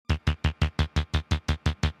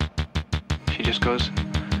She just goes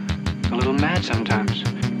a little mad sometimes.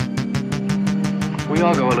 We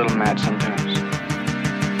all go a little mad sometimes.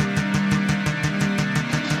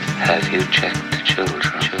 Have you checked the children?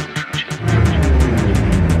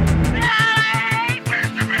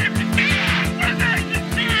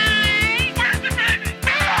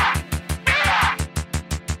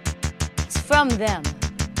 It's from them.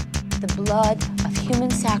 The blood of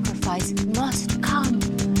human sacrifice must come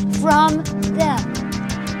from them.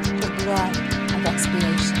 The blood of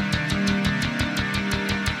expiation.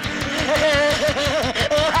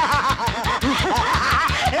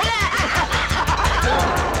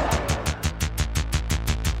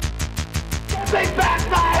 Take back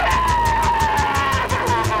my head!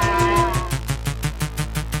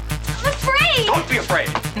 I'm afraid! Don't be afraid!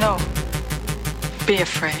 No. Be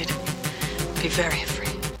afraid. Be very afraid.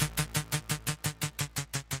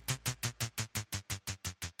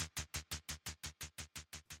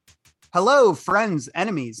 Hello, friends,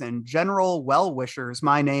 enemies, and general well-wishers.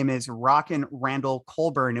 My name is Rockin' Randall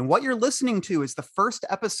Colburn, and what you're listening to is the first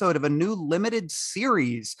episode of a new limited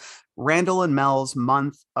series, Randall and Mel's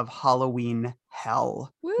Month of Halloween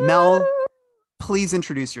Hell. Woo! Mel, please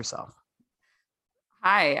introduce yourself.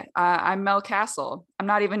 Hi, I'm Mel Castle. I'm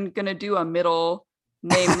not even going to do a middle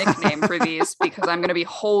name nickname for these because I'm going to be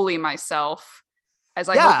wholly myself, as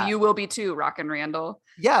I hope you will be too, Rockin' Randall.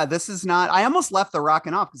 Yeah, this is not, I almost left the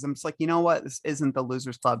rockin' off because I'm just like, you know what? This isn't the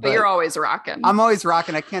Losers Club. But you're always rockin'. I'm always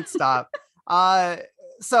rocking. I can't stop. So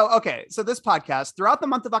this podcast, throughout the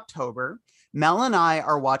month of October, Mel and I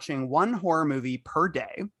are watching one horror movie per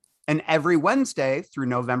day. And every Wednesday through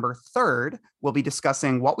November 3rd, we'll be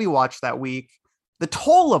discussing what we watched that week, the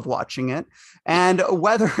toll of watching it, and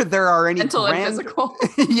whether there are any mental and physical.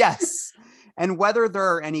 Yes. And whether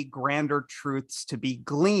there are any grander truths to be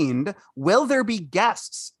gleaned. Will there be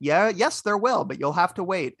guests? Yes, there will, but you'll have to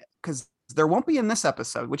wait because there won't be in this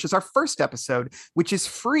episode, which is our first episode, which is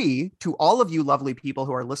free to all of you lovely people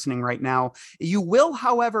who are listening right now. You will,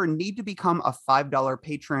 however, need to become a $5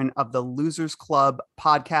 patron of the Losers Club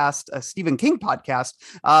podcast, a Stephen King podcast,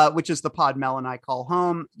 which is the pod Mel and I call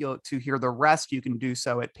home. To hear the rest, you can do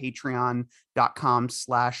so at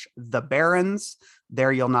patreon.com/thebarons.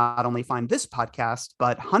 There you'll not only find this podcast,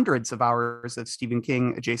 but hundreds of hours of Stephen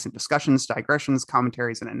King adjacent discussions, digressions,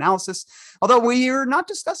 commentaries, and analysis. Although we are not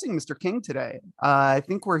discussing Mr. King today. I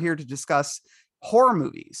think we're here to discuss horror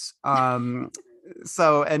movies. And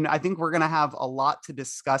I think we're going to have a lot to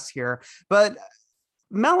discuss here. But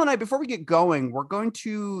Mel and I, before we get going, we're going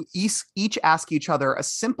to each ask each other a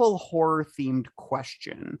simple horror-themed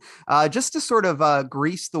question, just to sort of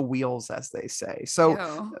grease the wheels, as they say. So,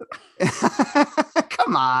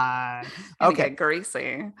 come on. Okay,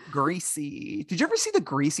 greasy. Did you ever see The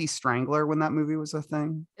Greasy Strangler when that movie was a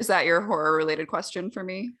thing? Is that your horror-related question for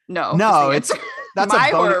me? No, that's my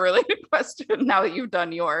horror-related question. Now that you've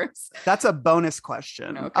done yours, that's a bonus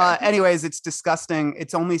question. Okay. Anyways, it's disgusting.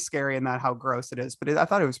 It's only scary in that how gross it is, but I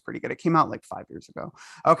thought it was pretty good. It came out like 5 years ago.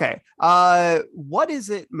 Okay. What is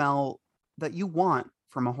it, Mel, that you want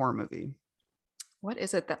from a horror movie? What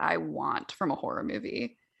is it that I want from a horror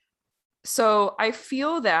movie? So I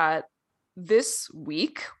feel that this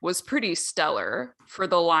week was pretty stellar for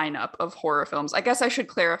the lineup of horror films. I guess I should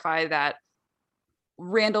clarify that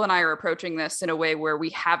Randall and I are approaching this in a way where we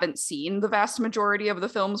haven't seen the vast majority of the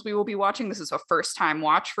films we will be watching. This is a first time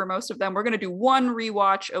watch for most of them. We're going to do one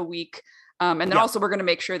rewatch a week. And then also we're going to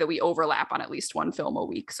make sure that we overlap on at least one film a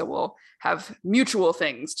week. So we'll have mutual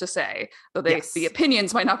things to say, though the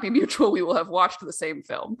opinions might not be mutual. We will have watched the same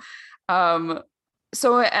film.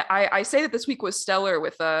 So I say that this week was stellar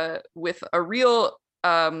with a real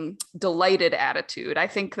delighted attitude. I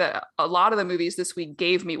think that a lot of the movies this week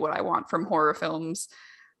gave me what I want from horror films,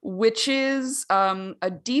 which is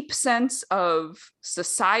a deep sense of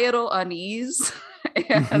societal unease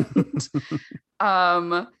and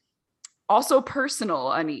also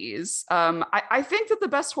personal unease. I think that the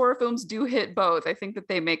best horror films do hit both. I think that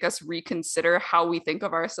they make us reconsider how we think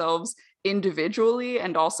of ourselves individually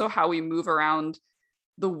and also how we move around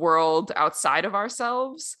the world outside of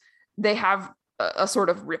ourselves. They have a sort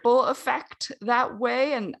of ripple effect that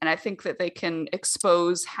way. And I think that they can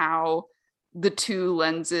expose how the two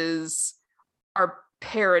lenses are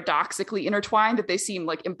paradoxically intertwined, that they seem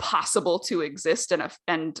like impossible to exist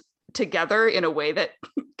and together in a way that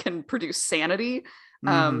can produce sanity.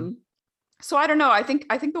 So I don't know. I think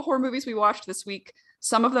the horror movies we watched this week,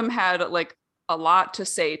 some of them had like a lot to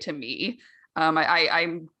say to me.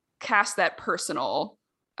 I cast that personal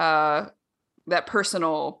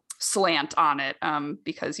slant on it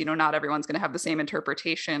because, you know, not everyone's going to have the same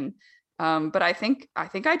interpretation. But I think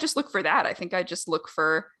I just look for that. I think I just look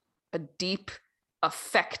for a deep,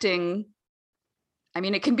 affecting. I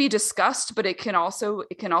mean, it can be discussed, but it can also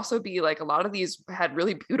be like a lot of these had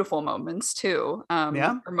really beautiful moments too.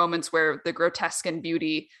 Or moments where the grotesque and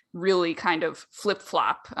beauty really kind of flip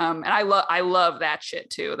flop. And I love that shit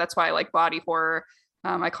too. That's why I like body horror.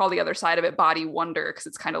 I call the other side of it body wonder, because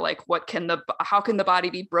it's kind of like, how can the body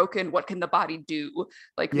be broken? What can the body do?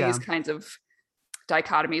 Like these kinds of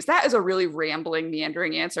dichotomies. That is a really rambling,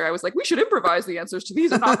 meandering answer. I was like, we should improvise the answers to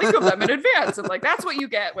these and not think of them in advance. And like, that's what you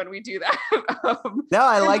get when we do that. No,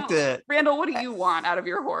 I Randall, liked it. Randall, what do you want out of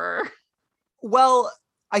your horror? Well,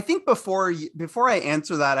 I think before I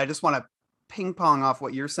answer that, I just want to ping pong off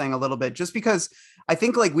what you're saying a little bit, just because I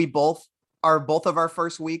think like both of our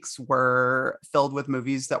first weeks were filled with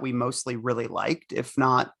movies that we mostly really liked, if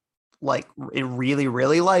not like really,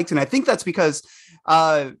 really liked. And I think that's because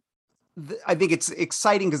I think it's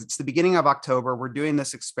exciting because it's the beginning of October. We're doing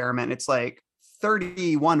this experiment. It's like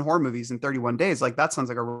 31 horror movies in 31 days. Like that sounds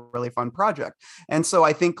like a really fun project. And so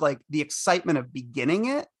I think like the excitement of beginning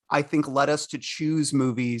it, I think led us to choose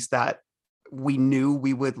movies that we knew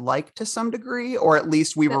we would like to some degree, or at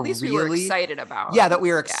least we were excited about. Yeah, that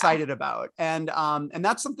we were excited about. And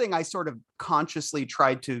that's something I sort of consciously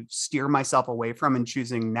tried to steer myself away from in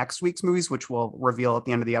choosing next week's movies, which we'll reveal at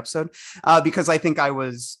the end of the episode. Because I think I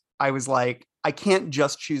was like, I can't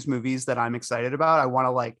just choose movies that I'm excited about. I want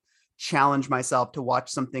to like challenge myself to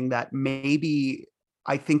watch something that maybe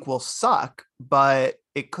I think will suck, but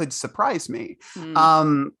it could surprise me.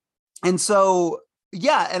 And so,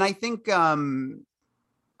 yeah. And I think,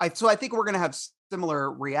 I think we're going to have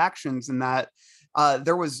similar reactions in that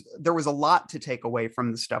there was a lot to take away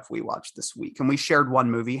from the stuff we watched this week. And we shared one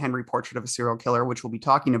movie, Henry Portrait of a Serial Killer, which we'll be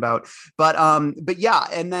talking about. But yeah.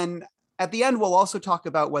 And then at the end, we'll also talk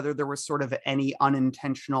about whether there was sort of any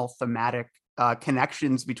unintentional thematic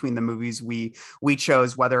connections between the movies we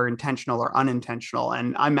chose, whether intentional or unintentional.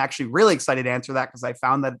 And I'm actually really excited to answer that because I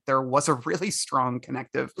found that there was a really strong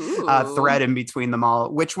connective thread in between them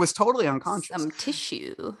all, which was totally unconscious. Some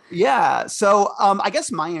tissue. Yeah. So I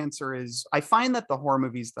guess my answer is I find that the horror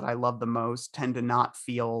movies that I love the most tend to not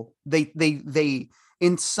feel they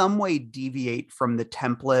in some way deviate from the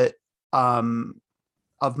template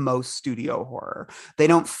of most studio horror. They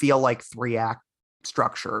don't feel like 3-act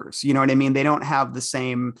structures, you know what I mean? They don't have the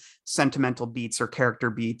same sentimental beats or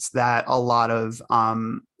character beats that a lot of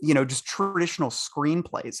just traditional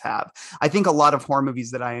screenplays have. I think a lot of horror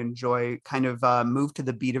movies that I enjoy kind of move to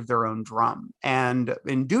the beat of their own drum, and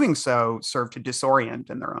in doing so serve to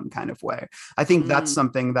disorient in their own kind of way. I think that's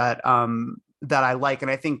something that I like,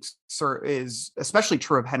 and I think is especially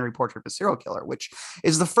true of Henry Portrait of a Serial Killer, which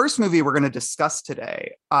is the first movie we're going to discuss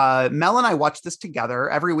today. Mel and I watch this together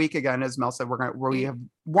every week. Again, as Mel said, we have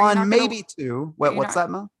one, maybe two. What's that,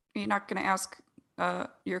 Mel? You're not going to ask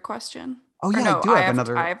your question? Oh yeah, no, I do have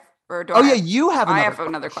another. You have another. I have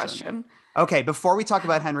another question. Okay, before we talk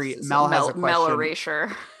about Henry, Mel has a question. Mel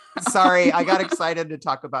erasure. Sorry, I got excited to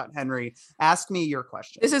talk about Henry. Ask me your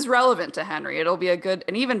question. This is relevant to Henry. It'll be an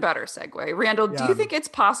even better segue. Randall, do you think it's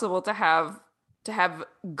possible to have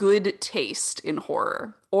good taste in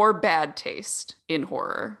horror or bad taste in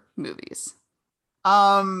horror movies?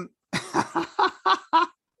 I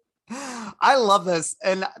love this.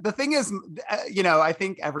 And the thing is, I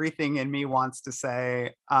think everything in me wants to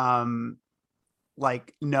say,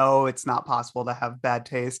 like, no, it's not possible to have bad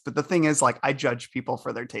taste. But the thing is, like, I judge people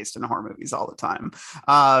for their taste in horror movies all the time,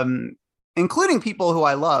 including people who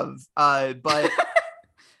I love. But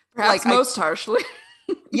perhaps most harshly.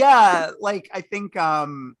 Yeah, like I think,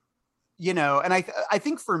 and I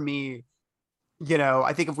think for me,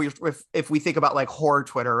 I think if we think about like horror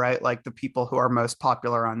Twitter, right? Like the people who are most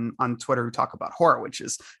popular on Twitter who talk about horror, which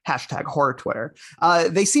is #horror Twitter,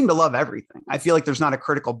 they seem to love everything. I feel like there's not a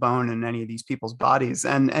critical bone in any of these people's bodies.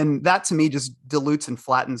 And that to me just dilutes and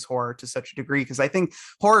flattens horror to such a degree, because I think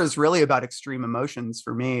horror is really about extreme emotions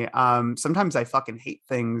for me. Sometimes I fucking hate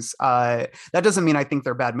things. That doesn't mean I think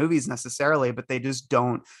they're bad movies necessarily, but they just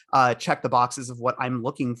don't check the boxes of what I'm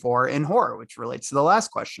looking for in horror, which relates to the last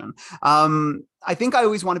question. I think I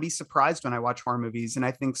always want to be surprised when I watch horror movies. And I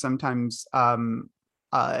think sometimes, I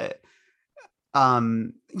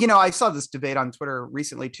saw this debate on Twitter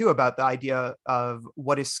recently too about the idea of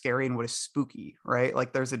what is scary and what is spooky, right?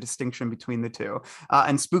 Like there's a distinction between the two.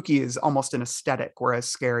 And spooky is almost an aesthetic, whereas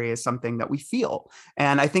scary is something that we feel.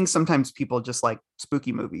 And I think sometimes people just like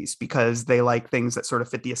spooky movies because they like things that sort of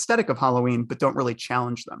fit the aesthetic of Halloween, but don't really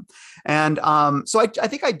challenge them. And so I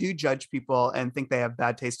think I do judge people and think they have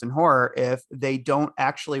bad taste in horror if they don't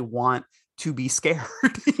actually want to be scared,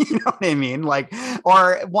 you know what I mean? Like,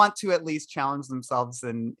 or want to at least challenge themselves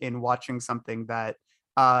in watching something that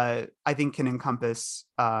I think can encompass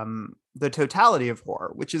the totality of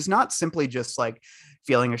horror, which is not simply just like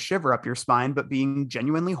feeling a shiver up your spine, but being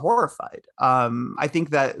genuinely horrified. I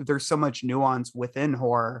think that there's so much nuance within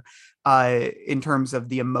horror in terms of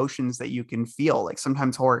the emotions that you can feel. Like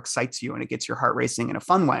sometimes horror excites you and it gets your heart racing in a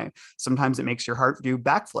fun way. Sometimes it makes your heart do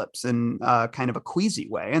backflips in kind of a queasy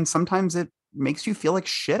way. And sometimes it makes you feel like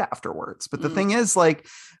shit afterwards. But the thing is, like,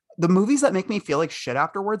 the movies that make me feel like shit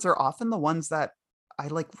afterwards are often the ones that I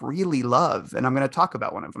like really love. And I'm going to talk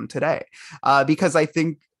about one of them today because I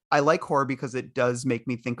think I like horror because it does make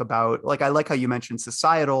me think about, like, I like how you mentioned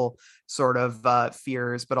societal sort of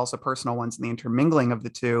fears, but also personal ones and the intermingling of the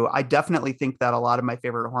two. I definitely think that a lot of my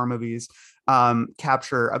favorite horror movies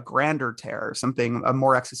capture a grander terror, a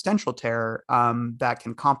more existential terror that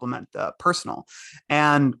can complement the personal.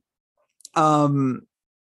 And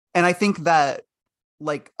I think that,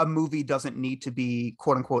 like, a movie doesn't need to be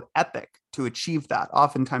quote unquote epic to achieve that.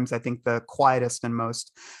 Oftentimes I think the quietest and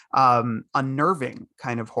most unnerving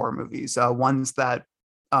kind of horror movies, ones that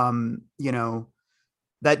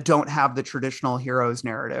that don't have the traditional hero's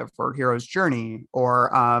narrative or hero's journey or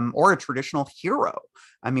a traditional hero.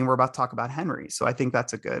 I mean, we're about to talk about Henry, so I think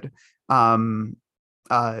that's a good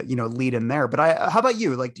lead in there. But how about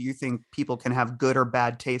you? Like, do you think people can have good or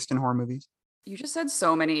bad taste in horror movies? You just said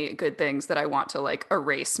so many good things that I want to like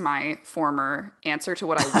erase my former answer to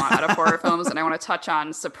what I want out of horror films. And I want to touch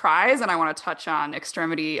on surprise and I want to touch on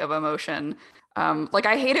extremity of emotion. Like,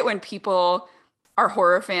 I hate it when people are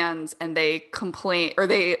horror fans and they complain, or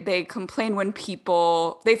they complain when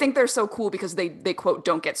people, they think they're so cool because they quote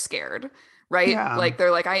don't get scared. Right? Yeah. Like,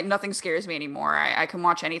 they're like, nothing scares me anymore. I can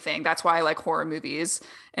watch anything. That's why I like horror movies.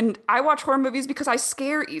 And I watch horror movies because I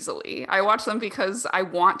scare easily. I watch them because I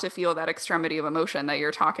want to feel that extremity of emotion that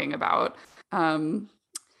you're talking about. I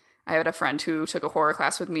had a friend who took a horror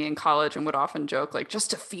class with me in college and would often joke, like,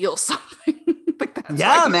 just to feel something. Like, that's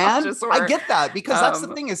yeah, man, I get that, because that's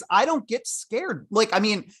the thing is, I don't get scared. Like, I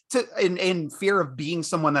mean, in fear of being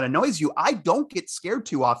someone that annoys you, I don't get scared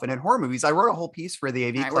too often in horror movies. I wrote a whole piece for the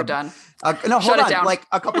AV Club. We're done. No, hold on. Like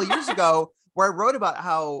a couple of years ago, where I wrote about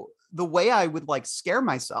how the way I would like scare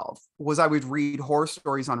myself was I would read horror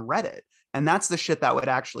stories on Reddit. And that's the shit that would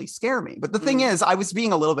actually scare me. But the thing is, I was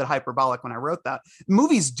being a little bit hyperbolic when I wrote that.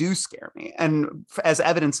 Movies do scare me. And as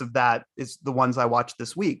evidence of that is the ones I watched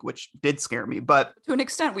this week, which did scare me. But to an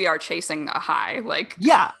extent, we are chasing a high. Like,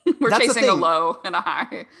 yeah, we're chasing a low and a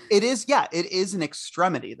high. It is. Yeah, it is an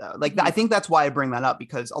extremity, though. Like, I think that's why I bring that up,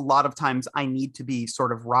 because a lot of times I need to be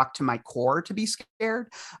sort of rocked to my core to be scared.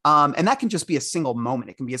 And that can just be a single moment.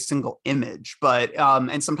 It can be a single image. But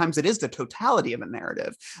and sometimes it is the totality of a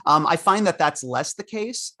narrative. I find that that's less the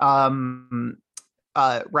case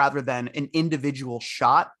rather than an individual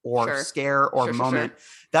shot or scare or moment.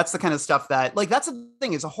 That's the kind of stuff that, like, that's the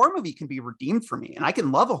thing, is a horror movie can be redeemed for me, and I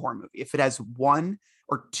can love a horror movie if it has one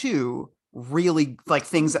or two really like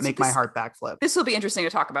things that make my heart backflip. This will be interesting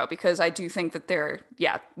to talk about, because I do think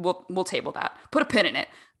that we'll table that, put a pin in it.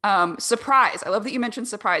 Surprise. I love that you mentioned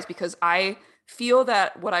surprise, because I feel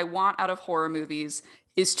that what I want out of horror movies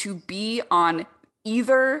is to be on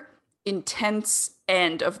either intense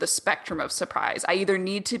end of the spectrum of surprise. I either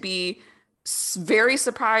need to be very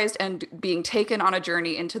surprised and being taken on a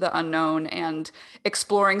journey into the unknown and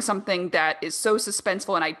exploring something that is so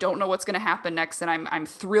suspenseful and I don't know what's going to happen next, and I'm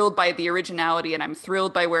thrilled by the originality and I'm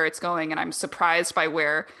thrilled by where it's going and I'm surprised by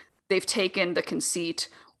where they've taken the conceit,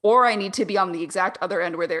 or I need to be on the exact other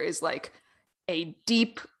end where there is like a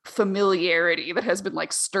deep familiarity that has been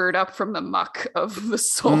like stirred up from the muck of the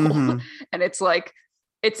soul. And it's like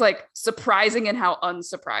surprising in how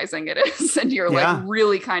unsurprising it is. And you're like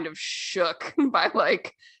really kind of shook by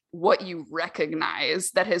like what you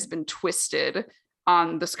recognize that has been twisted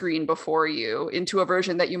on the screen before you into a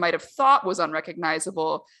version that you might have thought was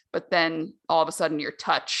unrecognizable, but then all of a sudden you're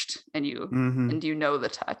touched and you know the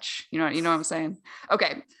touch. You know what I'm saying?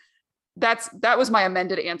 Okay. That was my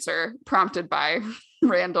amended answer prompted by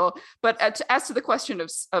Randall. But as to the question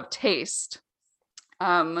of taste,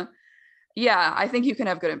 yeah, I think you can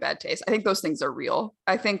have good and bad taste. I think those things are real.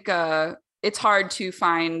 I think it's hard to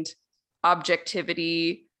find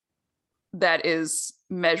objectivity that is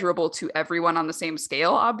measurable to everyone on the same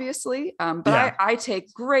scale, obviously. But I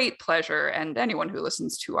take great pleasure, and anyone who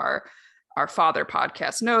listens to our father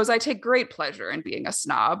podcast knows I take great pleasure in being a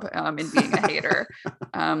snob, in being a hater.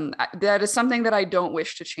 That is something that I don't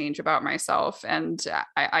wish to change about myself. And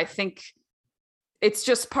I think it's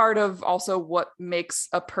just part of also what makes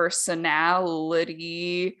a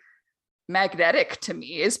personality magnetic to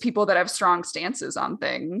me, is people that have strong stances on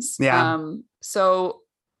things. Yeah. So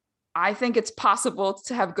I think it's possible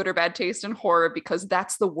to have good or bad taste in horror because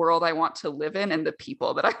that's the world I want to live in, and the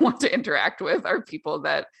people that I want to interact with are people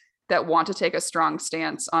that want to take a strong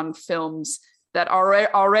stance on films that are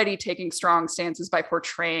already taking strong stances by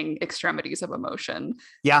portraying extremities of emotion.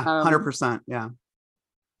 Yeah, 100%. Yeah.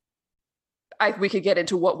 We could get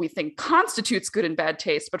into what we think constitutes good and bad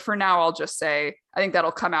taste, but for now, I'll just say I think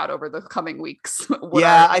that'll come out over the coming weeks. What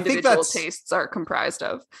our individual tastes are comprised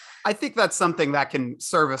of. I think that's something that can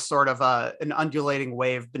serve as sort of an undulating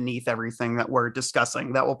wave beneath everything that we're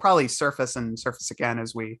discussing. That will probably surface again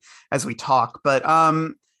as we talk. But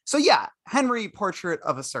so yeah, Henry, Portrait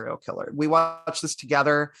of a Serial Killer. We watched this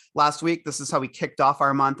together last week. This is how we kicked off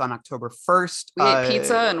our month on October 1st. We ate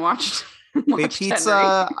pizza and watched. We ate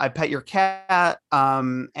pizza. I pet your cat,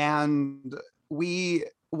 and we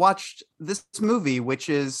watched this movie, which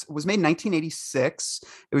was made in 1986.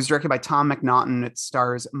 It was directed by Tom McNaughton. It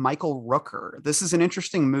stars Michael Rooker. This is an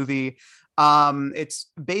interesting movie. It's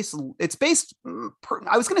based.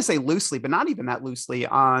 I was going to say loosely, but not even that loosely,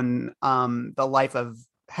 on the life of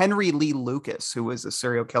Henry Lee Lucas, who was a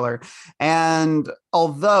serial killer. And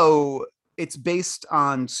although it's based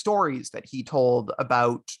on stories that he told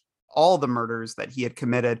about all the murders that he had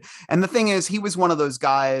committed. And the thing is, he was one of those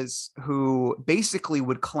guys who basically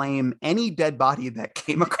would claim any dead body that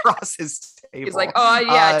came across his table. He's like, oh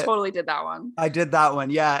yeah, I totally did that one. I did that one.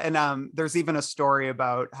 Yeah. And there's even a story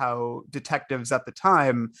about how detectives at the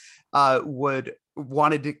time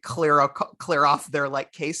wanted to clear off their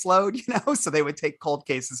like caseload, so they would take cold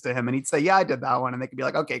cases to him and he'd say, yeah, I did that one. And they could be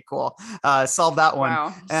like, okay, cool. Solve that one.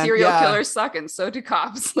 Wow. Serial killers suck, and so do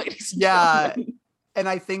cops, ladies and gentlemen. And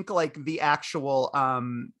I think like the actual,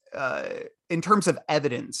 in terms of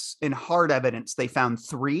evidence, in hard evidence, they found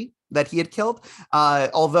 3 that he had killed.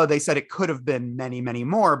 Although they said it could have been many, many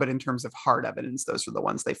more, but in terms of hard evidence, those are the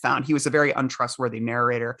ones they found. He was a very untrustworthy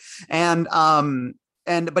narrator.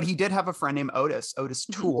 But he did have a friend named Otis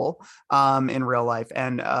Toole, in real life.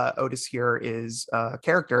 And Otis here is a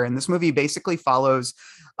character. And this movie basically follows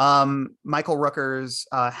Michael Rooker's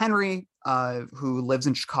Henry, who lives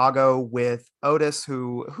in Chicago with Otis,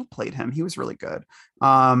 who played him. He was really good.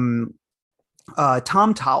 Tom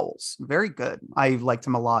Towles, very good. I liked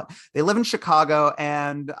him a lot. They live in Chicago,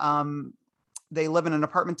 and they live in an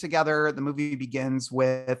apartment together. The movie begins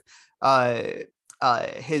with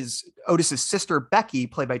Otis's sister Becky,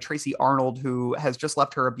 played by Tracy Arnold, who has just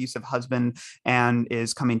left her abusive husband and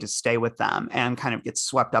is coming to stay with them, and kind of gets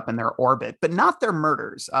swept up in their orbit, but not their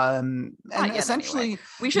murders. And essentially, anyway.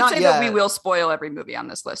 We should say that we will spoil every movie on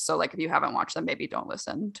this list. So, like, if you haven't watched them, maybe don't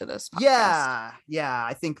listen to this podcast. Yeah.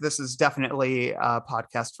 I think this is definitely a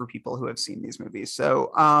podcast for people who have seen these movies.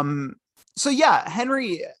 So yeah,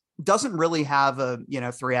 Henry doesn't really have a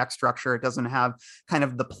 3-act structure. It doesn't have kind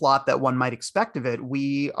of the plot that one might expect of it.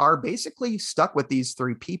 We are basically stuck with these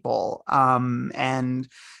 3 people, and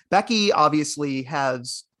Becky obviously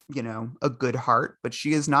has a good heart, but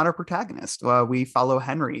she is not our protagonist. We follow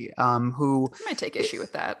Henry, who I might take issue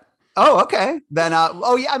with that. Oh, okay. Then, I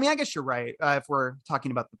mean, I guess you're right, if we're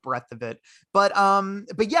talking about the breadth of it. But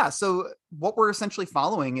yeah, so what we're essentially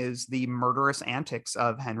following is the murderous antics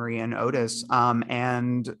of Henry and Otis,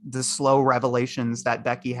 and the slow revelations that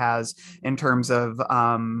Becky has in terms of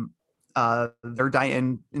their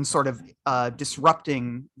in sort of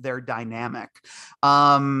disrupting their dynamic.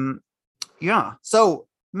 Yeah. So,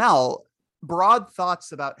 Mel, broad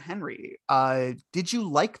thoughts about Henry. Did you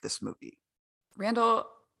like this movie? Randall,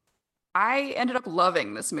 I ended up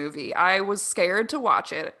loving this movie. I was scared to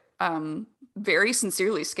watch it, very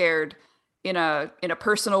sincerely scared in a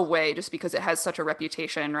personal way, just because it has such a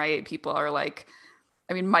reputation, right? People are like,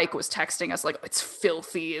 I mean, Mike was texting us like, it's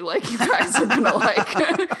filthy, like you guys are gonna like.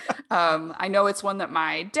 I know it's one that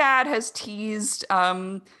my dad has teased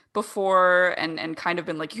before, and kind of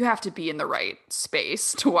been like, you have to be in the right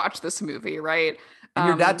space to watch this movie, right? And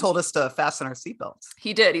your dad told us to fasten our seatbelts.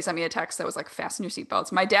 He did. He sent me a text that was like, fasten your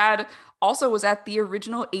seatbelts. My dad also was at the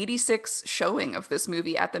original 86 showing of this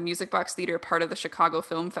movie at the Music Box Theater, part of the Chicago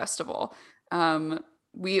Film Festival.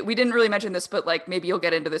 We didn't really mention this, but like maybe you'll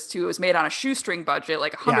get into this too. It was made on a shoestring budget,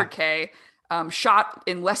 like $100K, shot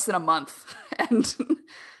in less than a month. And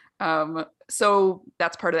so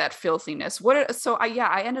that's part of that filthiness.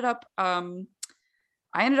 I ended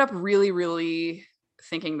up really, really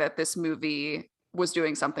thinking that this movie was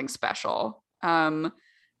doing something special.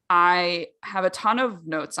 I have a ton of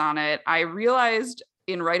notes on it. I realized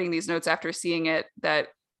in writing these notes after seeing it that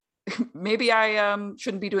maybe I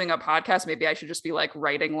shouldn't be doing a podcast. Maybe I should just be like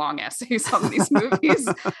writing long essays on these movies.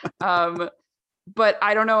 But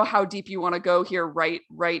I don't know how deep you want to go here right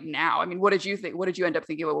now. I mean, what did you think? What did you end up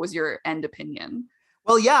thinking? What was your end opinion?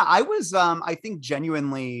 Well, yeah, I was I think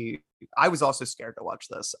genuinely I was also scared to watch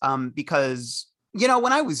this because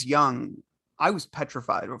when I was young, I was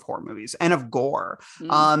petrified of horror movies and of gore.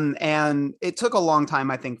 Mm. And it took a long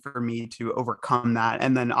time, I think, for me to overcome that.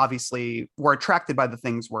 And then obviously we're attracted by the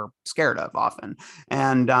things we're scared of often. It's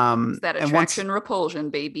that And once attraction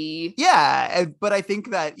repulsion, baby. yeah, but I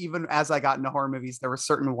think that even as I got into horror movies, there were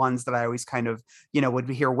certain ones that I always kind of, would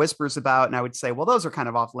hear whispers about, and I would say, well, those are kind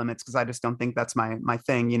of off limits because I just don't think that's my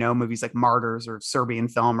thing. Movies like Martyrs or Serbian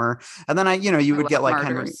Film, and then you I would get love like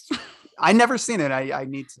Henry. Martyrs. I never seen it. I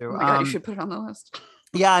need to. Oh my God, you should put it on the list.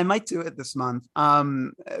 Yeah, I might do it this month.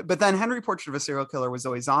 But then Henry Portrait of a Serial Killer was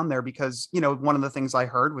always on there because, one of the things I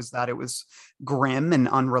heard was that it was grim and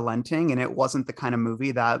unrelenting, and it wasn't the kind of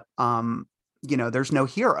movie that there's no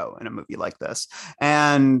hero in a movie like this.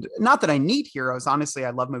 And not that I need heroes. Honestly,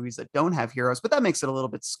 I love movies that don't have heroes, but that makes it a little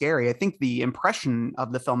bit scary. I think the impression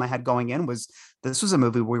of the film I had going in was this was a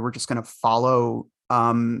movie where we were just going to follow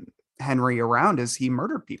Henry around as he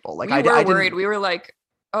murdered people. Like we were worried. We were like,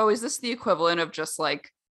 oh, is this the equivalent of just like,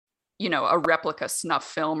 a replica snuff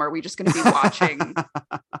film? Are we just going to be watching,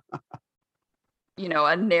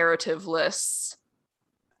 a narrative-less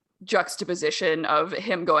juxtaposition of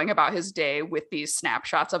him going about his day with these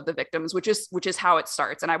snapshots of the victims, which is how it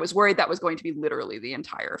starts. And I was worried that was going to be literally the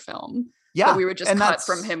entire film. Yeah. That we would just cut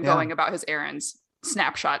from him going about his errands,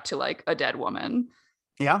 snapshot to like a dead woman.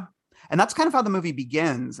 Yeah. And that's kind of how the movie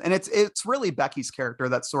begins. And it's really Becky's character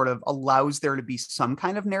that sort of allows there to be some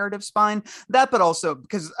kind of narrative spine. That, but also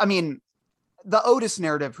because, I mean, the Otis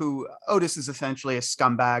narrative, who Otis is essentially a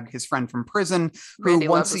scumbag, his friend from prison, who Randy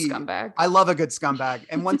once loves a scumbag. I love a good scumbag.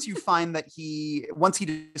 And once you find that once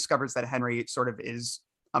he discovers that Henry sort of is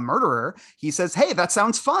a murderer, he says, hey, that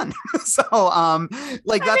sounds fun. So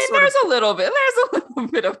like that's there's a little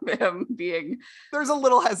bit of him being, there's a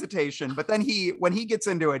little hesitation, but then when he gets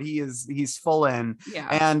into it, he's full in. Yeah.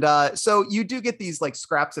 And so you do get these like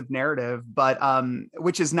scraps of narrative, but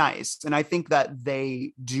which is nice, and I think that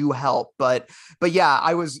they do help. But yeah,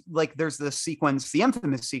 I was like, there's the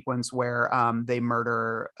infamous sequence where they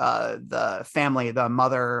murder the family, the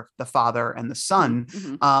mother, the father, and the son,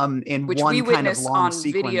 in which one we kind of witnessed long on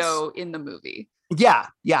sequence. Video in the movie. Yeah,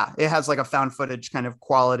 it has like a found footage kind of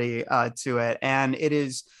quality to it, and it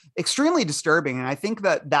is extremely disturbing. And I think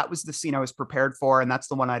that was the scene I was prepared for, and that's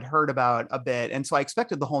the one I'd heard about a bit, and so I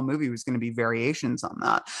expected the whole movie was going to be variations on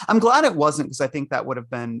that. I'm glad it wasn't, because I think that would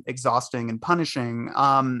have been exhausting and punishing.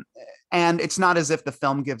 And it's not as if the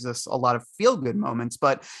film gives us a lot of feel-good moments,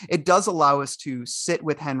 but it does allow us to sit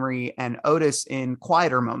with Henry and Otis in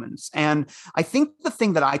quieter moments. And I think the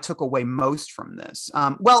thing that I took away most from this,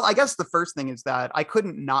 well, I guess the first thing is that I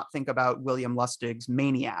couldn't not think about William Lustig's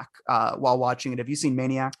Maniac while watching it. Have you seen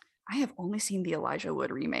Maniac? I have only seen the Elijah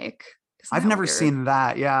Wood remake. I've never seen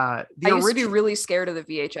that. Yeah. I used to be really scared of the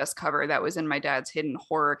VHS cover that was in my dad's hidden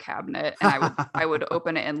horror cabinet. And I would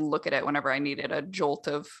open it and look at it whenever I needed a jolt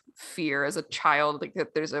of fear as a child. Like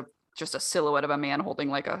that there's just a silhouette of a man holding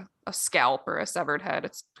like a scalp or a severed head.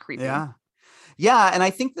 It's creepy. Yeah, and I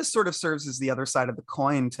think this sort of serves as the other side of the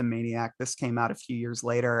coin to Maniac. This came out a few years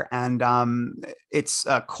later, and it's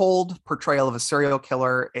a cold portrayal of a serial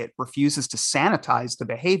killer. It refuses to sanitize the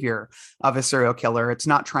behavior of a serial killer. It's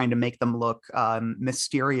not trying to make them look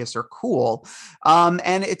mysterious or cool.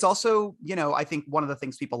 And it's also, I think one of the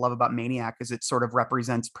things people love about Maniac is it sort of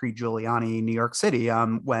represents pre-Giuliani New York City,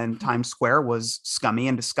 when Times Square was scummy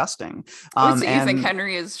and disgusting. So you think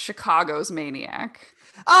Henry is Chicago's Maniac?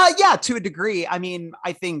 Yeah, to a degree. I mean,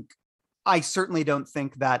 I certainly don't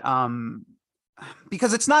think that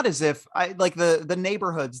because it's not as if the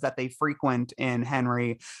neighborhoods that they frequent in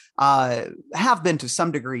Henry have been to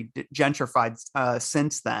some degree gentrified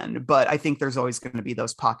since then, but I think there's always going to be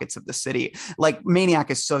those pockets of the city. Like Maniac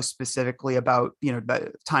is so specifically about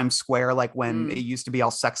the Times Square, like when it used to be all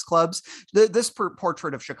sex clubs. This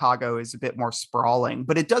portrait of Chicago is a bit more sprawling,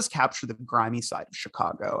 but it does capture the grimy side of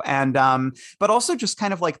Chicago, and but also just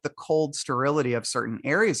kind of like the cold sterility of certain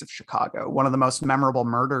areas of Chicago. One of the most memorable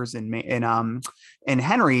murders in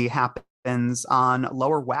Henry happens on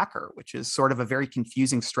Lower Wacker, which is sort of a very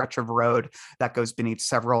confusing stretch of road that goes beneath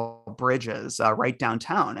several bridges right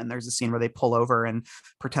downtown. And there's a scene where they pull over and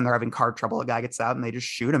pretend they're having car trouble. A guy gets out and they just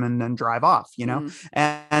shoot him and then drive off,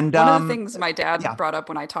 And one of the things my dad brought up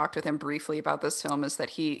when I talked with him briefly about this film is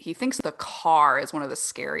that he thinks the car is one of the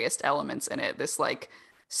scariest elements in it. This like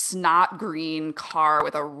snot green car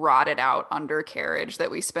with a rotted out undercarriage that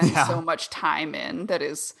we spend so much time in, that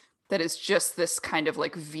is just this kind of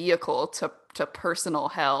like vehicle to personal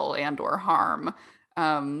hell and or harm.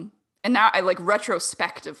 And now I like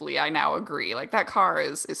retrospectively, I now agree, like that car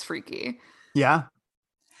is freaky. Yeah.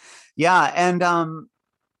 Yeah, and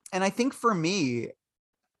I think for me,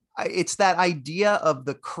 it's that idea of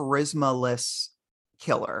the charismaless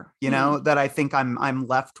killer, that I think I'm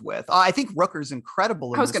left with. I think Rooker's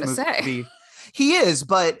incredible I in was this gonna say. movie. He is,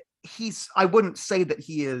 but I wouldn't say that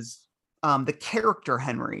he is. The character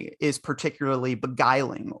Henry is particularly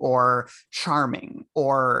beguiling or charming,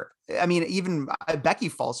 or I mean, even Becky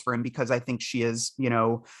falls for him because I think she is,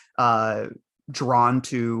 drawn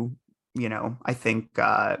to, I think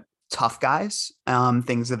tough guys,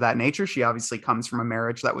 things of that nature. She obviously comes from a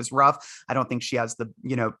marriage that was rough. I don't think she has the,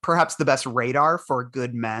 perhaps the best radar for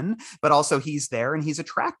good men, but also he's there and he's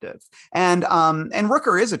attractive. And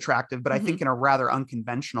Rooker is attractive, but I think in a rather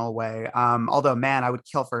unconventional way. Although, man, I would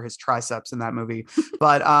kill for his triceps in that movie.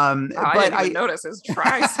 But I didn't even notice his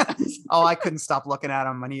triceps. Oh, I couldn't stop looking at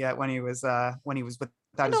him when he was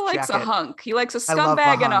without his likes jacket. a hunk. He likes a love a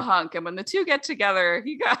scumbag and a hunk. hunk, and when the two get together,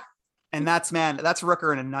 he got. And that's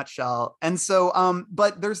Rooker in a nutshell. And so,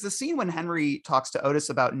 but there's the scene when Henry talks to Otis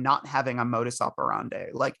about not having a modus operandi.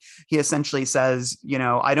 Like he essentially says,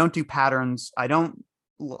 I don't do patterns. I don't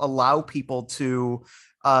allow people to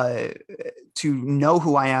know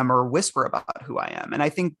who I am or whisper about who I am. And I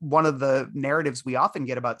think one of the narratives we often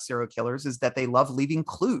get about serial killers is that they love leaving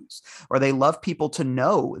clues, or they love people to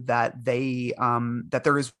know that that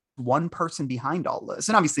there is one person behind all this.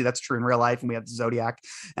 And obviously that's true in real life. And we have the Zodiac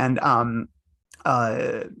and,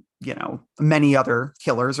 many other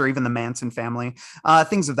killers, or even the Manson family,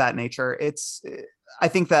 things of that nature. I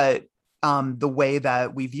think that the way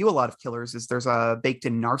that we view a lot of killers is there's a baked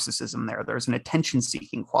in narcissism there. There's an attention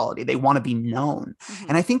seeking quality. They want to be known.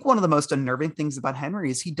 And I think one of the most unnerving things about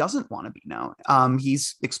Henry is he doesn't want to be known.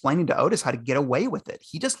 He's explaining to Otis how to get away with it.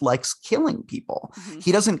 He just likes killing people.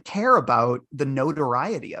 He doesn't care about the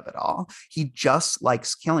notoriety of it all. He just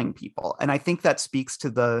likes killing people. And I think that speaks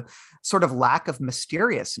to the sort of lack of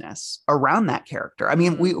mysteriousness around that character. I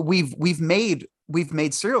mean, we've made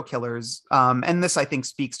serial killers, and this I think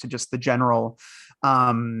speaks to just the general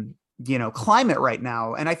climate right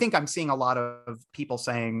now. And I think I'm seeing a lot of people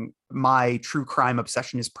saying my true crime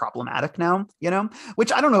obsession is problematic now,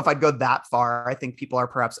 which I don't know if I'd go that far. I think people are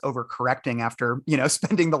perhaps overcorrecting after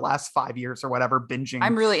spending the last 5 years or whatever binging.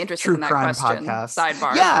 I'm really interested true in that crime question. Podcasts.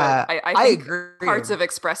 Sidebar. Yeah, I think agree. parts of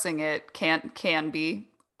expressing it can be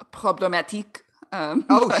problematic.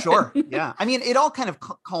 Sure. Yeah. I mean, it all kind of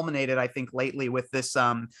culminated, I think, lately with this,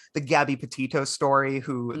 the Gabby Petito story,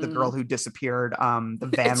 the girl who disappeared, the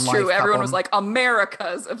van it's life true. Everyone couple. was like,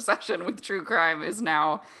 America's obsession with true crime is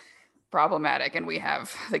now problematic, and we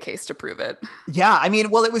have the case to prove it. Yeah. I mean,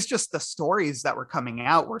 well, it was just the stories that were coming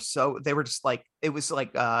out they were just like, it was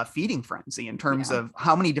like a feeding frenzy in terms of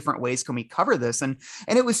how many different ways can we cover this. And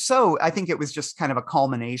it was I think it was just kind of a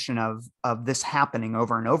culmination of this happening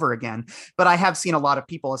over and over again. But I have seen a lot of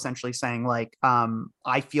people essentially saying like,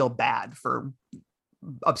 I feel bad for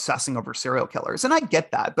obsessing over serial killers. And I get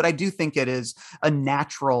that, but I do think it is a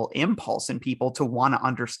natural impulse in people to want to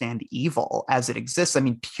understand evil as it exists. I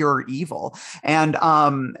mean, pure evil. And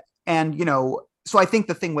so I think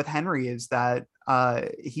the thing with Henry is that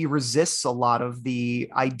he resists a lot of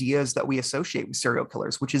the ideas that we associate with serial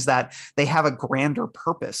killers, which is that they have a grander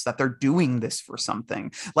purpose, that they're doing this for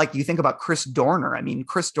something. Like you think about Chris Dorner. I mean,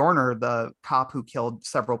 Chris Dorner, the cop who killed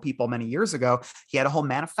several people many years ago, he had a whole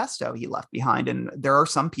manifesto he left behind. And there are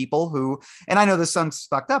some people who, and I know this sounds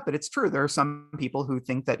fucked up, but it's true. There are some people who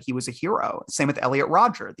think that he was a hero. Same with Elliot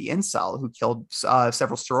Rodger, the incel who killed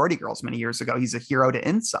several sorority girls many years ago. He's a hero to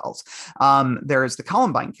incels. There's the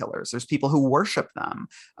Columbine killers. There's people who worship them.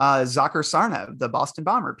 Zakir Sarnev, the Boston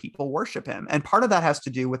bomber, people worship him. And part of that has to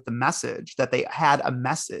do with the message, that they had a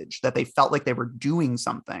message, that they felt like they were doing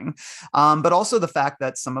something. But also the fact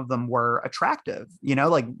that some of them were attractive,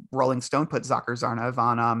 like Rolling Stone put Zakir Sarnev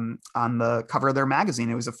on the cover of their magazine.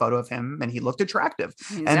 It was a photo of him and he looked attractive.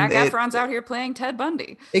 And Zac Efron's out here playing Ted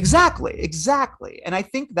Bundy. Exactly. And I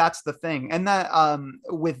think that's the thing. And that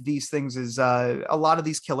with these things is a lot of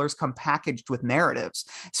these killers come packaged with narratives.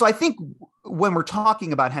 So I think when we're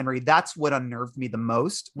talking about Henry, that's what unnerved me the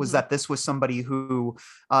most, was that this was somebody who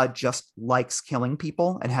just likes killing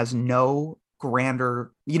people and has no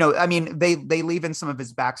grander, I mean, they leave in some of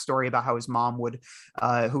his backstory about how his mom would,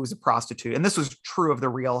 who was a prostitute, and this was true of the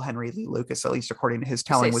real Henry Lee Lucas, at least according to his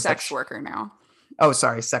telling, was sex worker now. Oh,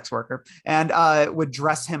 sorry, sex worker, and would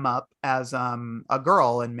dress him up as a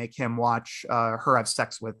girl and make him watch her have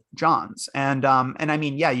sex with Johns. And I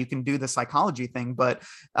mean, yeah, you can do the psychology thing, but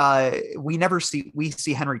we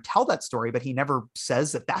see Henry tell that story, but he never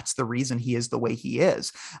says that that's the reason he is the way he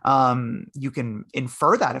is. You can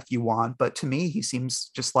infer that if you want, but to me, he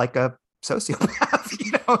seems just like a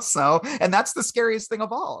sociopath, so, and that's the scariest thing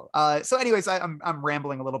of all. So anyways, I'm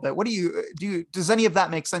rambling a little bit. What do you does any of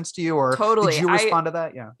that make sense to you, or Totally. did you respond to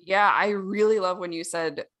that? Yeah, I really love when you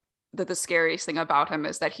said that the scariest thing about him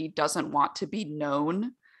is that he doesn't want to be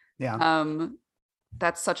known.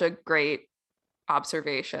 That's such a great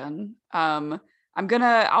observation.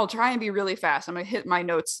 I'll try and be really fast. I'm gonna hit my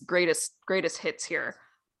notes greatest hits here.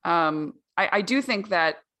 I do think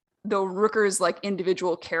that though Rooker's like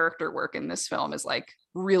individual character work in this film is like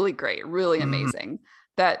really great, really amazing.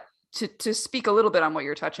 That to speak a little bit on what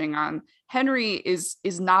you're touching on, Henry is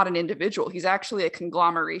not an individual. He's actually a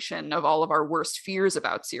conglomeration of all of our worst fears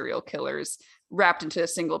about serial killers wrapped into a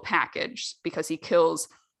single package, because he kills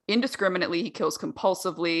indiscriminately, he kills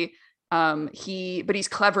compulsively. But he's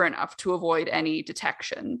clever enough to avoid any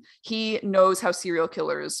detection. He knows how serial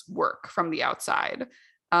killers work from the outside.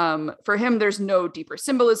 For him, there's no deeper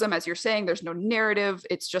symbolism, as you're saying. There's no narrative.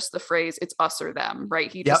 It's just the phrase, it's us or them,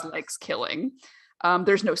 right? He just likes killing.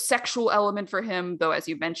 There's no sexual element for him, though, as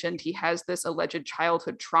you mentioned, he has this alleged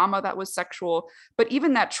childhood trauma that was sexual. But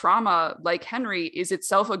even that trauma, like Henry, is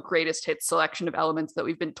itself a greatest hits selection of elements that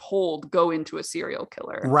we've been told go into a serial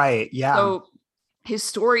killer. Right. Yeah. So his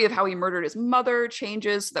story of how he murdered his mother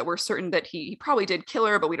changes, that we're certain that he probably did kill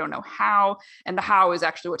her, but we don't know how. And the how is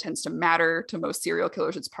actually what tends to matter to most serial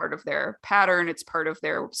killers. It's part of their pattern. It's part of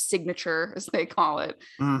their signature, as they call it.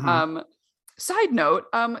 Side note,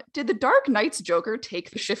 did the Dark Knight's Joker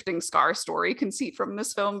take the shifting scar story conceit from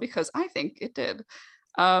this film? Because I think it did.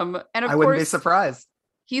 And of course, I wouldn't be surprised.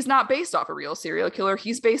 He's not based off a real serial killer.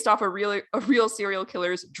 He's based off a real serial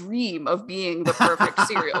killer's dream of being the perfect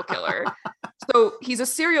serial killer. So he's a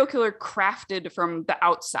serial killer crafted from the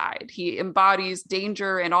outside. He embodies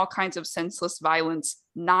danger and all kinds of senseless violence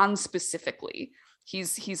non-specifically.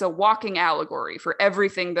 He's a walking allegory for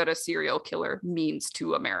everything that a serial killer means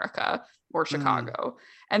to America or Chicago.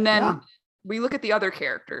 And then we look at the other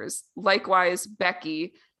characters. Likewise,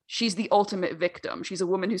 Becky, she's the ultimate victim. She's a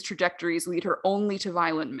woman whose trajectories lead her only to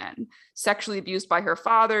violent men. Sexually abused by her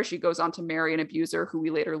father, she goes on to marry an abuser who we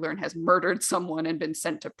later learn has murdered someone and been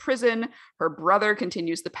sent to prison. Her brother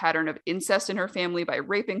continues the pattern of incest in her family by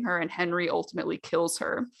raping her, and Henry ultimately kills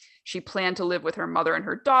her. She planned to live with her mother and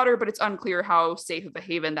her daughter, but it's unclear how safe of a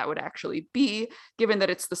haven that would actually be, given that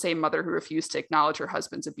it's the same mother who refused to acknowledge her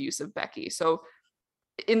husband's abuse of Becky. So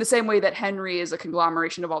in the same way that Henry is a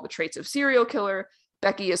conglomeration of all the traits of serial killer,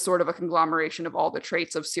 Becky is sort of a conglomeration of all the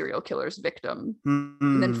traits of serial killer's victim.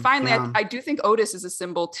 And then finally, I do think Otis is a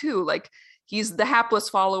symbol too. Like, he's the hapless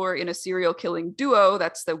follower in a serial killing duo.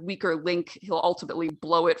 That's the weaker link. He'll ultimately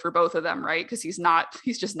blow it for both of them, right? Because he's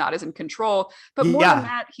just not as in control. But more than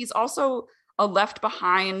that, he's also a left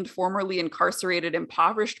behind, formerly incarcerated,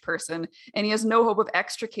 impoverished person. And he has no hope of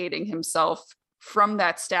extricating himself from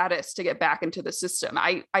that status to get back into the system.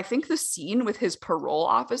 I think the scene with his parole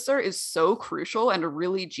officer is so crucial and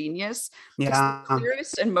really genius. It's the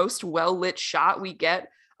clearest and most well-lit shot we get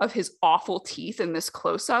of his awful teeth in this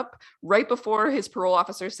close-up right before his parole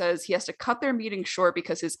officer says he has to cut their meeting short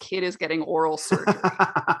because his kid is getting oral surgery.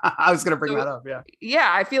 I was going to bring that up. Yeah,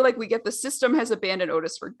 I feel like we get the system has abandoned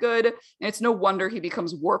Otis for good, and it's no wonder he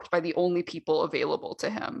becomes warped by the only people available to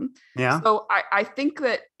him. So I think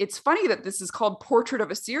that it's funny that this is called Portrait of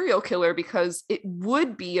a Serial Killer, because it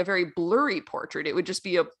would be a very blurry portrait. It would just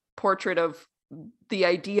be a portrait of the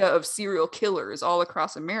idea of serial killers all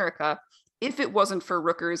across America, if it wasn't for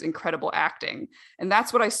Rooker's incredible acting. And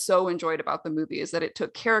that's what I so enjoyed about the movie, is that it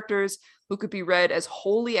took characters who could be read as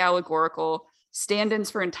wholly allegorical, stand-ins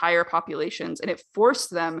for entire populations, and it forced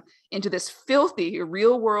them into this filthy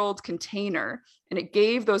real-world container. And it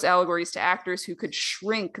gave those allegories to actors who could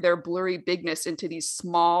shrink their blurry bigness into these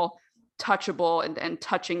small, touchable and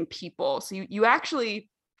touching people. So you actually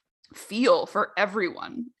feel for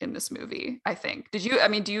everyone in this movie, I think. Do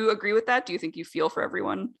you agree with that? Do you think you feel for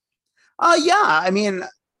everyone? Yeah, I mean,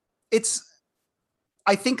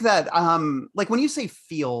 I think that, like, when you say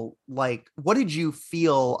feel, like, what did you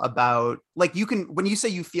feel about, like, when you say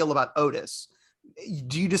you feel about Otis,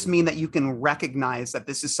 do you just mean that you can recognize that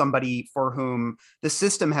this is somebody for whom the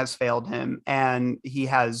system has failed him and he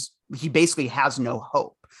basically has no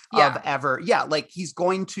hope of ever, like, he's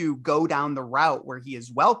going to go down the route where he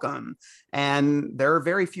is welcome, and there are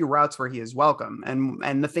very few routes where he is welcome,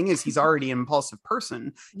 and the thing is, he's already an impulsive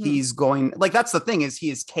person. He's going, like, that's the thing, is he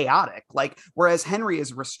is chaotic, like, whereas Henry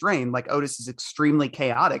is restrained. Like, Otis is extremely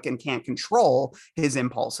chaotic and can't control his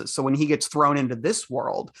impulses, so when he gets thrown into this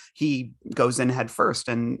world, he goes in head first,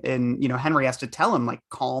 and Henry has to tell him, like,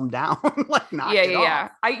 calm down, like, knock it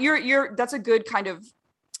off. That's a good kind of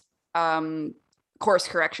course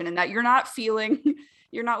correction, in that you're not feeling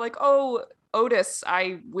you're not like, oh, Otis,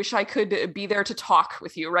 I wish I could be there to talk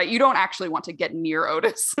with you, right? You don't actually want to get near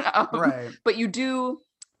Otis. Right. But you do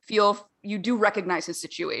recognize his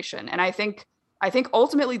situation. And I think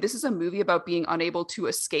ultimately this is a movie about being unable to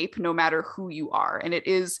escape no matter who you are. And it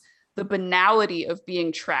is the banality of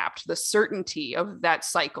being trapped, the certainty of that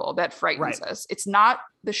cycle that frightens us. It's not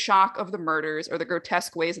the shock of the murders or the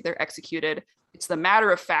grotesque ways that they're executed. It's the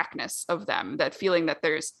matter of factness of them, that feeling that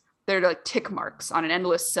they're like tick marks on an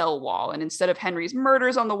endless cell wall. And instead of Henry's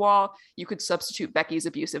murders on the wall, you could substitute Becky's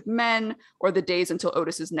abusive men or the days until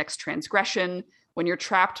Otis's next transgression. When you're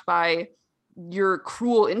trapped by your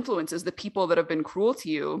cruel influences, the people that have been cruel to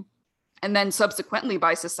you, and then subsequently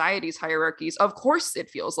by society's hierarchies, of course it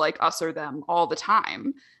feels like us or them all the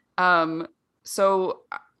time. So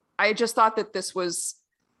I just thought that this was,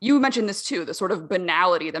 you mentioned this too, the sort of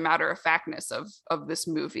banality, the matter of factness of this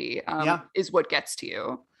movie is what gets to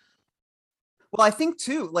you. Well, I think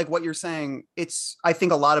too, like what you're saying, I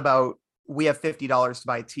think a lot about, we have $50 to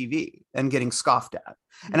buy a TV and getting scoffed at.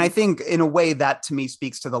 Mm-hmm. And I think in a way that to me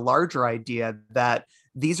speaks to the larger idea that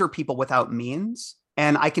these are people without means.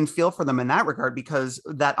 And I can feel for them in that regard, because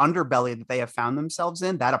that underbelly that they have found themselves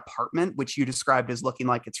in, that apartment, which you described as looking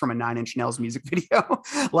like it's from a Nine Inch Nails music video,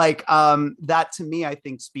 like that to me, I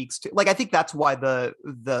think speaks to, like, I think that's why the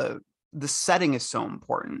setting is so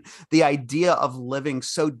important. The idea of living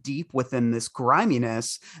so deep within this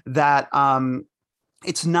griminess that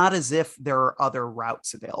it's not as if there are other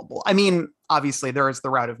routes available. I mean, obviously there is the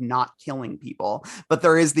route of not killing people, but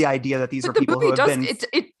there is the idea that these are people who have been...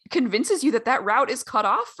 It convinces you that route is cut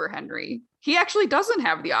off for Henry. He actually doesn't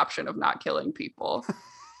have the option of not killing people.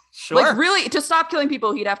 Sure. Like, really, to stop killing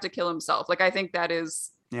people, he'd have to kill himself. Like, I think that is...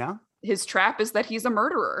 Yeah. His trap is that he's a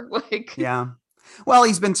murderer. Like... Yeah. Well,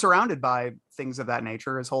 he's been surrounded by things of that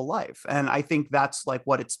nature his whole life. And I think that's like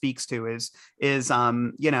what it speaks to is,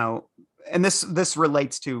 you know, and this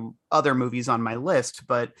relates to other movies on my list,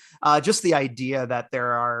 but just the idea that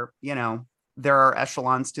there are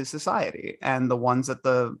echelons to society, and the ones at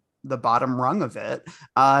the bottom rung of it,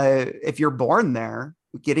 if you're born there,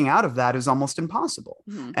 getting out of that is almost impossible.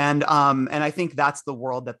 Mm-hmm. And I think that's the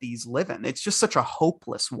world that these live in. It's just such a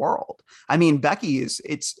hopeless world. I mean, Becky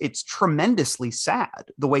it's tremendously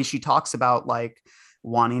sad the way she talks about like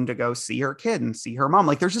wanting to go see her kid and see her mom.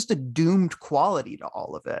 Like there's just a doomed quality to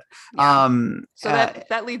all of it. Yeah. So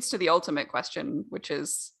that leads to the ultimate question, which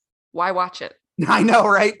is, why watch it? I know,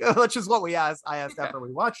 right? Which is what I asked after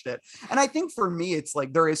we watched it. And I think for me, it's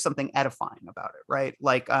like there is something edifying about it, right?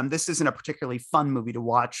 Like this isn't a particularly fun movie to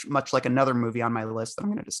watch, much like another movie on my list that I'm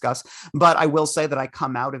going to discuss. But I will say that I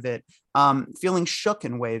come out of it feeling shook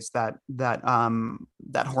in ways that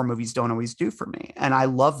horror movies don't always do for me. And I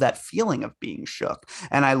love that feeling of being shook.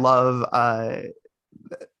 And I love I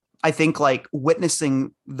think like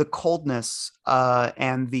witnessing the coldness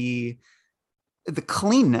and the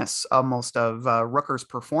cleanness almost of Rooker's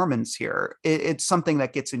performance here. It's something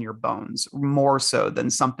that gets in your bones more so than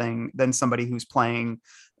somebody who's playing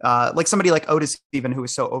like somebody like Otis, even, who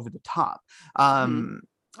is so over the top.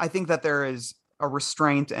 I think that there is a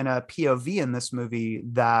restraint and a POV in this movie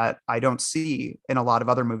that I don't see in a lot of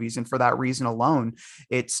other movies. And for that reason alone,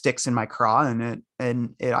 it sticks in my craw, and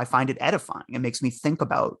I find it edifying. It makes me think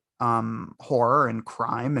about horror and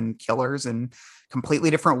crime and killers in completely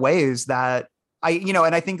different ways that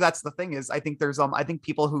and I think that's the thing is I think there's I think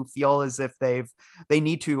people who feel as if they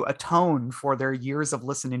need to atone for their years of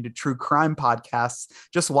listening to true crime podcasts,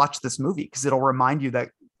 just watch this movie, because it'll remind you that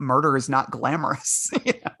murder is not glamorous.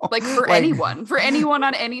 Like for anyone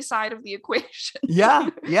on any side of the equation. Yeah.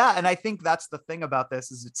 And I think that's the thing about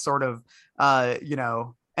this is it's sort of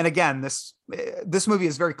and again, this movie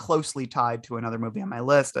is very closely tied to another movie on my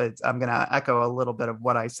list. I'm going to echo a little bit of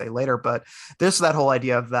what I say later, but that whole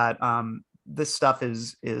idea of that this stuff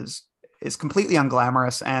is completely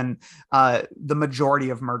unglamorous, and the majority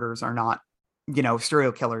of murders are not,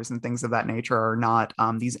 serial killers and things of that nature are not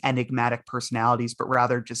these enigmatic personalities, but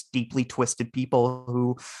rather just deeply twisted people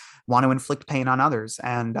who want to inflict pain on others.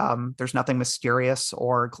 And there's nothing mysterious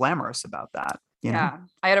or glamorous about that. Yeah.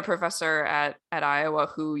 I had a professor at Iowa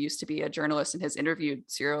who used to be a journalist, and has interviewed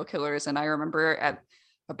serial killers. And I remember at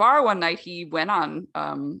a bar one night, he went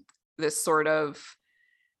on this sort of,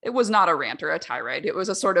 it was not a rant or a tirade. It was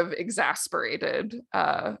a sort of exasperated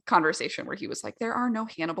conversation where he was like, there are no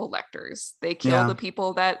Hannibal Lecters. They kill the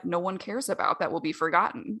people that no one cares about, that will be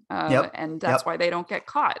forgotten. And that's why they don't get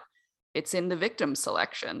caught. It's in the victim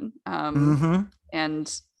selection.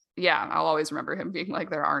 And yeah, I'll always remember him being like,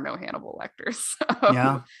 there are no Hannibal Lecters.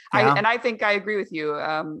 I think I agree with you.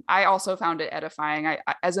 I also found it edifying. I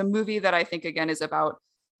as a movie that I think, again, is about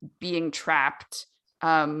being trapped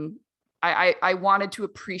I wanted to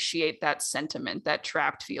appreciate that sentiment, that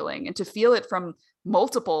trapped feeling, and to feel it from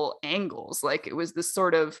multiple angles. Like it was this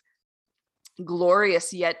sort of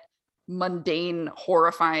glorious yet mundane,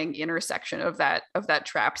 horrifying intersection of that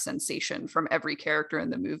trapped sensation from every character in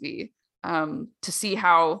the movie. To see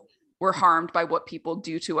how we're harmed by what people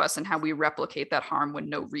do to us and how we replicate that harm when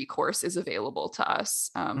no recourse is available to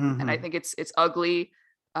us. And I think it's ugly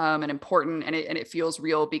and important, and it feels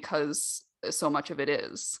real because so much of it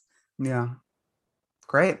is. Yeah.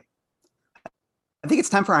 Great. I think it's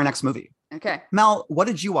time for our next movie. Okay. Mel, what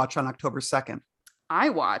did you watch on October 2nd? I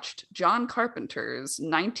watched John Carpenter's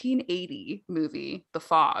 1980 movie, The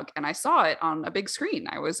Fog, and I saw it on a big screen.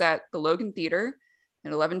 I was at the Logan Theater,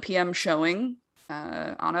 an 11 p.m. showing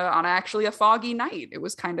on actually a foggy night. It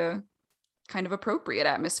was kind of appropriate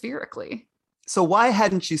atmospherically. So why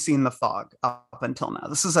hadn't you seen The Fog up until now?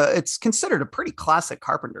 It's considered a pretty classic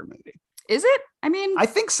Carpenter movie. Is it? I mean, I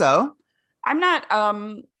think so. I'm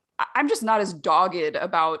just not as dogged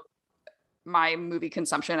about my movie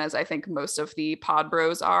consumption as I think most of the pod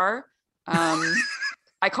bros are.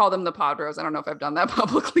 I call them the pod bros. I don't know if I've done that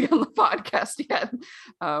publicly on the podcast yet.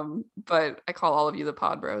 But I call all of you the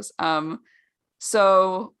pod bros.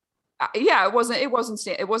 So yeah, it wasn't a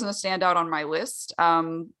standout on my list.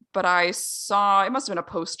 But I saw, it must have been a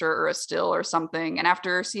poster or a still or something. And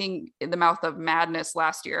after seeing In the Mouth of Madness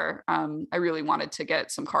last year, I really wanted to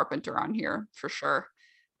get some Carpenter on here for sure.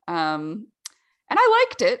 And I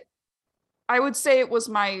liked it. I would say it was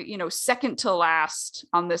my, second to last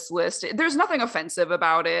on this list. There's nothing offensive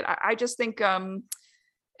about it. I just think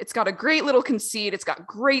it's got a great little conceit. It's got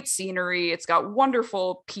great scenery. It's got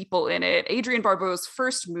wonderful people in it. Adrienne Barbeau's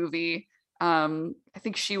first movie. I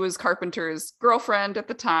think she was Carpenter's girlfriend at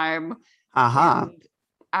the time. And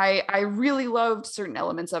I really loved certain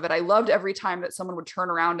elements of it. I loved every time that someone would turn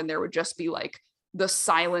around and there would just be like the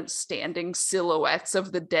silent standing silhouettes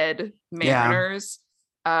of the dead mariners.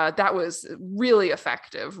 That was really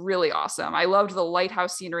effective, really awesome. I loved the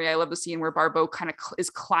lighthouse scenery. I love the scene where Barbeau kind of is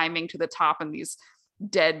climbing to the top and these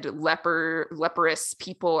dead leprous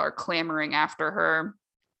people are clamoring after her.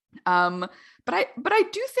 But I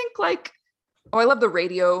do think like, I love the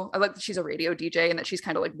radio. I like that she's a radio DJ and that she's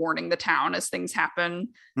kind of like warning the town as things happen.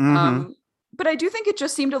 But I do think it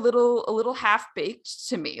just seemed a little half-baked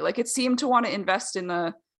to me. Like it seemed to want to invest in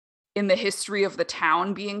the history of the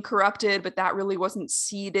town being corrupted, but that really wasn't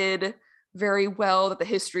seeded very well, that the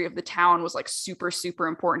history of the town was like super, super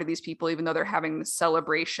important to these people, even though they're having this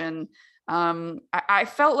celebration. I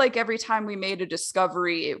felt like every time we made a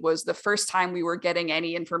discovery, it was the first time we were getting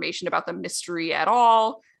any information about the mystery at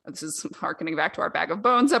all. This is harkening back to our Bag of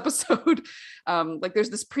Bones episode. Like there's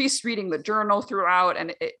this priest reading the journal throughout,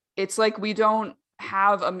 and it's like we don't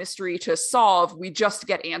have a mystery to solve. We just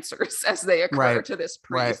get answers as they occur to this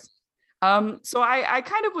priest. So I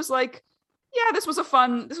kind of was like, yeah, this was a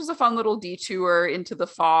fun little detour into The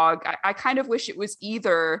Fog. I kind of wish it was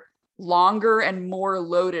either longer and more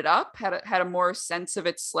loaded up, had a more sense of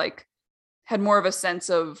its like, had more of a sense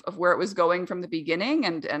of where it was going from the beginning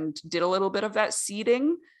and did a little bit of that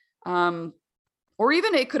seeding. Or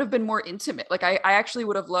even it could have been more intimate. Like I actually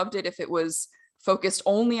would have loved it if it was focused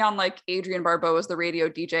only on like Adrienne Barbeau as the radio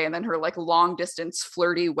DJ and then her like long distance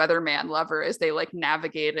flirty weatherman lover as they like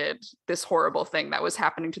navigated this horrible thing that was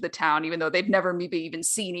happening to the town, even though they'd never maybe even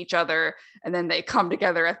seen each other. And then they come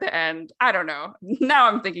together at the end. I don't know. Now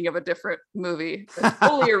I'm thinking of a different movie. It's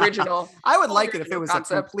fully original. I would like it if it was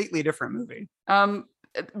concept. A completely different movie.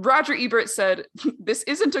 Roger Ebert said, this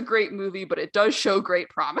isn't a great movie, but it does show great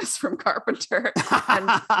promise from Carpenter.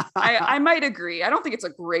 And I might agree. I don't think it's a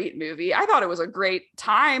great movie. I thought it was a great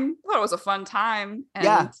time. I thought it was a fun time.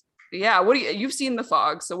 And yeah. You've seen The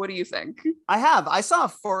Fog. So what do you think? I have. I've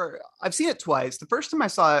seen it twice. The first time I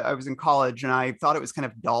saw it, I was in college and I thought it was kind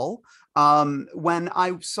of dull. When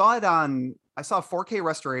I saw it I saw a 4K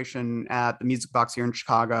restoration at the Music Box here in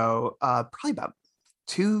Chicago, probably about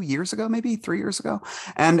 2 years ago, maybe 3 years ago.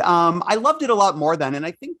 And I loved it a lot more then. And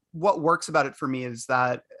I think what works about it for me is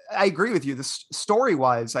that I agree with you. The story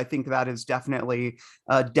wise, I think that is definitely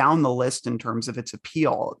down the list in terms of its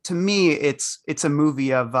appeal. To me, it's a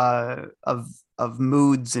movie of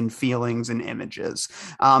moods and feelings and images.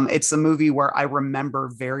 It's a movie where I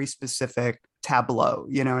remember very specific tableau.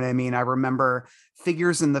 You know what I mean? I remember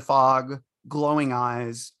figures in the fog, glowing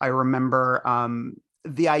eyes. I remember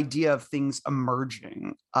the idea of things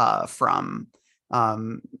emerging from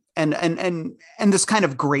and this kind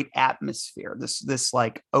of great atmosphere, this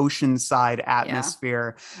like oceanside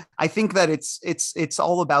atmosphere. Yeah. I think that it's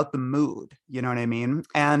all about the mood, you know what I mean?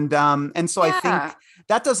 And so I think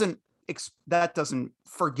that that doesn't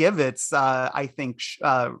forgive its I think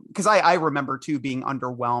because I remember too being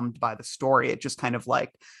underwhelmed by the story. It just kind of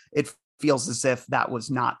like it feels as if that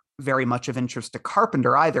was not very much of interest to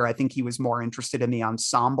Carpenter either. I think he was more interested in the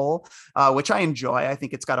ensemble, which I enjoy. I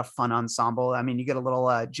think it's got a fun ensemble. I mean, you get a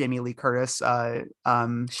little Jamie Lee Curtis.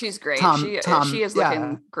 She's great. Tom, she is yeah.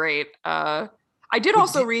 looking great. I did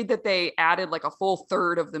also read that they added like a full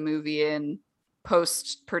third of the movie in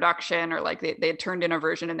post production, or like they had turned in a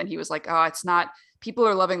version, and then he was like, oh, it's not, people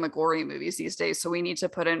are loving the gory movies these days, so we need to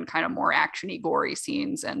put in kind of more actiony gory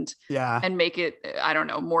scenes and make it, I don't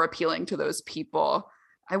know, more appealing to those people.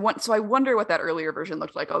 I wonder what that earlier version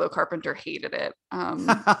looked like, although Carpenter hated it.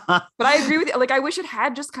 But I agree with you. Like, I wish it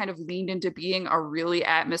had just kind of leaned into being a really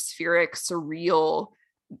atmospheric, surreal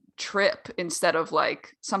trip instead of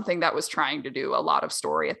like something that was trying to do a lot of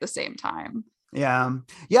story at the same time. Yeah,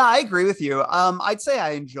 I agree with you. I'd say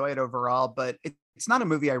I enjoy it overall, but it's not a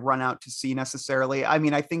movie I run out to see necessarily. I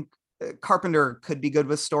mean, I think Carpenter could be good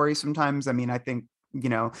with stories sometimes. I mean, I think,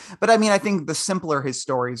 but I mean, I think the simpler his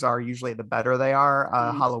stories are, usually the better they are.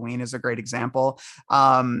 Halloween is a great example.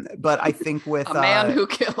 But I think with A Man Who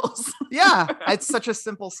Kills. Yeah, it's such a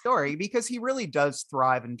simple story because he really does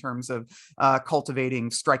thrive in terms of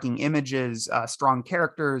cultivating striking images, strong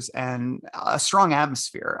characters, and a strong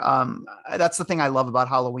atmosphere. That's the thing I love about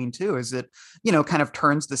Halloween too, is it, kind of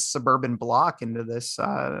turns this suburban block into this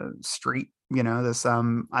street, this I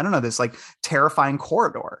don't know, this like terrifying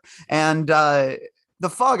corridor. And The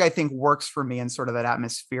Fog, I think, works for me in sort of that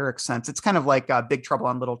atmospheric sense. It's kind of like Big Trouble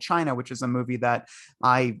in Little China, which is a movie that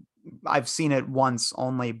I've seen it once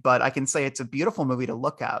only, but I can say it's a beautiful movie to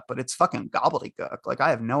look at, but it's fucking gobbledygook. Like, I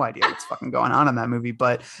have no idea what's fucking going on in that movie,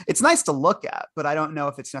 but it's nice to look at, but I don't know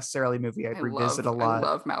if it's necessarily a movie I'd revisit a lot. I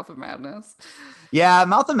love Mouth of Madness. Yeah,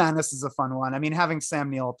 Mouth of Madness is a fun one. I mean, having Sam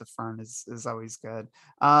Neill at the front is always good.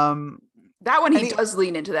 That one, he does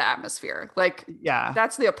lean into the atmosphere. Like, yeah,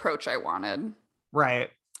 that's the approach I wanted. Right.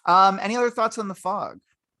 Any other thoughts on The Fog?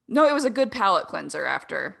 No, it was a good palate cleanser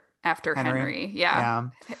after Henry. Yeah.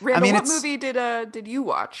 Randall, I mean, what movie did you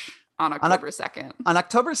watch on October 2nd? On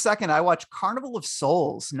October 2nd, I watched Carnival of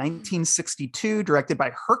Souls, 1962, directed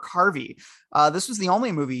by Herc Harvey. This was the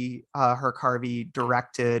only movie Herc Harvey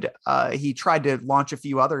directed. He tried to launch a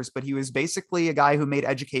few others, but he was basically a guy who made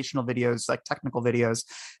educational videos, like technical videos.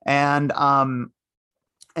 And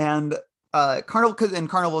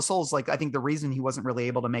Carnival of Souls, like, I think the reason he wasn't really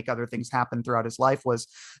able to make other things happen throughout his life was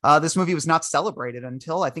this movie was not celebrated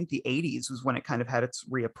until I think the 80s was when it kind of had its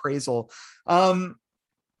reappraisal.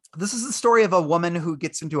 This is the story of a woman who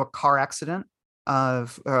gets into a car accident.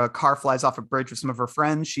 A car flies off a bridge with some of her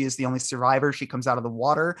friends. She is the only survivor. She comes out of the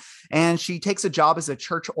water and she takes a job as a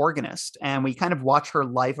church organist, and we kind of watch her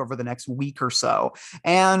life over the next week or so,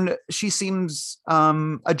 and she seems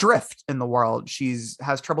adrift in the world. She's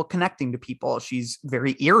has trouble connecting to people. She's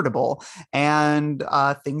very irritable, and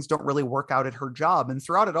things don't really work out at her job. And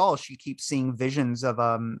throughout it all, she keeps seeing visions of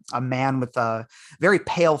a man with a very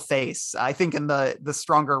pale face. I think in the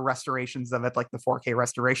stronger restorations of it, like the 4K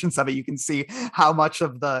restorations of it, you can see how much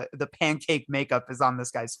of the pancake makeup is on this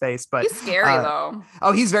guy's face. But he's scary though.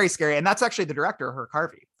 Oh, he's very scary. And that's actually the director, Herc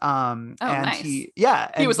Harvey. And nice. He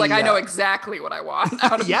was like, I know exactly what I want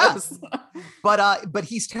out of this. But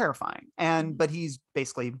he's terrifying. But he's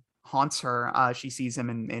basically haunts her. She sees him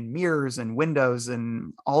in mirrors and windows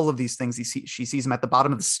and all of these things. She sees him at the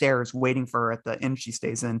bottom of the stairs waiting for her at the inn she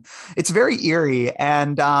stays in. It's very eerie,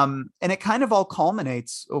 and it kind of all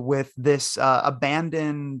culminates with this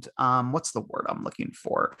abandoned what's the word I'm looking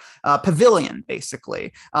for, pavilion,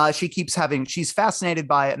 basically. She's fascinated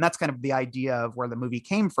by it, and that's kind of the idea of where the movie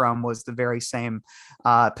came from, was the very same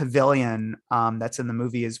pavilion that's in the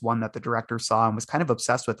movie is one that the director saw and was kind of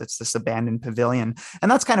obsessed with. It's this abandoned pavilion, and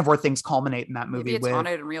that's kind of where things culminate in that movie. Maybe it's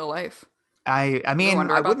haunted in real life. I mean,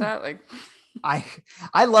 wonder about that. Like,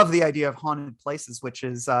 I love the idea of haunted places, which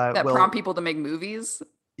is that prompt people to make movies.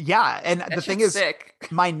 Yeah, and the thing is, sick.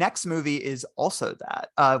 My next movie is also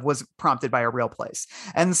that was prompted by a real place,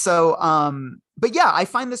 and so, but yeah, I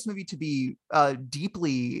find this movie to be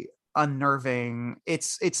deeply unnerving.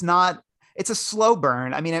 It's a slow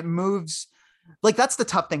burn. I mean, it moves. Like, that's the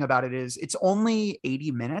tough thing about it, is it's only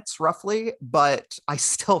 80 minutes roughly, but I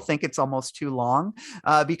still think it's almost too long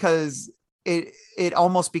because it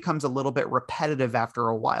almost becomes a little bit repetitive after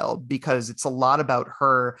a while, because it's a lot about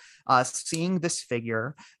her seeing this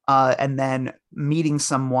figure and then meeting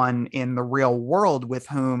someone in the real world with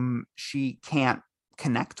whom she can't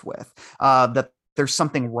connect with, that there's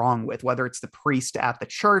something wrong with, whether it's the priest at the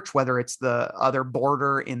church, whether it's the other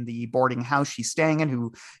boarder in the boarding house she's staying in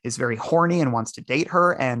who is very horny and wants to date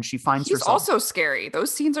her, and she finds He's herself also scary.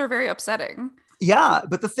 Those scenes are very upsetting. Yeah,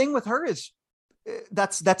 but the thing with her is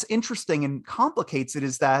that's interesting and complicates it,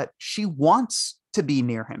 is that she wants to be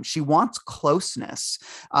near him. She wants closeness.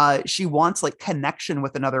 She wants like connection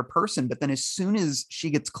with another person. But then as soon as she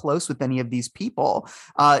gets close with any of these people,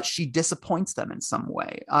 she disappoints them in some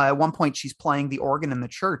way. At one point, she's playing the organ in the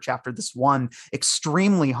church after this one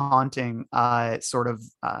extremely haunting, sort of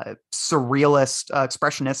surrealist,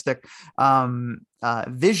 expressionistic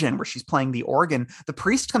vision where she's playing the organ. The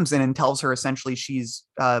priest comes in and tells her essentially she's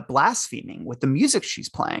blaspheming with the music she's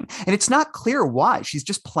playing. And it's not clear why. She's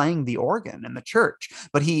just playing the organ in the church,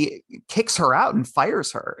 but he kicks her out and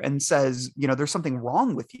fires her and says, you know, there's something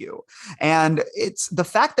wrong with you. And it's the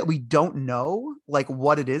fact that we don't know like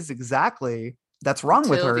what it is exactly that's wrong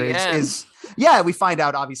with her is yeah, we find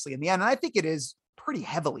out obviously in the end. And I think it is pretty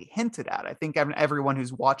heavily hinted at. I think everyone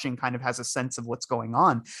who's watching kind of has a sense of what's going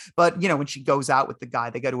on. But, you know, when she goes out with the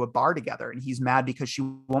guy, they go to a bar together and he's mad because she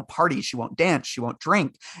won't party, she won't dance, she won't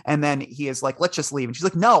drink. And then he is like, let's just leave. And she's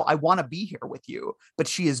like, no, I want to be here with you. But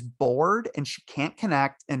she is bored and she can't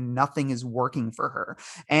connect and nothing is working for her.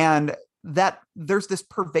 And that there's this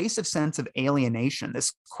pervasive sense of alienation,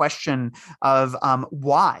 this question of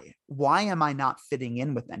why am I not fitting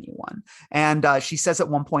in with anyone? And she says at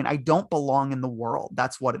one point, I don't belong in the world.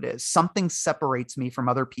 That's what it is. Something separates me from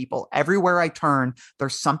other people. Everywhere I turn,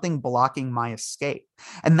 there's something blocking my escape.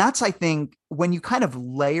 And that's, I think, when you kind of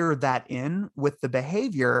layer that in with the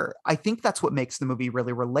behavior, I think that's what makes the movie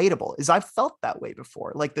really relatable, is I've felt that way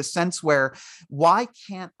before. Like the sense where, why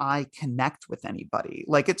can't I connect with anybody?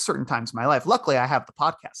 Like at certain times in my life, luckily I have the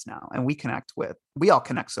podcast now and we all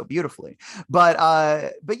connect so beautifully. But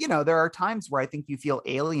you know, there are times where I think you feel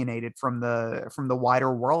alienated from the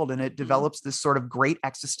wider world, and it develops this sort of great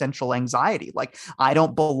existential anxiety. Like, I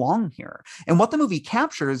don't belong here. And what the movie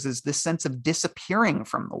captures is this sense of disappearing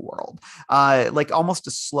from the world, like almost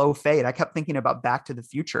a slow fade. I kept thinking about Back to the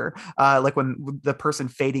Future, like when the person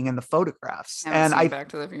fading in the photographs. And Back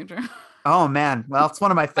to the Future. Oh man, well, it's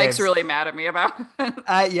one of my faves. Mike's really mad at me about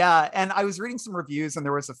it. Yeah, and I was reading some reviews, and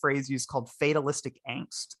there was a phrase used called fatalistic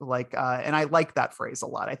angst. Like, and I like that phrase a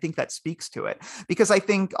lot. I think that speaks to it, because I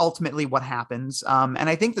think ultimately what happens, and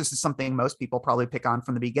I think this is something most people probably pick on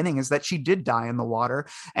from the beginning, is that she did die in the water,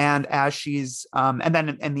 and as she's, and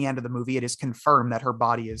then in the end of the movie, it is confirmed that her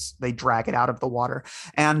body they drag it out of the water,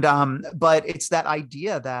 and but it's that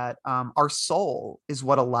idea that our soul is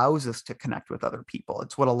what allows us to connect with other people.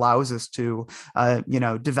 It's what allows us to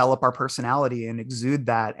develop our personality and exude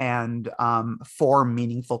that and form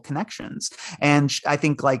meaningful connections. And I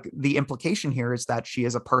think like the implication here is that she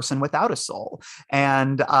is a person without a soul,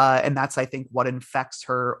 and that's, I think, what infects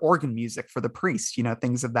her organ music for the priest, you know,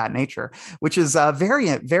 things of that nature, which is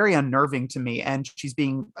very, very unnerving to me. And she's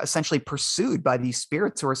being essentially pursued by these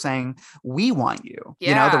spirits who are saying, we want you. Yeah,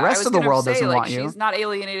 you know, the rest of the world doesn't want you. She's not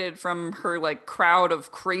alienated from her like crowd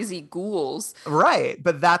of crazy ghouls. Right.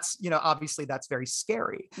 But that's, you know, obviously that's very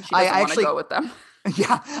scary. She doesn't want to go with them.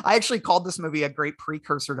 Yeah, I actually called this movie a great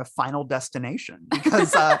precursor to Final Destination,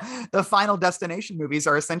 because the Final Destination movies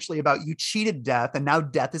are essentially about you cheated death and now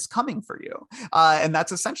death is coming for you. And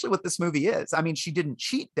that's essentially what this movie is. I mean, she didn't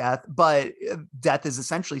cheat death, but death is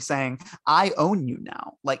essentially saying, I own you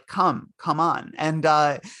now. Like, come on. And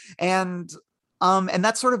that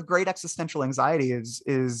sort of great existential anxiety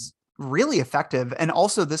is really effective. And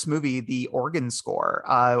also this movie, the organ score,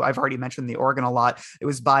 I've already mentioned the organ a lot. It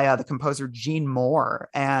was by the composer Gene Moore,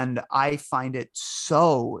 and I find it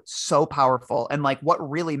so powerful. And like what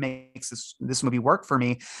really makes this movie work for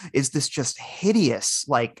me is this just hideous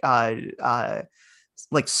like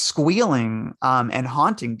squealing and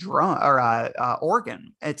haunting drum or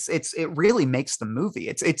organ. It really makes the movie.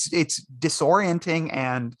 It's disorienting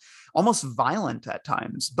and almost violent at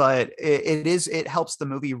times, but it helps the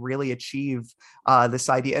movie really achieve this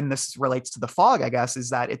idea. And this relates to The Fog, I guess, is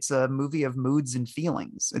that it's a movie of moods and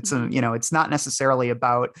feelings. It's it's not necessarily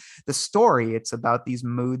about the story. It's about these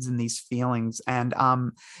moods and these feelings. And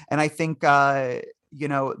I think, the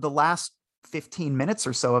last 15 minutes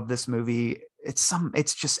or so of this movie,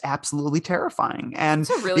 it's just absolutely terrifying. And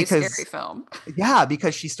it's a really scary film. Yeah,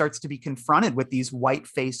 because she starts to be confronted with these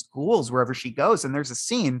white-faced ghouls wherever she goes. And there's a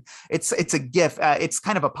scene, it's a gif, it's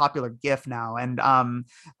kind of a popular gif now, and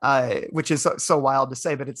which is so wild to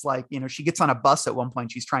say, but it's like, she gets on a bus at one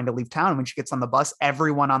point, she's trying to leave town, and when she gets on the bus,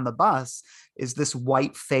 everyone on the bus is this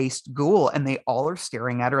white-faced ghoul, and they all are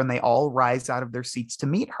staring at her, and they all rise out of their seats to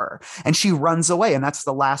meet her, and she runs away, and that's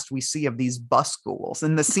the last we see of these bus ghouls.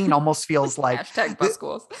 And the scene almost feels like Like hashtag bus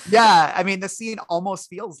schools. Yeah, I mean, the scene almost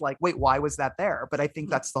feels like, wait, why was that there? But I think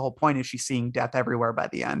that's the whole point, is she's seeing death everywhere by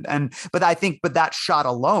the end. But that shot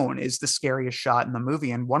alone is the scariest shot in the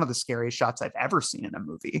movie, and one of the scariest shots I've ever seen in a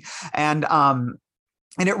movie.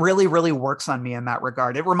 And it really, really works on me in that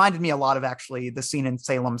regard. It reminded me a lot of actually the scene in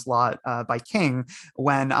Salem's Lot by King,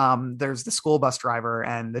 when there's the school bus driver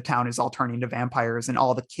and the town is all turning to vampires, and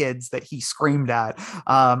all the kids that he screamed at,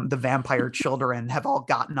 the vampire children, have all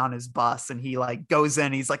gotten on his bus, and he like goes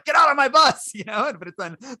in, he's like, get out of my bus, but it's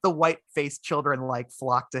then the white-faced children like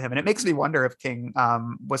flock to him. And it makes me wonder if King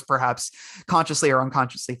was perhaps consciously or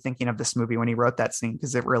unconsciously thinking of this movie when he wrote that scene,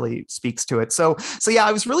 because it really speaks to it. So yeah,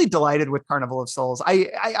 I was really delighted with Carnival of Souls. I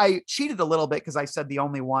cheated a little bit because I said the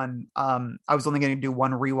only one, I was only going to do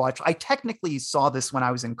one rewatch. I technically saw this when I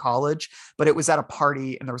was in college, but it was at a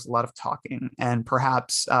party and there was a lot of talking and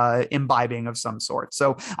perhaps imbibing of some sort.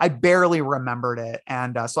 So I barely remembered it.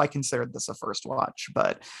 And so I considered this a first watch.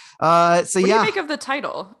 But what do you make of the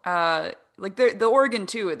title? Like the organ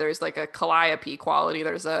too, there's like a calliope quality.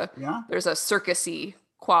 There's a circusy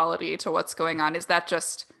quality to what's going on. Is that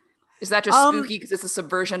just spooky because it's a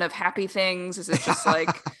subversion of happy things? Is it just like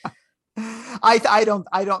I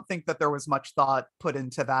don't think that there was much thought put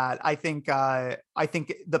into that. I think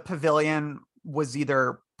the pavilion was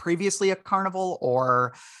either previously a carnival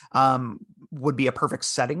or would be a perfect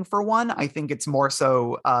setting for one. I think it's more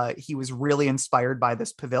so he was really inspired by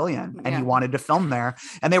this pavilion and he wanted to film there,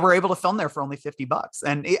 and they were able to film there for only $50.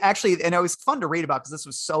 And it was fun to read about because this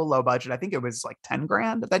was so low budget. I think it was like 10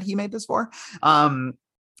 grand that he made this for.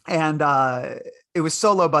 And it was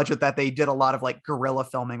so low budget that they did a lot of like guerrilla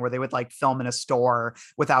filming, where they would like film in a store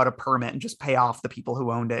without a permit and just pay off the people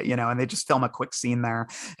who owned it, and they just film a quick scene there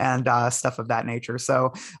and stuff of that nature.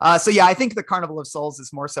 So yeah, I think the Carnival of Souls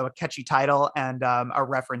is more so a catchy title and a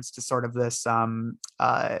reference to sort of this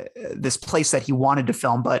this place that he wanted to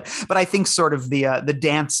film, but I think sort of the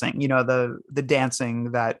dancing, the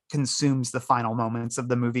dancing that consumes the final moments of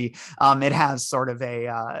the movie. It has sort of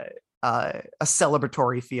a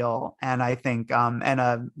celebratory feel, and I think and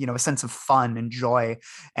a sense of fun and joy,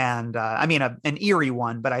 and I mean an eerie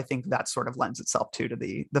one, but I think that sort of lends itself to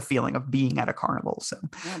the feeling of being at a carnival. So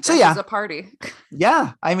yeah, it's a party.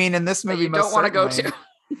 Yeah, I mean, in this movie, you don't want to go to.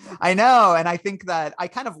 I know, and I think that I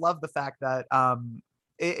kind of love the fact that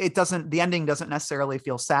the ending doesn't necessarily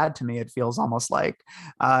feel sad to me. It feels almost like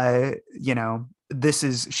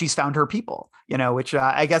she's found her people, which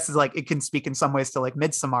I guess is like, it can speak in some ways to like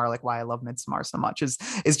Midsommar, like why I love Midsommar so much is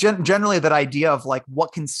generally that idea of like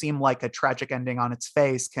what can seem like a tragic ending on its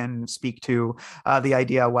face can speak to the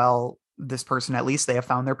idea, well, this person, at least they have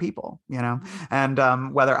found their people, and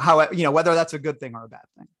whether that's a good thing or a bad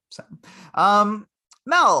thing. So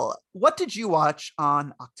Mel, what did you watch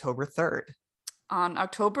on October 3rd? On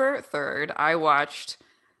October 3rd,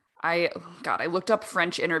 I looked up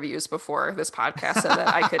French interviews before this podcast so that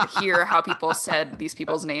I could hear how people said these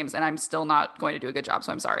people's names, and I'm still not going to do a good job,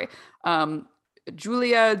 so I'm sorry.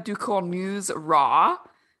 Julia Ducournau's Raw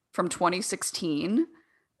from 2016.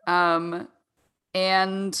 And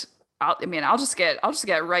I'll just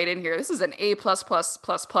get right in here. This is an A+++++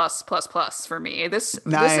 for me. This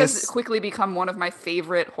has quickly become one of my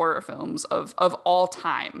favorite horror films of all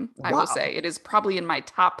time. Wow. I will say it is probably in my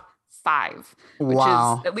top 5, which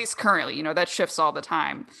is at least currently, that shifts all the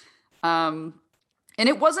time. And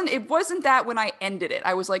it wasn't that when I ended it,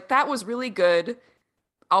 I was like, that was really good.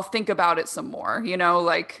 I'll think about it some more,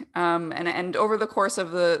 and over the course of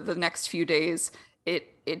the next few days,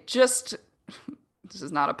 it just, this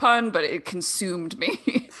is not a pun, but it consumed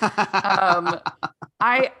me. I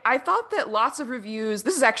thought that lots of reviews,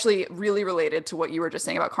 this is actually really related to what you were just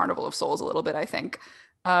saying about Carnival of Souls a little bit, I think.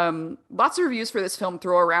 Lots of reviews for this film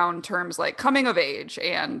throw around terms like coming of age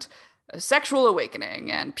and sexual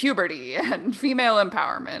awakening and puberty and female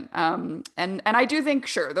empowerment. And I do think,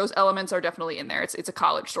 sure, those elements are definitely in there. It's a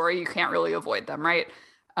college story. You can't really avoid them, right?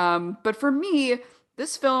 But for me,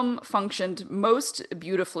 this film functioned most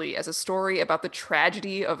beautifully as a story about the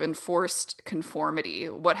tragedy of enforced conformity,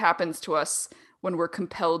 what happens to us when we're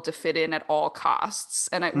compelled to fit in at all costs.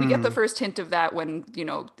 And we get the first hint of that when,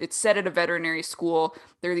 it's set at a veterinary school.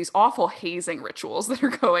 There are these awful hazing rituals that are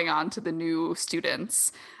going on to the new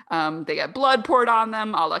students. They get blood poured on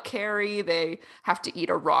them, a la Carrie. They have to eat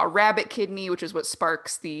a raw rabbit kidney, which is what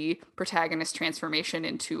sparks the protagonist's transformation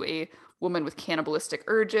into a woman with cannibalistic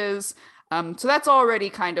urges. So that's already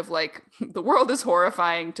kind of like, the world is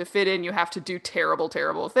horrifying. To fit in, you have to do terrible,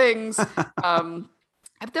 terrible things.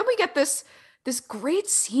 But then we get this this great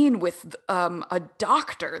scene with a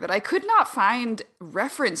doctor that I could not find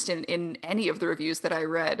referenced in any of the reviews that I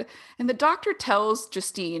read. And the doctor tells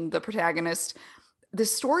Justine, the protagonist,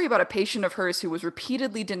 this story about a patient of hers who was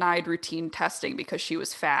repeatedly denied routine testing because she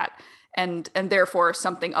was fat and therefore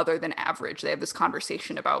something other than average. They have this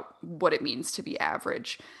conversation about what it means to be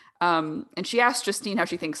average. And she asks Justine how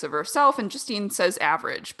she thinks of herself, and Justine says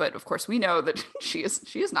average, but of course we know that she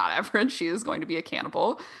is not average. She is going to be a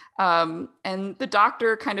cannibal. And the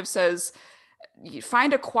doctor kind of says, you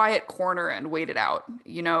find a quiet corner and wait it out.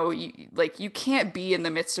 You can't be in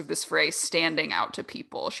the midst of this fray standing out to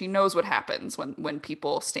people. She knows what happens when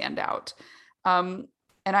people stand out. And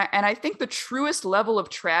I think the truest level of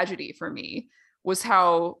tragedy for me was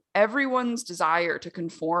how everyone's desire to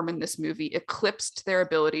conform in this movie eclipsed their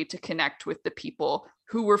ability to connect with the people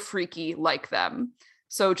who were freaky like them.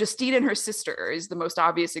 So Justine and her sister is the most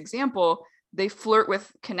obvious example. They flirt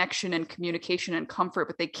with connection and communication and comfort,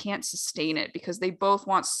 but they can't sustain it because they both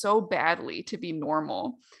want so badly to be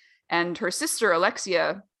normal. And her sister,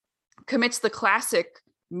 Alexia, commits the classic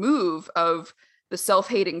move of the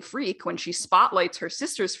self-hating freak when she spotlights her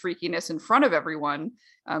sister's freakiness in front of everyone.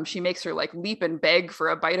 She makes her like leap and beg for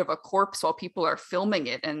a bite of a corpse while people are filming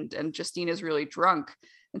it, and Justine is really drunk.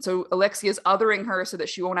 And so Alexia's othering her so that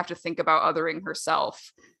she won't have to think about othering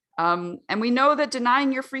herself. And we know that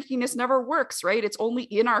denying your freakiness never works, right? It's only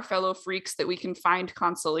in our fellow freaks that we can find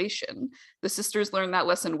consolation. The sisters learn that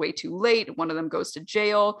lesson way too late. One of them goes to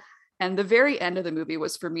jail. And the very end of the movie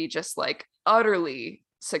was for me just like utterly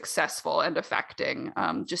successful and affecting.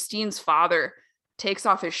 Justine's father takes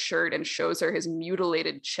off his shirt and shows her his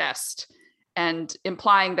mutilated chest, and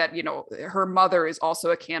implying that, her mother is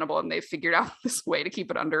also a cannibal, and they've figured out this way to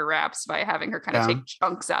keep it under wraps by having her kind of take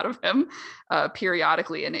chunks out of him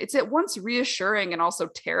periodically. And it's at once reassuring and also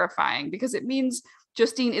terrifying because it means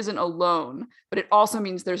Justine isn't alone, but it also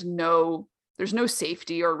means there's no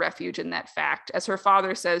safety or refuge in that fact. As her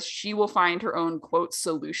father says, she will find her own, quote,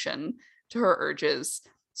 solution to her urges.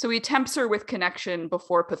 So he tempts her with connection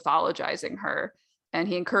before pathologizing her. And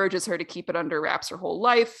he encourages her to keep it under wraps her whole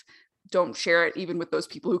life. Don't share it even with those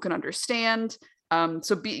people who can understand.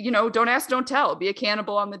 So don't ask, don't tell. Be a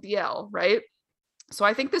cannibal on the DL, right? So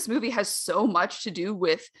I think this movie has so much to do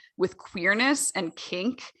with queerness and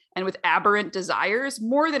kink and with aberrant desires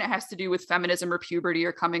more than it has to do with feminism or puberty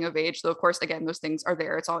or coming of age. Though, of course, again, those things are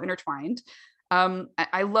there. It's all intertwined.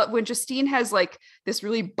 I love when Justine has like this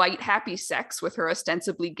really bite happy sex with her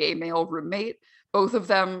ostensibly gay male roommate. Both of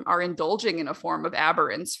them are indulging in a form of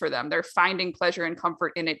aberrance for them. They're finding pleasure and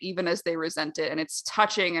comfort in it, even as they resent it. And it's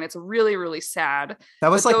touching and it's really, really sad.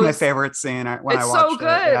 That was like my favorite scene when I watched it. It's so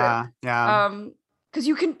good. Yeah. Because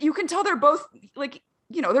you can tell they're both like,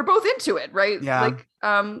 they're both into it, right? Yeah. Like,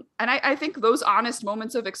 and I think those honest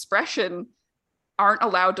moments of expression aren't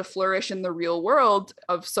allowed to flourish in the real world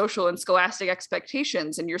of social and scholastic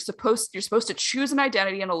expectations. And you're supposed to choose an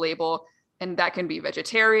identity and a label, and that can be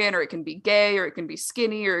vegetarian, or it can be gay, or it can be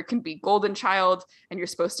skinny, or it can be golden child, and you're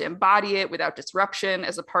supposed to embody it without disruption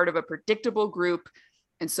as a part of a predictable group.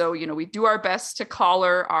 And so, we do our best to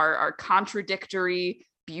collar our contradictory,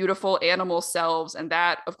 beautiful animal selves, and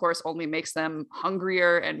that, of course, only makes them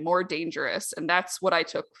hungrier and more dangerous. And that's what I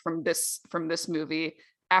took from this movie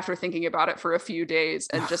after thinking about it for a few days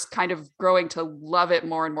and just kind of growing to love it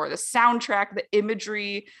more and more. The soundtrack, the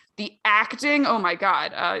imagery, the acting, oh my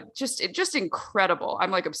God, just incredible. I'm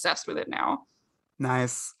like obsessed with it now.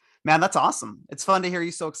 Nice. Man, that's awesome. It's fun to hear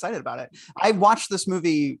you so excited about it. I watched this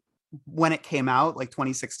movie when it came out, like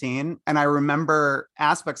 2016, and I remember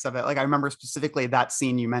aspects of it. Like I remember specifically that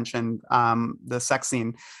scene you mentioned, the sex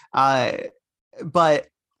scene. But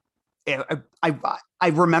I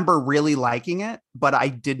remember really liking it, but I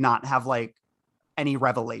did not have like any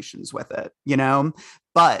revelations with it,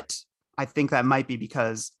 but I think that might be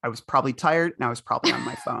because I was probably tired and I was probably on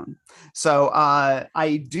my phone. So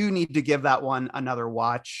I do need to give that one another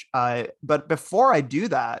watch. But before I do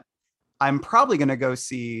that, I'm probably going to go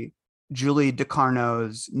see Julie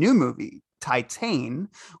DeCarno's new movie, Titan,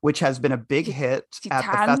 which has been a big hit at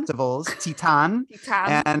the festivals. Titan.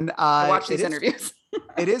 And I watch these interviews.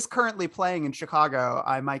 It is currently playing in Chicago.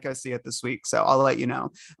 I might go see it this week, so I'll let you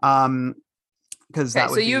know. Because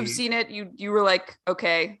so you've seen it. You were like,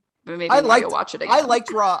 okay, but maybe you'll watch it again. I liked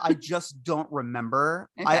Raw. I just don't remember.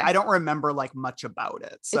 Okay. I don't remember like much about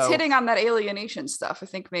it. So it's hitting on that alienation stuff. I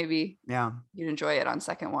think maybe you'd enjoy it on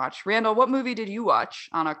second watch. Randall, what movie did you watch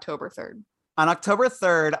on October 3rd? On October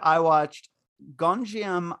 3rd, I watched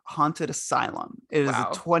Gonjiam Haunted Asylum. It is a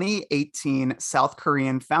 2018 South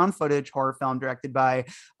Korean found footage horror film directed by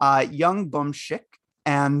Young Bum Shik.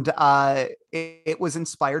 And it was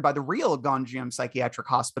inspired by the real Ganjiam Psychiatric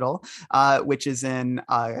Hospital, which is in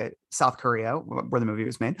South Korea, where the movie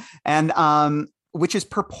was made, and which is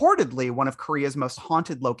purportedly one of Korea's most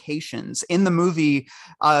haunted locations. In the movie,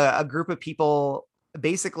 a group of people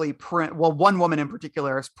basically one woman in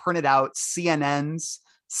particular has printed out CNN's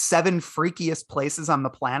 7 freakiest places on the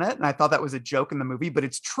planet, and I thought that was a joke in the movie, but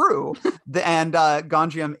it's true. And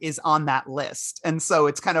Ganjiam is on that list, and so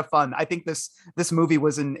it's kind of fun. I think this movie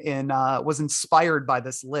was was inspired by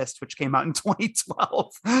this list, which came out in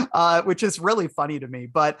 2012, which is really funny to me.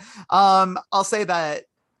 But I'll say that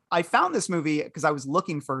I found this movie because I was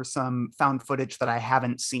looking for some found footage that I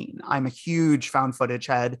haven't seen. I'm a huge found footage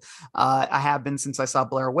head. I have been since I saw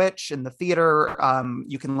Blair Witch in the theater.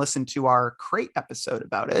 You can listen to our Crate episode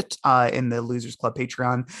about it in the Losers Club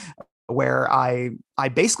Patreon, where I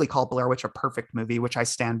basically call Blair Witch a perfect movie, which I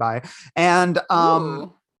stand by. And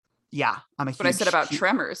yeah, I'm a huge... What I said about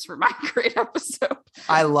Tremors for my Crate episode.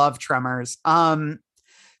 I love Tremors.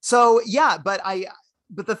 So yeah, but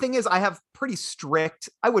the thing is, I have pretty strict,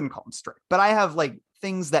 I wouldn't call them strict, but I have like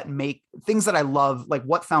things that I love, like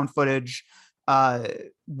what found footage,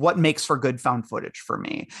 what makes for good found footage for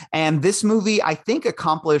me. And this movie, I think,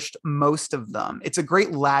 accomplished most of them. It's a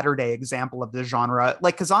great latter day example of the genre.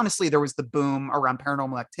 Like, because honestly, there was the boom around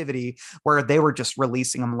Paranormal Activity where they were just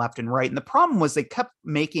releasing them left and right. And the problem was they kept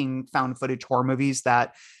making found footage horror movies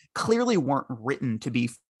that clearly weren't written to be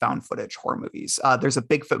found footage horror movies. There's a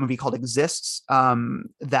Bigfoot movie called Exists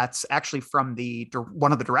that's actually from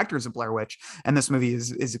one of the directors of Blair Witch, and this movie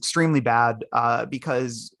is extremely bad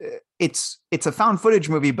because it's a found footage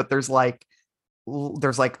movie, but there's like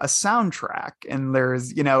a soundtrack, and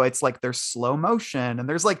there's it's like there's slow motion, and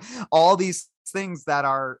there's like all these things that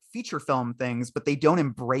are feature film things, but they don't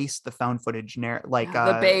embrace the found footage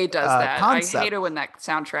The Bay does that. Concept. I hated when that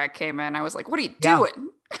soundtrack came in. I was like, what are you doing?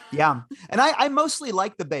 Yeah. And I mostly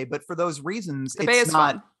like The Bay, but for those reasons, The Bay is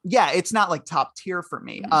not fun. Yeah, it's not like top tier for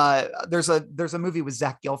me. There's a movie with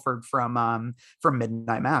Zach Gilford from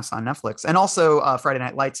Midnight Mass on Netflix, and also Friday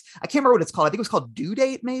Night Lights. I can't remember what it's called. I think it was called Due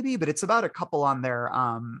Date, maybe, but it's about a couple on their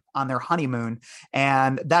honeymoon,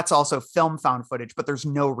 and that's also film found footage. But there's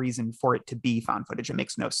no reason for it to be found footage. It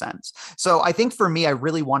makes no sense. So I think for me, I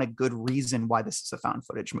really want a good reason why this is a found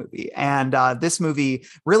footage movie, and this movie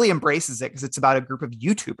really embraces it because it's about a group of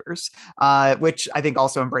YouTubers, which I think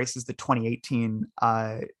also embraces the 2018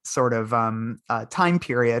 sort of time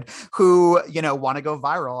period, who want to go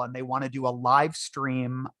viral, and they want to do a live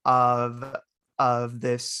stream of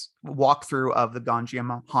this walkthrough of the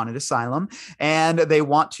Ganjiam Haunted Asylum, and they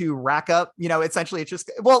want to rack up, essentially it's just,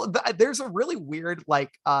 there's a really weird,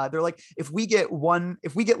 like, they're like, if we get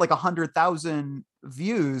like 100,000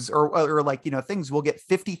 views or like, things, we'll get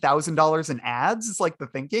 $50,000 in ads. It's like the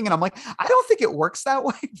thinking. And I'm like, I don't think it works that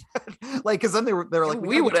way. Like, cause then they're like,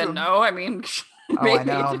 we wouldn't know. I mean, maybe I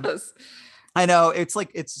know. It does. I know. It's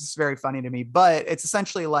like, it's just very funny to me, but it's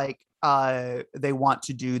essentially like, they want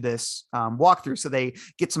to do this walkthrough, so they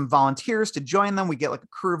get some volunteers to join them. We get like a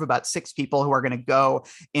crew of about 6 people who are going to go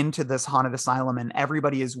into this haunted asylum, and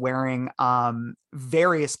everybody is wearing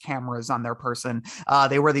various cameras on their person.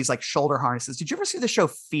 They wear these like shoulder harnesses. Did you ever see the show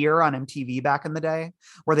Fear on MTV back in the day,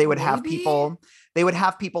 where they would have people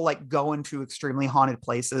like go into extremely haunted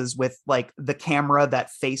places with like the camera that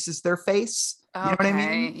faces their face? You know what I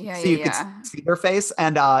mean? Yeah, so you could see their face,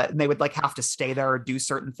 and they would like have to stay there or do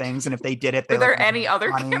certain things. And if they did it, were there any other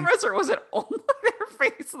cameras, or was it only their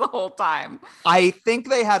face the whole time? I think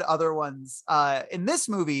they had other ones. In this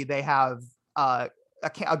movie, they have a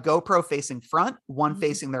GoPro facing front, one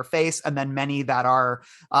facing their face, and then many that are,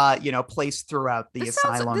 placed throughout the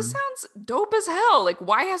asylum. This sounds dope as hell. Like,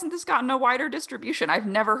 why hasn't this gotten a wider distribution? I've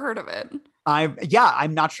never heard of it. I'm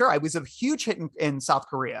not sure. I was a huge hit in South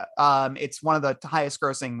Korea. It's one of the highest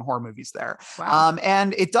grossing horror movies there. Wow.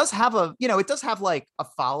 And it does have like a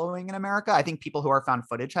following in America. I think people who are found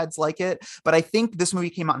footage heads like it, but I think this movie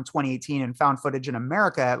came out in 2018, and found footage in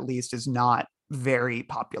America, at least, is not very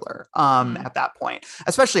popular at that point,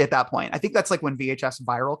 especially at that point. I think that's like when VHS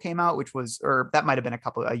Viral came out, or that might have been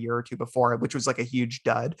a year or two before, which was like a huge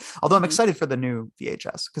dud. Although I'm excited for the new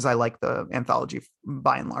VHS because I like the anthology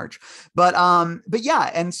by and large. But yeah,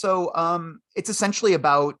 and so it's essentially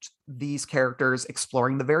about these characters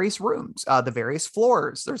exploring the various rooms, the various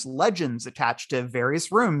floors. There's legends attached to various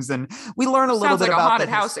rooms, and we learn a little bit about a haunted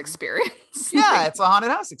house experience. Yeah, it's a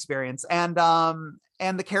haunted house experience, and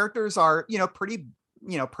the characters are pretty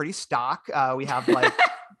stock. We have like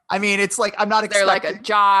I mean, it's like I'm not They're expecting. like a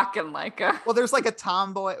jock and like a. Well, there's like a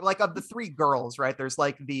tomboy, like of the three girls, right? There's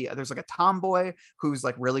like a tomboy who's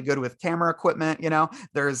like really good with camera equipment, you know.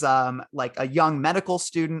 There's like a young medical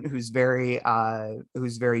student who's very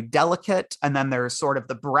delicate, and then there's sort of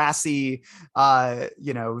the brassy,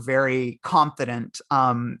 very confident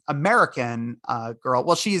American girl.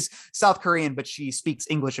 Well, she's South Korean, but she speaks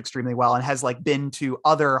English extremely well and has like been to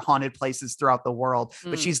other haunted places throughout the world.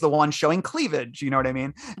 But she's the one showing cleavage, you know what I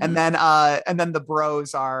mean? And then the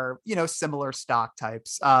bros are, similar stock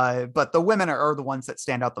types. But the women are the ones that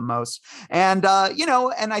stand out the most. And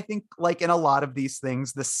and I think like in a lot of these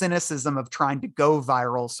things, the cynicism of trying to go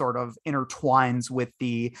viral sort of intertwines with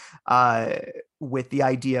the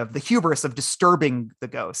idea of the hubris of disturbing the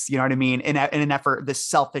ghosts, you know what I mean? In an effort, this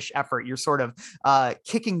selfish effort, you're sort of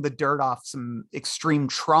kicking the dirt off some extreme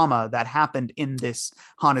trauma that happened in this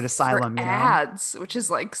haunted asylum, For ads, which is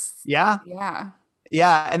like, yeah.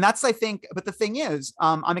 Yeah, and that's, I think, but the thing is,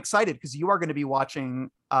 I'm excited because you are going to be watching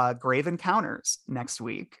Grave Encounters next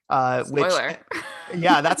week. Spoiler.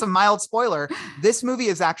 Yeah, that's a mild spoiler. This movie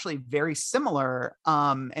is actually very similar,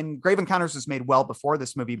 and Grave Encounters was made well before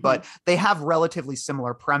this movie, but they have relatively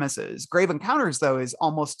similar premises. Grave Encounters, though, is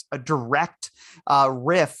almost a direct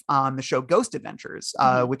riff on the show Ghost Adventures,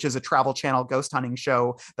 which is a Travel Channel ghost hunting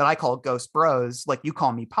show that I call Ghost Bros, like you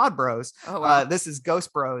call me Pod Bros. Oh, wow. This is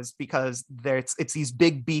Ghost Bros because it's these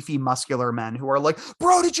big, beefy, muscular men who are like,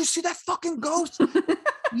 bro, did you see that fucking ghost?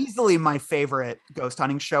 Easily my favorite ghost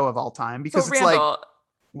hunting show of all time because it's Randall, like,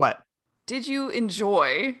 what? Did you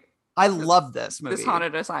enjoy? I love this movie. This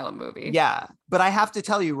haunted asylum movie. Yeah, but I have to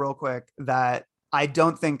tell you real quick that I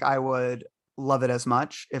don't think I would love it as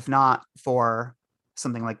much if not for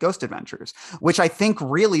something like Ghost Adventures, which I think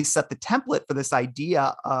really set the template for this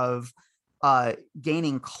idea of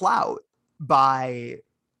gaining clout by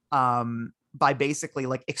basically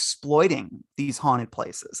like exploiting these haunted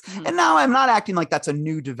places. And now I'm not acting like that's a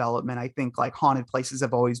new development. I think like haunted places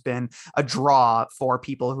have always been a draw for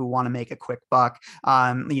people who want to make a quick buck,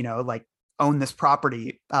 like own this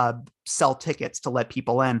property, sell tickets to let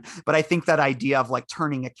people in. But I think that idea of like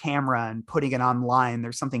turning a camera and putting it online,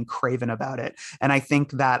 there's something craven about it. And I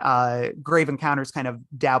think that Grave Encounters kind of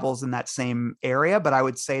dabbles in that same area, but I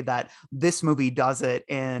would say that this movie does it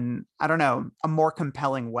in, I don't know, a more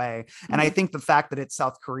compelling way. And I think the fact that it's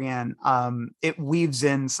South Korean, it weaves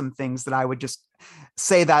in some things that I would just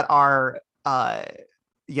say that are,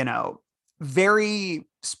 very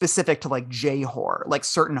specific to like J-horror, like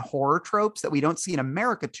certain horror tropes that we don't see in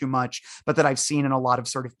America too much, but that I've seen in a lot of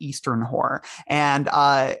sort of Eastern horror. And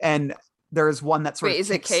there is one that sort of is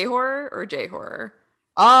it K-horror or J-horror?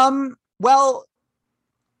 Well,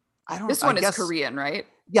 I don't. This one is Korean, right?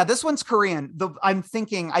 Yeah, this one's Korean. I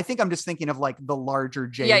think I'm just thinking of like the larger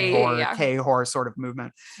J-horror, K-horror sort of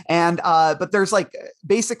movement. And but there's like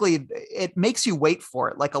basically it makes you wait for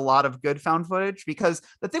it, like a lot of good found footage, because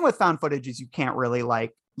the thing with found footage is you can't really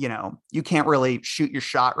like, you can't really shoot your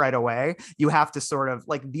shot right away. You have to sort of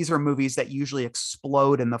like, these are movies that usually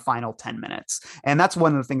explode in the final 10 minutes. And that's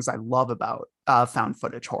one of the things I love about found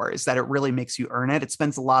footage horror, is that it really makes you earn it. It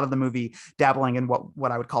spends a lot of the movie dabbling in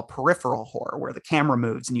what I would call peripheral horror, where the camera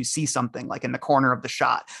moves and you see something like in the corner of the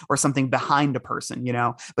shot or something behind a person,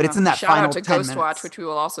 but it's in that shout final out to 10 Ghost minutes. Watch, which we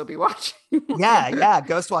will also be watching. yeah,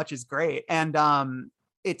 Ghost Watch is great. And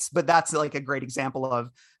but that's like a great example of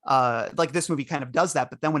like this movie kind of does that,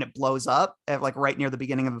 but then when it blows up at like right near the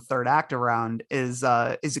beginning of the third act around is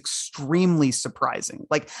extremely surprising.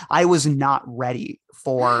 Like I was not ready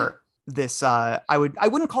for this. I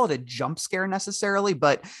wouldn't call it a jump scare necessarily,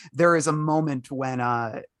 but there is a moment when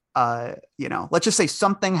let's just say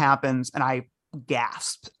something happens and I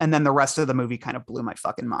gasped, and then the rest of the movie kind of blew my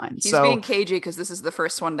fucking mind. He's being cagey because this is the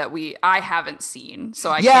first one that I haven't seen, so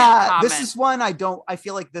I can't comment. This is one I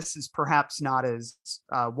feel like this is perhaps not as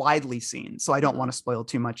widely seen, so I don't want to spoil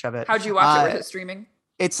too much of it. How'd you watch it? Was it streaming?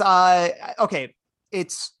 It's okay.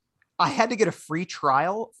 I had to get a free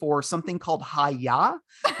trial for something called Hi-Ya,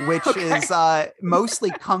 which is mostly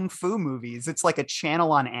kung fu movies. It's like a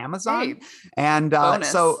channel on Amazon. Hey, and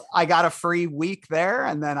so I got a free week there,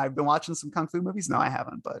 and then I've been watching some kung fu movies. No, I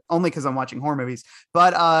haven't, but only because I'm watching horror movies.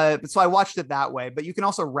 But so I watched it that way, but you can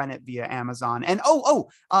also rent it via Amazon. And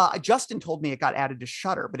Justin told me it got added to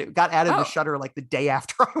Shudder, but it got added to Shudder like the day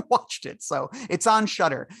after I watched it. So it's on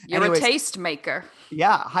Shudder. You're a taste maker.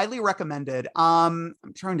 Yeah, highly recommended. I'm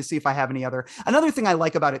trying to see if I have another thing I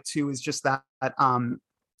like about it too is just that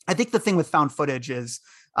I think the thing with found footage is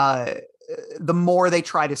the more they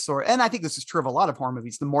try to sort, and I think this is true of a lot of horror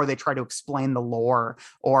movies, the more they try to explain the lore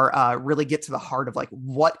or really get to the heart of like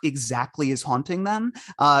what exactly is haunting them.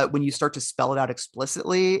 When you start to spell it out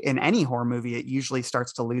explicitly in any horror movie, it usually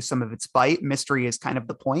starts to lose some of its bite. Mystery is kind of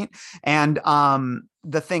the point. And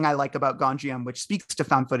the thing I like about Gonjiam, which speaks to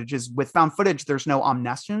found footage, is with found footage, there's no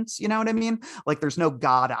omniscience. You know what I mean? Like there's no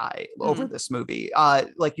God eye over this movie.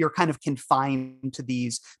 Like you're kind of confined to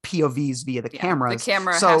these POVs via the cameras. The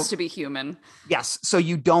camera has to be human. Yes. So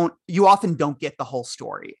you often don't get the whole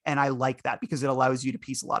story. And I like that because it allows you to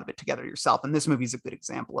piece a lot of it together yourself. And this movie is a good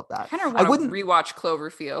example of that. I wouldn't rewatch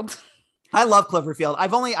Cloverfield. I love Cloverfield.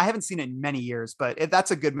 I haven't seen it in many years, but that's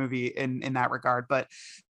a good movie in that regard. But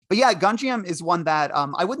yeah, Gonjiam is one that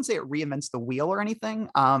I wouldn't say it reinvents the wheel or anything.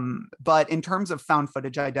 But in terms of found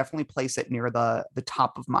footage, I definitely place it near the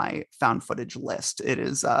top of my found footage list. It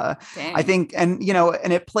is, I think, and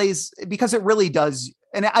and it plays because it really does.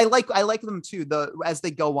 And I like them too. As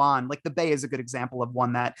they go on, like The Bay is a good example of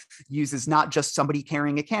one that uses not just somebody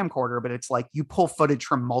carrying a camcorder, but it's like you pull footage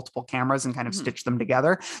from multiple cameras and kind of stitch them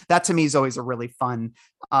together. That to me is always a really fun,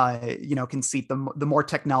 conceit. The more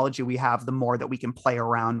technology we have, the more that we can play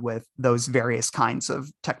around with those various kinds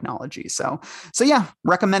of technology. So yeah,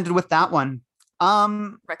 recommended with that one.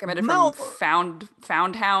 Recommended from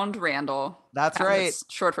Found Hound Randall. That's right. It's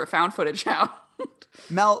short for Found Footage Hound.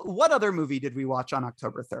 Mel, what other movie did we watch on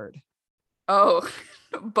October 3rd? Oh,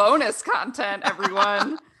 bonus content,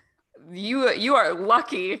 everyone. You are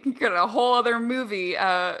lucky. You got a whole other movie.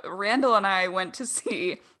 Randall and I went to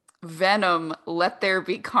see Venom, Let There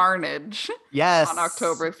Be Carnage. Yes. On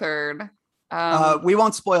October 3rd. We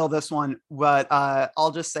won't spoil this one, but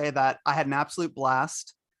I'll just say that I had an absolute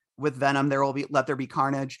blast with Venom. Let There Be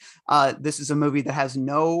Carnage. This is a movie that has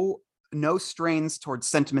no strains towards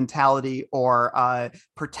sentimentality or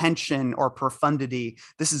pretension or profundity.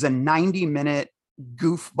 This is a 90-minute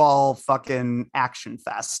goofball fucking action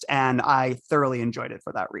fest, and I thoroughly enjoyed it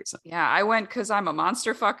for that reason. Yeah, I went because I'm a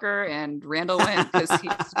monster fucker, and Randall went because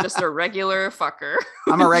he's just a regular fucker.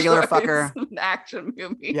 I'm a regular fucker. Action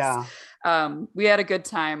movies. Yeah. We had a good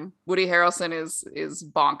time. Woody Harrelson is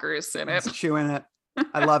bonkers in it. He's chewing it.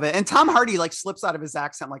 I love it. And Tom Hardy like slips out of his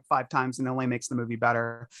accent like 5 times and only makes the movie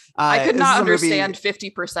better. I could not understand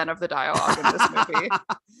 50% of the dialogue in this movie.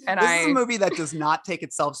 And this is a movie that does not take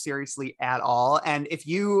itself seriously at all. And if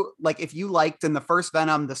you liked in the first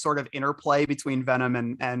Venom, the sort of interplay between Venom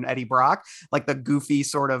and Eddie Brock, like the goofy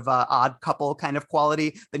sort of odd couple kind of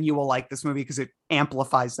quality, then you will like this movie because it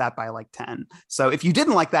amplifies that by like 10. So if you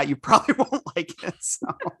didn't like that, you probably won't like it. So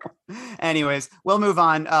anyways, we'll move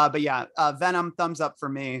on. But yeah, Venom, thumbs up for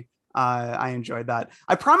me. I enjoyed that.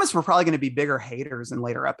 I promise we're probably going to be bigger haters in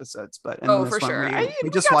later episodes, but for sure. We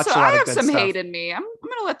just watched a lot of good stuff. I have some hate in me. I'm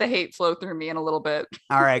going to let the hate flow through me in a little bit.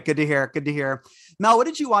 All right. Good to hear. Mel, what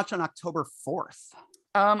did you watch on October 4th?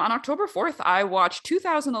 On October 4th, I watched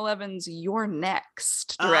 2011's You're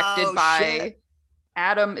Next, directed by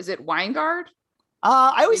Adam. Is it Weingard?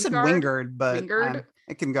 I always said Wingard, but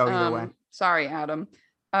it can go either way. Sorry, Adam.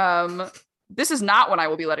 This is not when I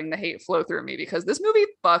will be letting the hate flow through me because this movie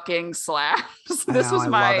fucking slaps. This was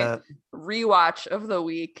my rewatch of the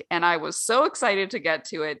week, and I was so excited to get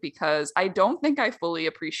to it because I don't think I fully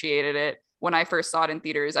appreciated it when I first saw it in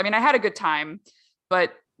theaters. I mean, I had a good time,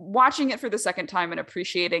 but watching it for the second time and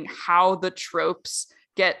appreciating how the tropes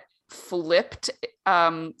get flipped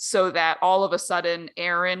so that all of a sudden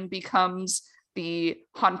Aaron becomes the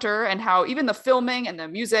hunter, and how even the filming and the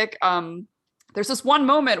music, there's this one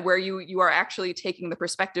moment where you are actually taking the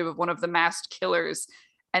perspective of one of the masked killers,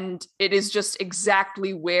 and it is just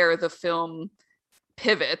exactly where the film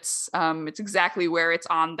pivots. It's exactly where it's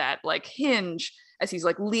on that like hinge as he's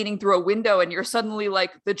like leaning through a window, and you're suddenly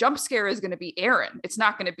like, the jump scare is going to be Aaron. It's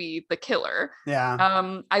not going to be the killer.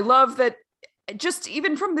 Yeah. I love that just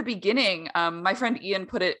even from the beginning, my friend Ian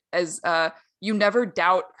put it as you never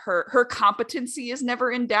doubt her competency is never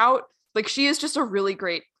in doubt. Like, she is just a really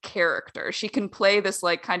great character. She can play this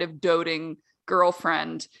like kind of doting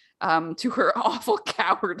girlfriend to her awful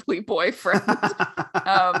cowardly boyfriend.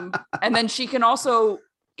 And then she can also,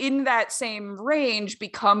 in that same range,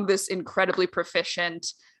 become this incredibly proficient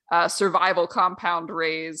survival compound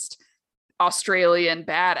raised Australian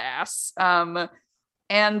badass.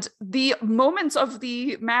 And the moments of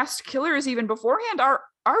the masked killers even beforehand are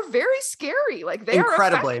very scary. Like, they are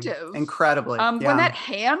effective. Incredibly. When that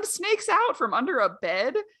hand snakes out from under a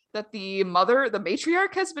bed that the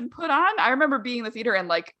matriarch has been put on. I remember being in the theater and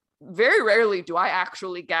like, very rarely do I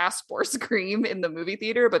actually gasp or scream in the movie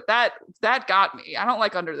theater, but that got me. I don't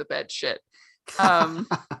like under the bed shit.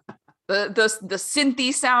 the synthy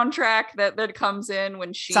soundtrack that comes in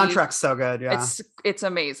when she soundtrack's so good. Yeah, it's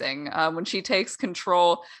amazing. When she takes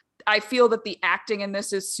control, I feel that the acting in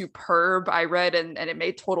this is superb. I read and it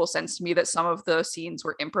made total sense to me that some of the scenes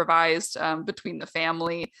were improvised between the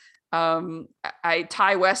family.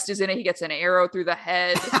 Ty West is in it. He gets an arrow through the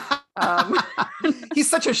head. He's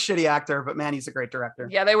such a shitty actor, but man, he's a great director.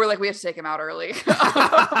 Yeah, they were like, we have to take him out early.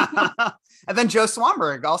 And then Joe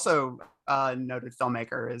Swanberg, also noted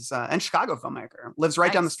filmmaker, is and Chicago filmmaker, lives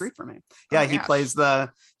right down the street from me. Yeah, he plays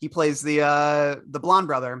the blonde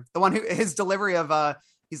brother, the one who his delivery of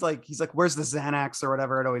he's like, where's the Xanax or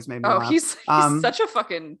whatever. It always made me laugh. He's such a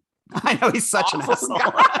fucking I know, he's such an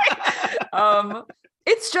asshole.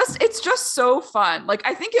 It's just so fun. Like,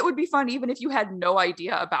 I think it would be fun even if you had no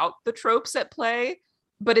idea about the tropes at play,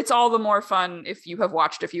 but it's all the more fun if you have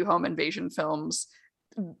watched a few home invasion films.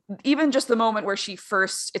 Even just the moment where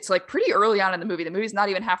it's like pretty early on in the movie's not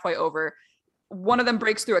even halfway over. One of them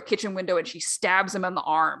breaks through a kitchen window and she stabs him in the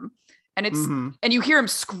arm, and and you hear him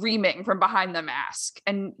screaming from behind the mask,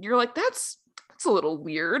 and you're like, that's a little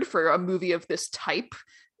weird for a movie of this type,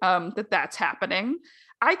 that's happening.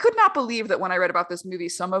 I could not believe that when I read about this movie,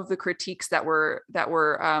 some of the critiques that were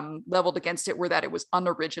leveled against it were that it was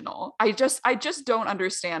unoriginal. I just don't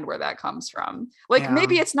understand where that comes from. Like,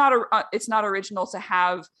 maybe it's not original to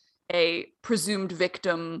have a presumed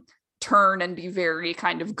victim turn and be very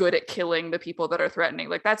kind of good at killing the people that are threatening.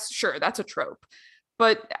 Like, that's a trope.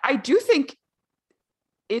 But I do think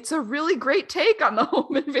it's a really great take on the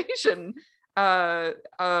home invasion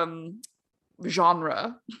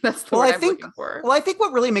genre. That's the word I'm looking for. Well, I think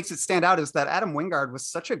what really makes it stand out is that Adam Wingard was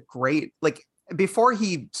such a great, like, before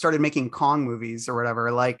he started making Kong movies or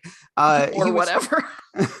whatever, like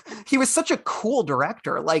he was such a cool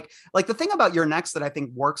director. Like the thing about Your Next that I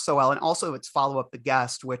think works so well, and also its follow-up, The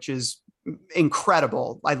Guest, which is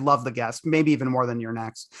incredible. I love The Guest, maybe even more than Your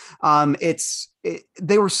Next.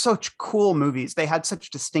 They were such cool movies. They had such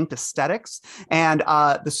distinct aesthetics, and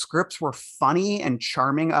the scripts were funny and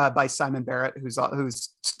charming, by Simon Barrett, who's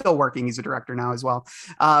still working. He's a director now as well.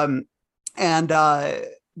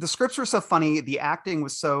 The scripts were so funny, the acting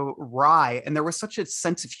was so wry, and there was such a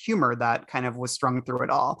sense of humor that kind of was strung through it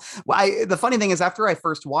all. The funny thing is, after I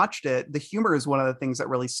first watched it, the humor is one of the things that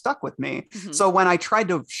really stuck with me. Mm-hmm. So when I tried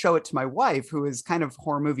to show it to my wife, who is kind of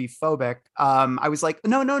horror movie phobic, I was like,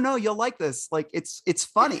 no, you'll like this. Like, it's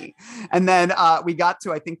funny. And then we got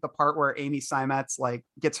to, I think, the part where Amy Seimetz like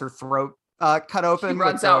gets her throat cut open,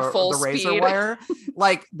 runs out full the razor speed wire,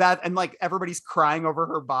 like that, and like everybody's crying over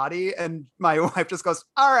her body, and my wife just goes,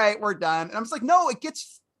 all right, we're done. And I'm just like, no, it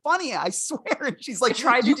gets funny, I swear. And she's like,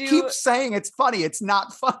 keep saying it's funny, it's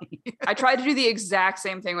not funny. I tried to do the exact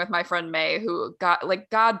same thing with my friend May, who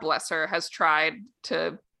God bless her, has tried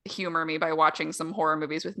to humor me by watching some horror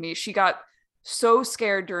movies with me. She got so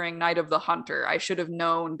scared during Night of the Hunter. I should have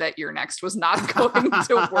known that Your Next was not going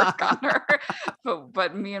to work on her,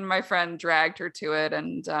 but me and my friend dragged her to it,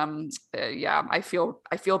 and I feel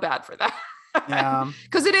bad for that. Yeah,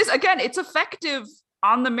 because it is, again, it's effective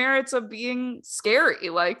on the merits of being scary.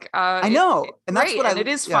 Like, I know, and that's what it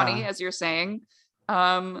is funny, as you're saying.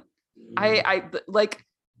 I like.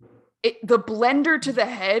 The blender to the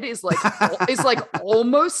head is like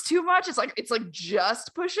almost too much. It's like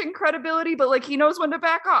just pushing credibility, but like he knows when to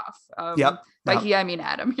back off. By he, I mean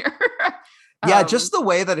Adam here. Yeah, just the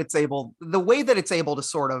way that it's able to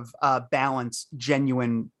sort of balance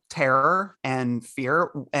genuine terror and fear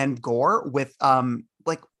and gore with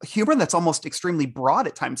like humor that's almost extremely broad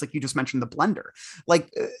at times, like you just mentioned the blender,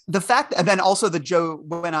 like the fact, and then also the Joe,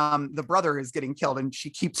 when the brother is getting killed and he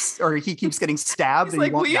keeps getting stabbed. And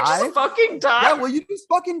like, will you just fucking die? Yeah, will you just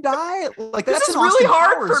fucking die? Like, this is really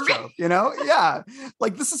hard for me, joke, you know? Yeah,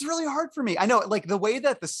 like, this is really hard for me. I know, like the way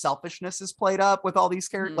that the selfishness is played up with all these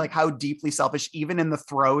characters, like how deeply selfish, even in the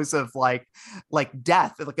throes of like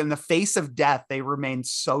death, like in the face of death, they remain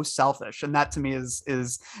so selfish, and that to me is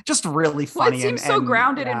just really funny. Well, it seems so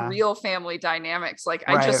grounded in real family dynamics. Like,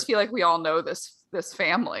 I just feel like we all know this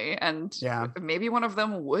family, and maybe one of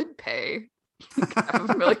them would pay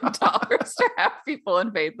 $500 million to have people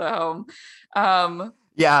invade the home.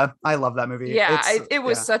 Yeah, I love that movie. Yeah, it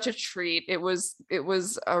was such a treat. It was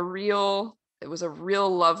a real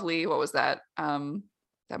lovely, what was that?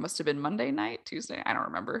 That must have been Monday night, Tuesday. I don't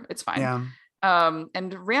remember. It's fine. Yeah.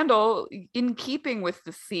 And Randall, in keeping with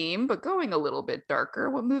the theme, but going a little bit darker,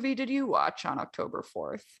 what movie did you watch on October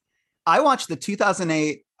 4th? I watched the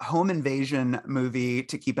 2008 home invasion movie,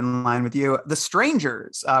 to keep in line with you, The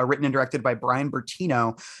Strangers, written and directed by Brian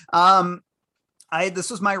Bertino. This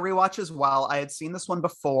was my rewatch as well. I had seen this one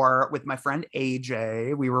before with my friend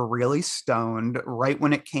AJ. We were really stoned right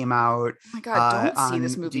when it came out. Oh my God, don't see on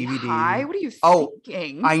this movie DVD. high. What are you Oh,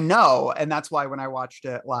 thinking? I know, and that's why when I watched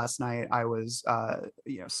it last night, I was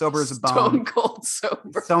sober as a bone,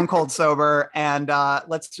 stone cold sober, and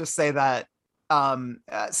let's just say that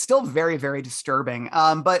still very, very disturbing.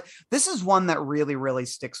 But this is one that really, really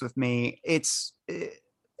sticks with me.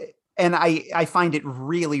 And I find it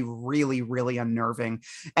really, really, really unnerving.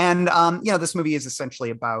 And this movie is essentially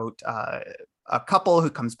about a couple who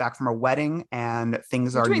comes back from a wedding, and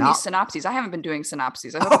things You're are doing not. these synopses. I haven't been doing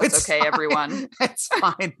synopses. I hope it's okay, fine. everyone. It's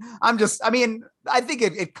fine. I think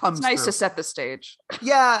it comes. It's nice through. to set the stage.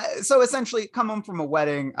 Yeah. So essentially, come home from a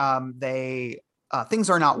wedding. They things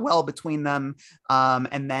are not well between them.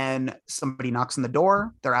 And then somebody knocks on the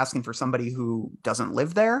door. They're asking for somebody who doesn't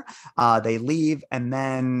live there. They leave. And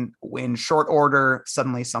then in short order,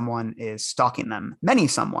 suddenly someone is stalking them, many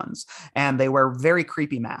someones, and they wear very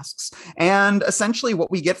creepy masks. And essentially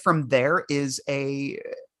what we get from there is I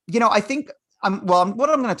think what I'm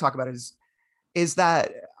going to talk about is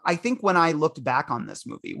that I think when I looked back on this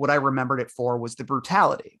movie, what I remembered it for was the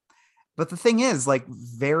brutality. But the thing is, like,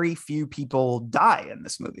 very few people die in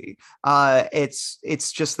this movie.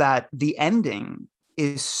 It's just that the ending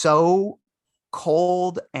is so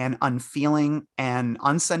cold and unfeeling and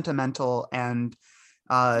unsentimental and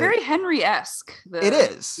very Henry-esque. It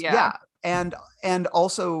is, yeah. And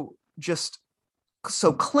also just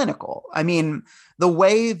so clinical. I mean, the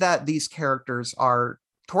way that these characters are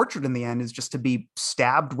tortured in the end is just to be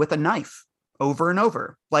stabbed with a knife over and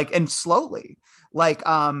over, like, and slowly. Like,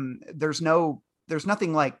 there's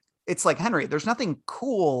nothing like, it's like Henry, there's nothing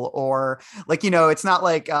cool or like, it's not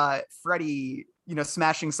like Freddy,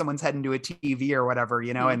 smashing someone's head into a TV or whatever,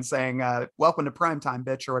 and saying, welcome to primetime,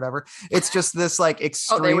 bitch, or whatever. It's just this like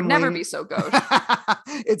extremely. They would never be so gauche.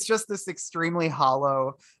 It's just this extremely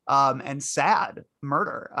hollow and sad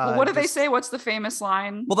murder. What do they say? What's the famous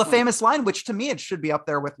line? Well, the famous line, which to me it should be up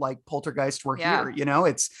there with like Poltergeist, we're here.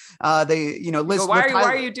 It's Liz. Why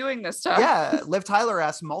are you doing this stuff? Yeah, Liv Tyler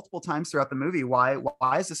asks multiple times throughout the movie, why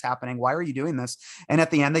is this happening? Why are you doing this? And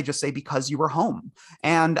at the end, they just say, because you were home.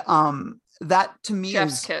 And that to me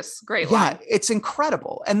Chef's kiss, great line. Yeah, it's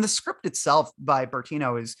incredible. And the script itself by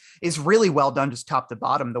Bertino is really well done, just top to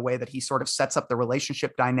bottom, the way that he sort of sets up the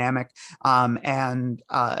relationship dynamic and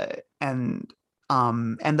the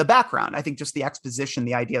background. I think just the exposition,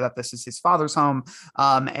 the idea that this is his father's home,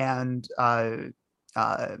 I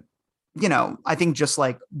think just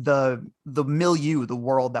like the milieu, the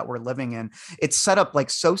world that we're living in, it's set up like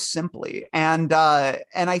so simply. And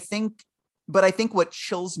I think what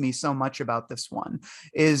chills me so much about this one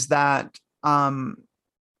is that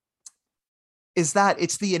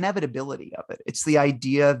it's the inevitability of it. It's the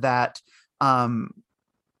idea that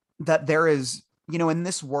that there is, in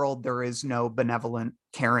this world, there is no benevolent,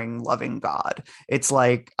 caring, loving God. It's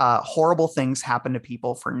like horrible things happen to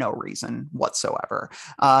people for no reason whatsoever.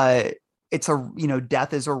 It's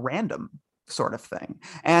death is a random sort of thing.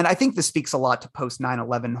 And I think this speaks a lot to post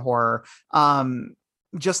 9/11 horror.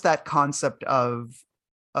 Just that concept of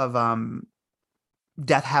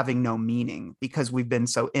death having no meaning, because we've been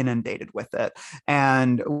so inundated with it,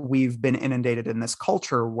 and we've been inundated in this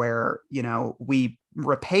culture where we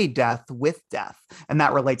repay death with death, and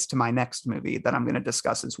that relates to my next movie that I'm going to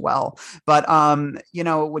discuss as well. But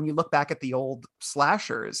when you look back at the old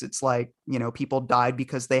slashers, it's like people died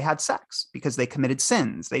because they had sex, because they committed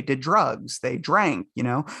sins, they did drugs, they drank,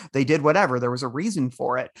 they did whatever. There was a reason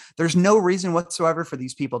for it. There's no reason whatsoever for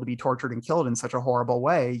these people to be tortured and killed in such a horrible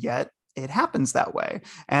way, yet it happens that way,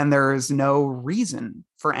 and there is no reason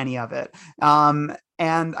for any of it. And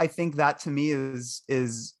I think that to me is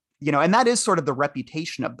and that is sort of the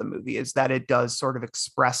reputation of the movie, is that it does sort of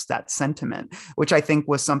express that sentiment, which I think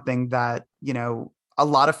was something that a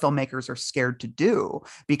lot of filmmakers are scared to do,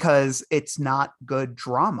 because it's not good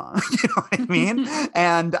drama. You know what I mean?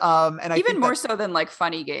 And I even more so than like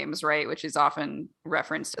Funny Games, right? Which is often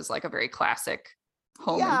referenced as like a very classic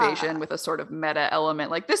home invasion with a sort of meta element.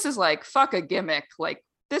 Like, this is like, fuck a gimmick. Like,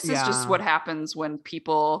 this is just what happens when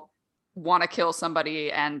people want to kill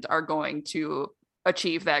somebody and are going to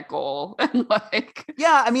achieve that goal. And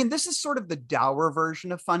this is sort of the dour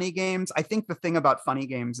version of Funny Games. I think the thing about Funny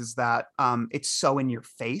Games is that it's so in your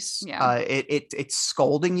face. It's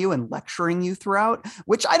scolding you and lecturing you throughout,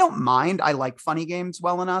 which I don't mind. I like Funny Games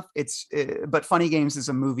well enough. But Funny Games is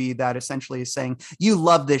a movie that essentially is saying, you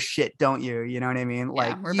love this shit, don't you? You know what I mean?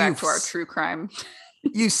 Like, we're back to our true crime.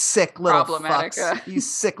 You sick little Problematic, fucks. You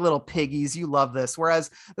sick little piggies. You love this. Whereas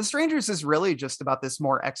The Strangers is really just about this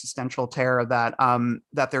more existential terror that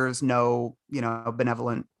that there is no,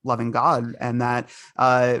 benevolent, loving God, and that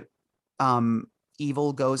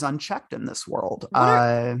evil goes unchecked in this world.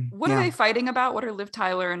 What are they fighting about? What are Liv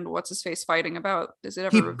Tyler and what's his face fighting about? Is it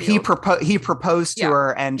ever revealed? He proposed to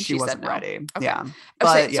her and she wasn't no. ready. Okay. Yeah.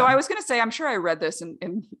 But, so I was gonna say, I'm sure I read this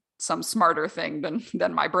in some smarter thing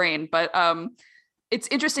than my brain, but it's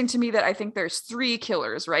interesting to me that I think there's 3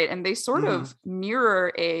 killers, right? And they sort of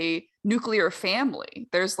mirror a nuclear family.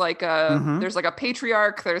 There's like a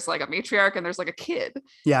patriarch, there's like a matriarch, and there's like a kid.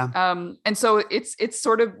 Yeah. And so it's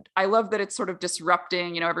sort of, I love that it's sort of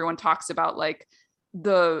disrupting, everyone talks about like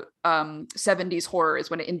the 70s horror is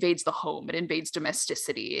when it invades the home, it invades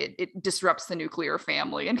domesticity, it disrupts the nuclear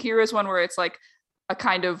family. And here is one where it's like a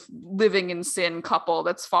kind of living in sin couple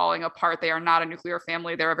that's falling apart. They are not a nuclear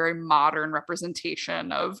family. They're a very modern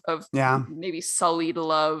representation of maybe sullied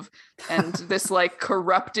love. And this like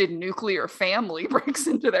corrupted nuclear family breaks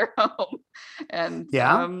into their home and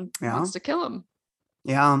wants to kill him.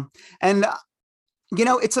 Yeah. And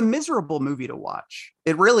it's a miserable movie to watch.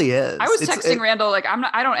 It really is. I was texting Randall, like,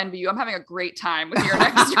 I don't envy you. I'm having a great time with your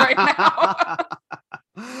next right now.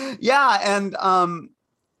 Yeah.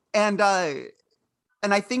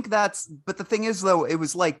 And I think but the thing is, though, it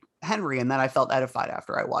was like Henry, and then I felt edified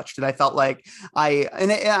after I watched it. I felt like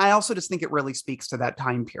I also just think it really speaks to that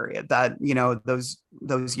time period that, those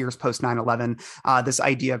years post 9/11, this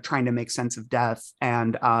idea of trying to make sense of death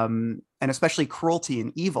and especially cruelty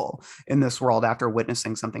and evil in this world after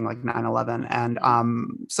witnessing something like 9/11. And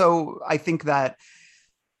so I think that,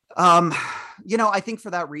 I think for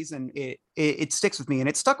that reason, it sticks with me, and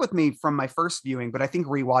it stuck with me from my first viewing, but I think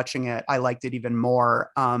rewatching it, I liked it even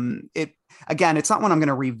more. It's not one I'm going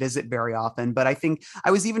to revisit very often, but I think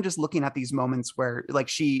I was even just looking at these moments where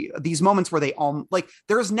these moments where they all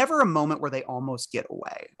there is never a moment where they almost get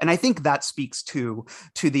away. And I think that speaks to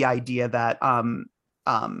the idea that,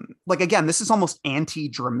 again, this is almost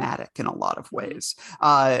anti-dramatic in a lot of ways.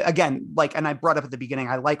 And I brought up at the beginning,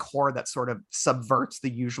 I like horror that sort of subverts the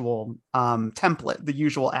usual template, the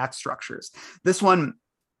usual act structures. This one,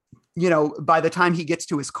 by the time he gets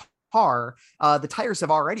to his car, the tires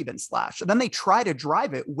have already been slashed. And then they try to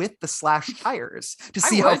drive it with the slashed tires to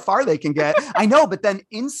see how far they can get. I know, but then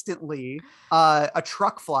instantly a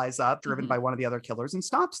truck flies up, driven by one of the other killers, and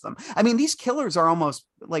stops them. I mean, these killers are almost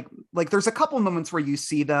like there's a couple moments where you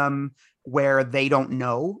see them where they don't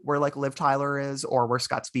know where like Liv Tyler is or where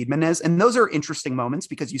Scott Speedman is. And those are interesting moments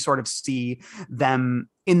because you sort of see them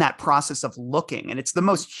in that process of looking. And it's the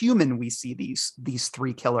most human we see these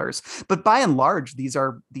 3 killers. But by and large, these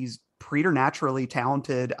preternaturally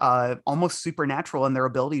talented, almost supernatural in their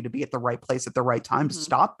ability to be at the right place at the right time to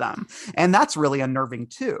stop them. And that's really unnerving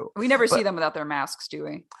too. We never see them without their masks, do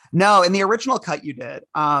we? No, in the original cut you did.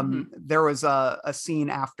 There was a scene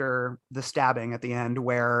after the stabbing at the end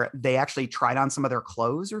where they actually tried on some of their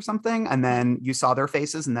clothes or something, and then you saw their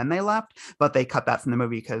faces and then they left, but they cut that from the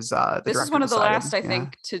movie because this is one of the last, I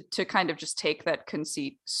think, to kind of just take that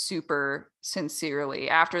conceit super sincerely.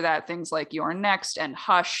 After that, things like You're Next and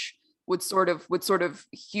Hush would sort of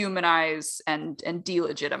humanize and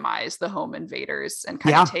delegitimize the home invaders and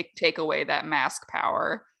kind of take away that mask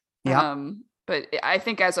power. But I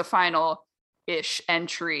think as a final-ish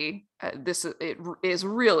entry, it is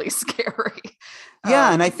really scary.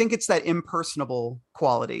 And I think it's that impersonable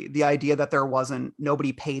quality, the idea that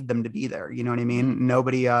nobody paid them to be there. You know what I mean?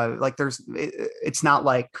 Nobody, it's not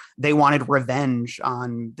like they wanted revenge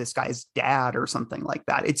on this guy's dad or something like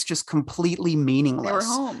that. It's just completely meaningless. They were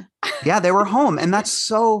home. Yeah, they were home. And that's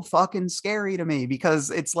so fucking scary to me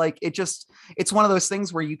because it's like, it's one of those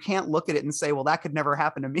things where you can't look at it and say, well, that could never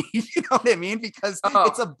happen to me. You know what I mean? Because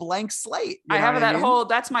it's a blank slate.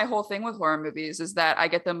 That's my whole thing with horror movies is that I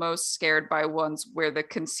get the most scared by ones where the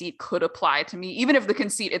conceit could apply to me, even if the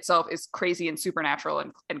conceit itself is crazy and supernatural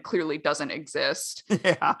and clearly doesn't exist.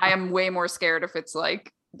 I am way more scared if it's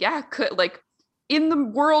in the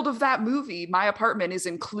world of that movie, my apartment is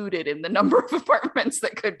included in the number of apartments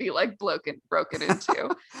that could be like broken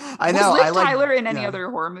into. I know. Was Liv Tyler in any other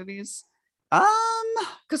horror movies?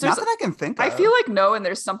 Because not that I can think of. I feel like no, and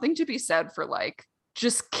there's something to be said for like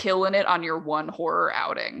just killing it on your one horror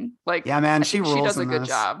outing. Like, yeah, man, she does a good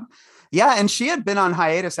job. Yeah, and she had been on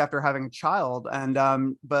hiatus after having a child, and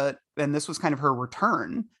this was kind of her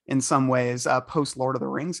return in some ways, post Lord of the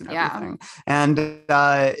Rings and everything. And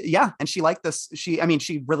and she liked this. She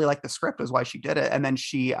really liked the script, is why she did it. And then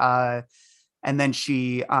she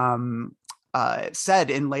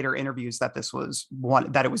said in later interviews that this was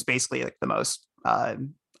that it was basically like the most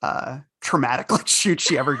traumatic like shoot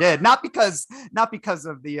she ever did. Not because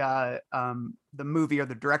of the movie or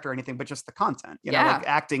the director or anything, but just the content. You know, like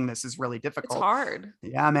acting this is really difficult. It's hard.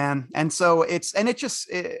 Yeah, man. And so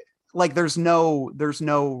like there's no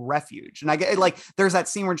refuge. And I get like there's that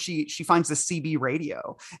scene where she finds the CB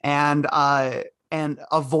radio and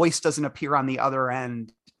a voice doesn't appear on the other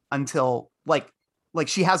end until like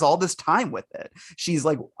she has all this time with it. She's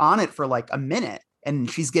like on it for like a minute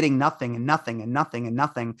and she's getting nothing and nothing and nothing and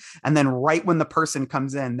nothing. And then right when the person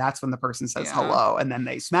comes in, that's when the person says hello and then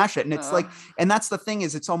they smash it. And it's like, and that's the thing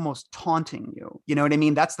is it's almost taunting you. You know what I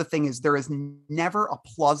mean? That's the thing is there is never a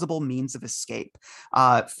plausible means of escape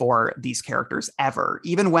for these characters ever.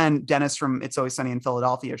 Even when Dennis from It's Always Sunny in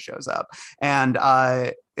Philadelphia shows up and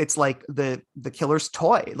it's like the killer's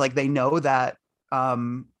toy. Like they know that Scott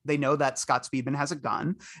Speedman has a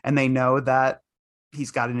gun and they know that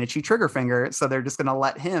he's got an itchy trigger finger. So they're just going to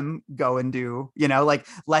let him go and do, you know, like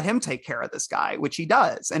let him take care of this guy, which he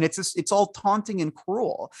does. And it's all taunting and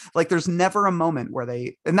cruel. Like there's never a moment where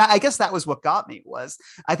I guess that was what got me was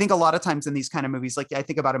I think a lot of times in these kind of movies, like I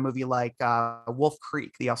think about a movie like Wolf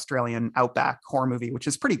Creek, the Australian outback horror movie, which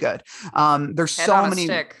is pretty good. There's so many.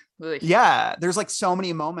 Yeah, there's like so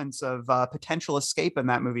many moments of potential escape in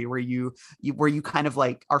that movie where you kind of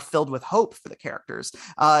like are filled with hope for the characters.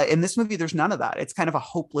 In this movie, there's none of that. It's kind of a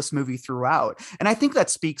hopeless movie throughout. And I think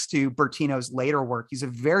that speaks to Bertino's later work. He's a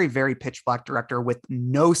very, very pitch black director with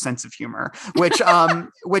no sense of humor, which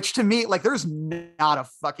to me, like there's not a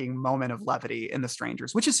fucking moment of levity in The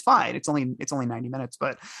Strangers, which is fine. It's only 90 minutes,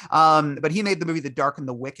 but he made the movie The Dark and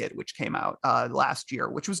the Wicked, which came out last year,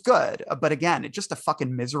 which was good. But again, it's just a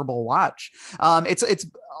fucking miserable watch.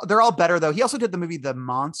 They're all better though. He also did the movie The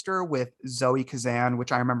Monster with Zoe Kazan,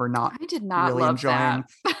 which I remember I did not really love enjoying.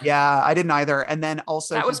 Yeah, I didn't either. And then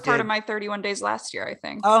also that was part of my 31 days last year, I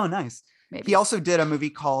think. Oh, nice. Maybe. He also did a movie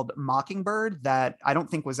called Mockingbird that I don't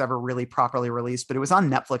think was ever really properly released, but it was on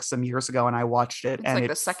Netflix some years ago and I watched it. It's like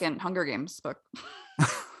the second Hunger Games book.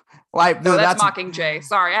 Well, that's Mockingjay.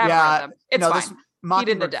 Sorry, I haven't read them. It's fine. He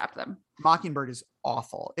didn't adapt them. Mockingbird is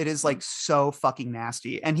awful. It is like so fucking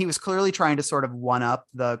nasty. And he was clearly trying to sort of one up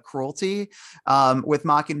the cruelty with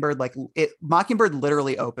Mockingbird. Like Mockingbird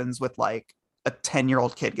literally opens with like a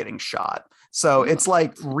 10-year-old kid getting shot. So it's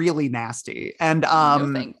like really nasty. And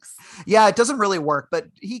no thanks. Yeah, it doesn't really work, but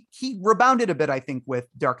he rebounded a bit, I think, with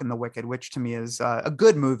Dark and the Wicked, which to me is a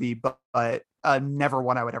good movie, but never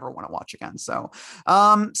one I would ever want to watch again. So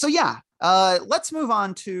yeah, let's move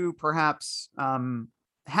on to perhaps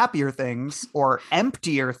happier things or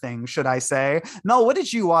emptier things, should I say. Mel, what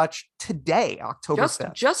did you watch today, October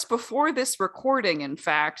 5th? Just before this recording, in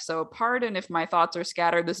fact. So pardon if my thoughts are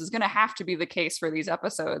scattered. This is going to have to be the case for these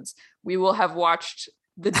episodes. We will have watched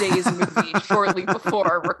the day's movie shortly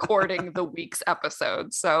before recording the week's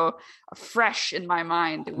episode. So fresh in my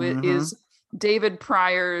mind is David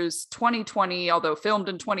Pryor's 2020, although filmed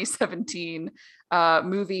in 2017,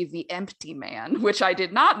 movie The Empty Man, which I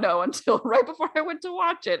did not know until right before I went to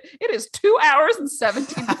watch it. It is 2 hours and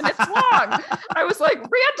 17 minutes long. I was like,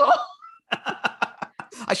 Randall.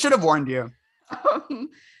 I should have warned you.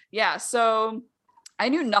 Yeah, so I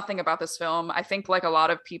knew nothing about this film. I think like a lot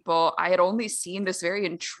of people, I had only seen this very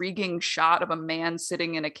intriguing shot of a man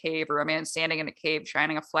sitting in a cave or a man standing in a cave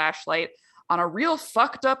shining a flashlight on a real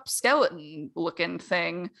fucked up skeleton looking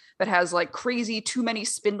thing that has like crazy too many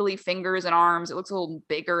spindly fingers and arms. It looks a little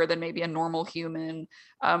bigger than maybe a normal human.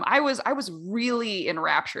 I was really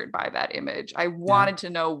enraptured by that image. I wanted to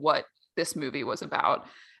know what this movie was about.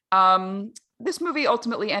 This movie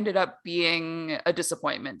ultimately ended up being a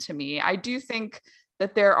disappointment to me. I do think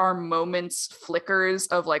that there are moments, flickers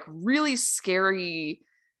of like really scary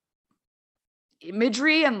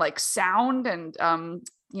imagery and like sound and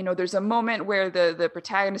there's a moment where the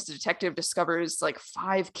protagonist, the detective, discovers like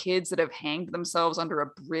 5 kids that have hanged themselves under a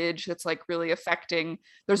bridge that's like really affecting.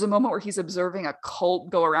 There's a moment where he's observing a cult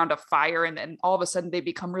go around a fire and then all of a sudden they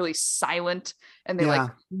become really silent and they like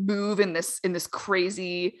move in this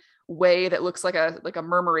crazy way that looks like a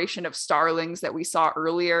murmuration of starlings that we saw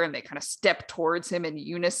earlier, and they kind of step towards him in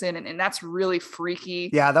unison, and that's really freaky.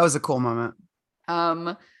 Yeah, that was a cool moment.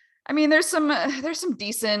 I mean, there's some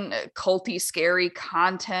decent culty, scary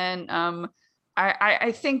content.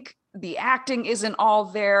 I think the acting isn't all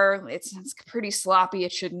there. It's pretty sloppy.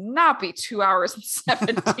 It should not be 2 hours and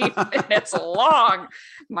 17 minutes long.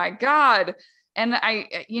 My God. And I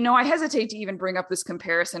hesitate to even bring up this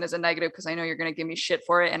comparison as a negative because I know you're going to give me shit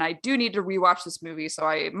for it. And I do need to rewatch this movie, so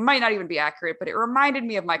I might not even be accurate, but it reminded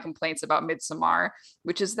me of my complaints about Midsommar,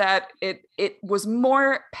 which is that it was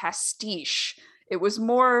more pastiche. It was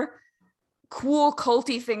more cool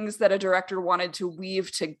culty things that a director wanted to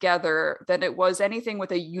weave together than it was anything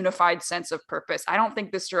with a unified sense of purpose. I don't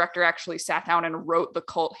think this director actually sat down and wrote the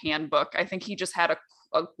cult handbook. I think he just had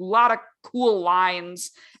a lot of cool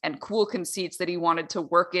lines and cool conceits that he wanted to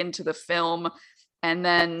work into the film. And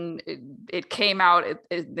then it came out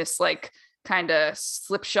in this like kind of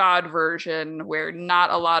slipshod version where not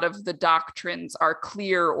a lot of the doctrines are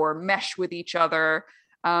clear or mesh with each other.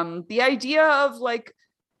 The idea of like,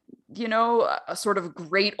 you know, a sort of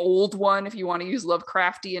great old one, if you want to use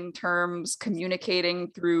Lovecraftian terms,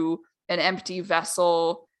 communicating through an empty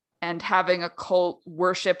vessel and having a cult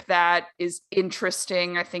worship that is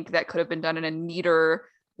interesting. I think that could have been done in a neater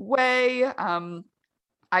way.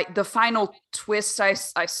 The final twist I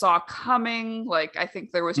saw coming, like I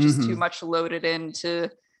think there was just too much loaded into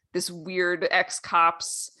this weird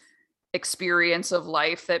ex-cops experience of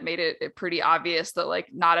life that made it pretty obvious that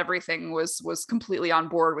like not everything was completely on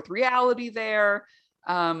board with reality there.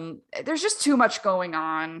 There's just too much going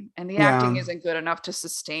on and the acting isn't good enough to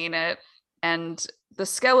sustain it. And the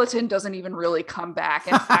skeleton doesn't even really come back.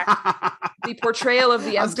 In fact, the portrayal of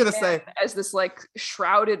the empty man as this like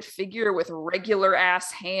shrouded figure with regular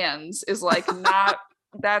ass hands is like not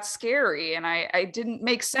that scary. And I didn't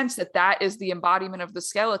make sense that is the embodiment of the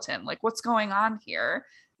skeleton. Like what's going on here?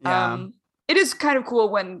 Yeah. It is kind of cool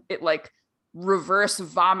when it like reverse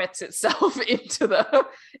vomits itself into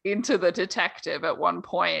the detective at one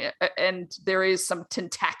point, and there is some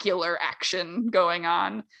tentacular action going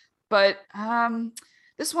on. But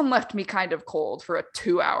this one left me kind of cold for a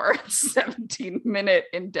 2-hour and 17-minute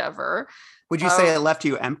endeavor. Would you say it left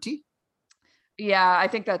you empty? Yeah, I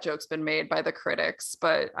think that joke's been made by the critics,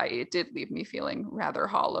 but it did leave me feeling rather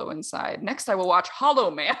hollow inside. Next, I will watch Hollow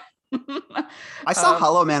Man. I saw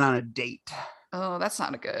Hollow Man on a date. Oh, that's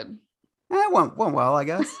not a good. It went well, I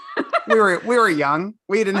guess. we were young.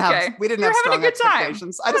 We didn't have strong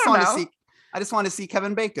expectations. I just wanted to see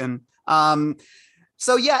Kevin Bacon.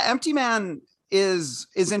 So yeah, Empty Man is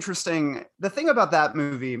interesting. The thing about that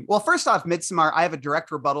movie, well, first off, Midsommar, I have a direct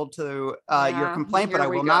rebuttal to your complaint, but I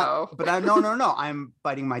will not. But no, I'm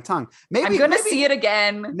biting my tongue. I'm gonna see it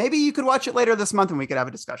again. Maybe you could watch it later this month and we could have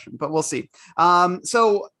a discussion, but we'll see.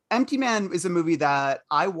 So Empty Man is a movie that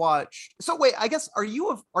I watched. So wait, I guess are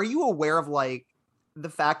you aware of like the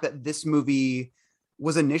fact that this movie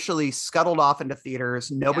was initially scuttled off into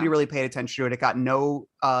theaters? Nobody really paid attention to it. It got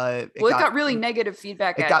it got really negative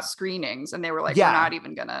feedback at screenings, and they were like, we're not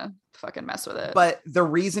even gonna fucking mess with it. But the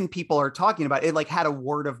reason people are talking about it like had a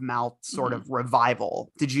word of mouth sort of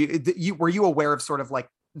revival. Were you aware of sort of like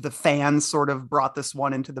the fans sort of brought this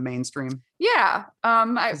one into the mainstream? Yeah.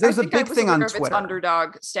 There's a big thing on Twitter. Its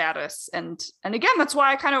underdog status. And again, that's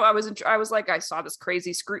why I was like, I saw this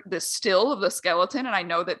crazy this still of the skeleton, and I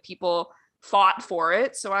know that people fought for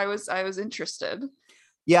it. So I was interested.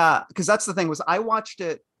 Yeah. Cause that's the thing was I watched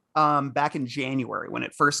it back in January when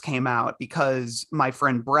it first came out because my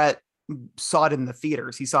friend Brett saw it in the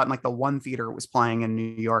theaters. He saw it in like the one theater it was playing in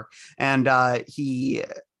New York.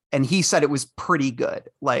 And he said it was pretty good.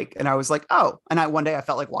 Like, and I was like, oh, and one day I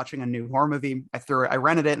felt like watching a new horror movie. I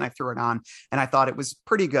rented it and I threw it on and I thought it was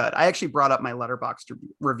pretty good. I actually brought up my Letterboxd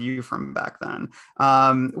review from back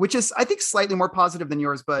then, which is, I think, slightly more positive than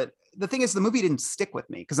yours. But the thing is, the movie didn't stick with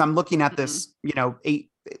me because I'm looking at this, 8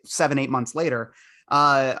 months later.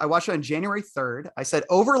 I watched it on January 3rd. I said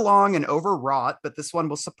overlong and overwrought, but this one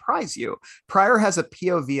will surprise you. Pryor has a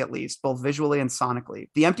POV at least, both visually and sonically.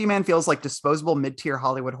 The Empty Man feels like disposable mid-tier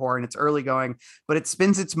Hollywood horror in its early going, but it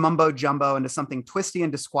spins its mumbo jumbo into something twisty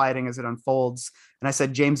and disquieting as it unfolds. And I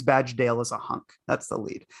said James Badge Dale is a hunk. That's the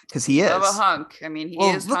lead because he is. Of a hunk. I mean, he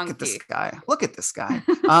is look hunky. Look at this guy.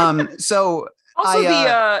 So also,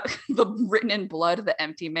 the written in blood, the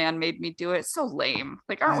Empty Man made me do it. It's so lame.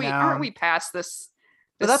 Like, aren't we past this?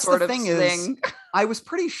 But that's the thing is, I was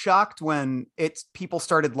pretty shocked when people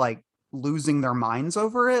started like losing their minds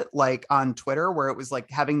over it, like on Twitter, where it was like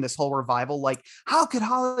having this whole revival. Like, how could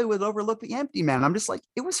Hollywood overlook the Empty Man? I'm just like,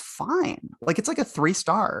 it was fine. Like, it's like a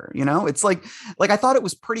 3-star, it's like I thought it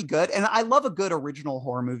was pretty good. And I love a good original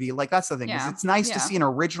horror movie. Like, that's the thing is it's nice to see an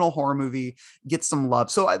original horror movie get some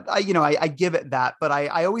love. So I give it that, but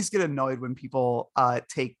I always get annoyed when people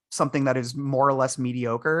take something that is more or less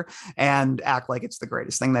mediocre and act like it's the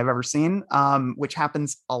greatest thing they've ever seen, which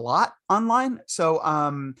happens a lot online. So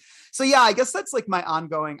yeah, I guess that's like my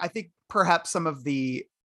ongoing, I think perhaps the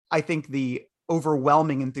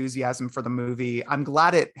overwhelming enthusiasm for the movie. I'm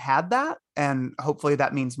glad it had that. And hopefully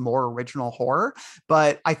that means more original horror.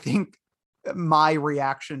 But I think my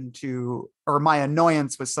reaction to, or my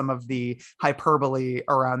annoyance with some of the hyperbole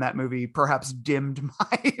around that movie perhaps dimmed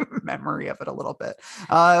my memory of it a little bit.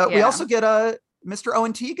 We also get Mr.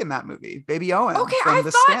 Owen Teague in that movie, Baby Owen. Okay, from I The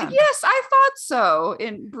thought, Stand. yes, I thought so.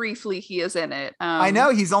 And briefly, he is in it. I know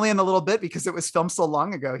he's only in a little bit because it was filmed so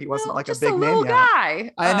long ago. He wasn't like a just big a little name yet.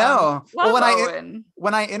 guy. I know. Love Well, Owen.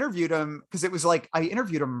 when I interviewed him, because it was like I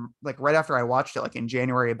interviewed him like right after I watched it, like in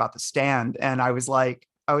January about The Stand, and I was like,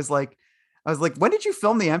 when did you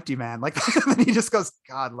film The Empty Man? Like, and he just goes,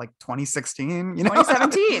 God, like 2016,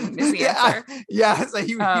 2017 is the answer. Yeah. So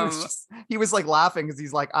he was like laughing because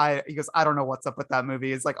he's like, he goes, I don't know what's up with that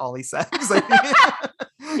movie. It's like all he says. Like,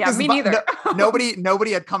 yeah, me neither.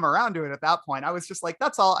 nobody had come around to it at that point. I was just like,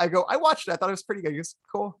 that's all. I watched it. I thought it was pretty good. He goes,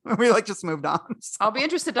 cool. We like just moved on. So. I'll be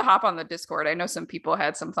interested to hop on the Discord. I know some people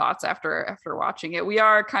had some thoughts after watching it. We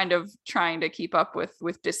are kind of trying to keep up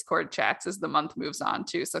with Discord chats as the month moves on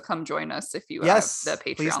too. So come join us if you have the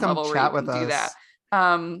Patreon level where you can do that.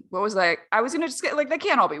 What was that? I was gonna just get like, they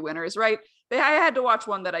can't all be winners, right? I had to watch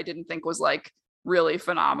one that I didn't think was like really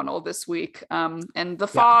phenomenal this week. And The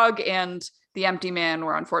Fog and The Empty Man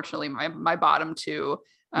were unfortunately my bottom two.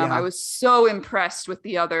 I was so impressed with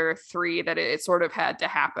the other three that it sort of had to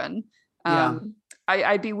happen.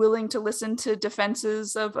 I'd be willing to listen to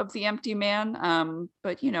defenses of The Empty Man,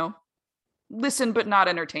 but listen but not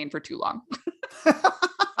entertain for too long.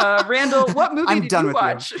 Randall, what movie did you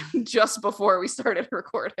watch just before we started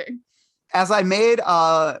recording? As I made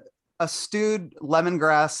a stewed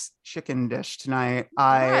lemongrass chicken dish tonight,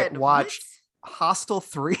 I watched Hostel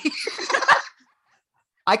 3.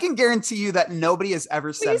 I can guarantee you that nobody has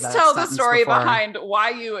ever said that. Please tell the story before. Behind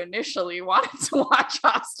why you initially wanted to watch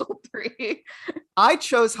Hostel 3. I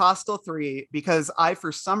chose Hostel 3 because I,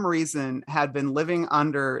 for some reason, had been living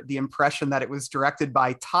under the impression that it was directed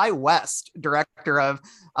by Ty West, director of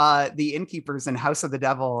The Innkeepers and House of the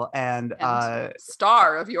Devil, and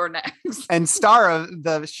star of Your Next. And star of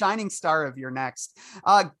the shining star of Your Next.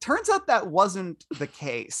 Turns out that wasn't the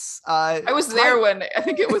case. I was there when I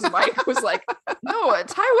think it was Mike was like, no,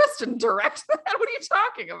 Ty West didn't direct that. What are you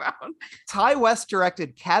talking about? Ty West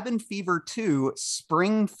directed Cabin Fever 2,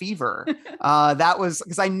 Spring Fever. That was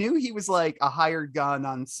because I knew he was like a hired gun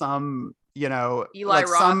on some, Eli like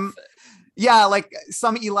Roth. like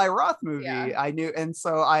some Eli Roth movie. Yeah. I knew, and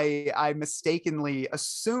so I mistakenly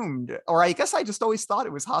assumed, or I guess I just always thought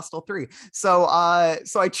it was Hostel 3. So I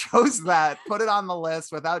chose that, put it on the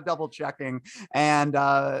list without double checking, and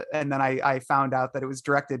then I found out that it was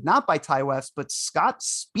directed not by Ty West but Scott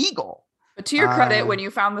Spiegel. But to your credit, when you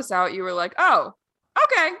found this out, you were like, oh,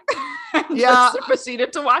 okay. Yeah, just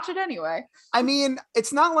proceeded to watch it anyway. I mean,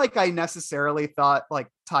 it's not like I necessarily thought like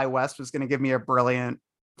Ty West was going to give me a brilliant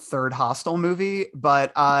third Hostel movie,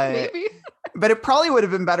 but maybe. But it probably would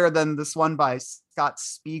have been better than this one by Scott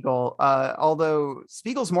Spiegel. Although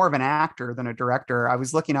Spiegel's more of an actor than a director. I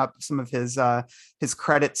was looking up some of his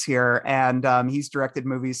credits here, and he's directed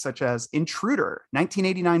movies such as Intruder,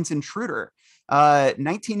 1989's Intruder,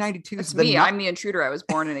 1992's That's me. I'm the intruder. I was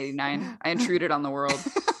born in 89. I intruded on the world.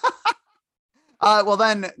 Well,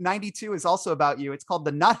 then 92 is also about you. It's called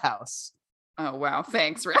The Nut House. Oh, wow.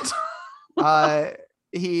 Thanks, Randall.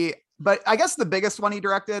 But I guess the biggest one he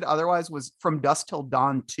directed otherwise was From Dusk Till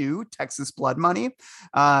Dawn 2, Texas Blood Money.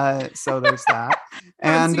 So there's that. I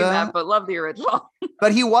haven't seen that, but love the original.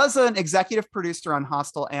 But he was an executive producer on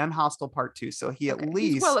Hostel and Hostel Part 2. So he at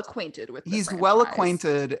least he's well acquainted with the franchise. Well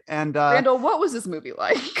acquainted. And Randall, what was this movie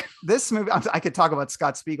like? This movie, I could talk about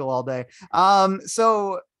Scott Spiegel all day.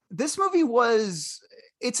 So this movie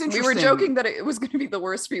it's interesting. We were joking that it was going to be the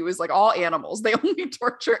worst for you. It was like all animals. They only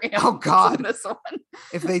torture animals. Oh God! In this one.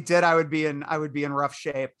 If they did, I would be in rough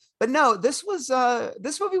shape. But no, this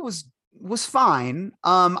movie was fine.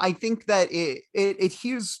 I think that it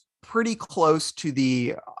hews pretty close to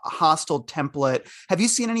the Hostel template. Have you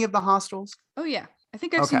seen any of the Hostels? Oh yeah, I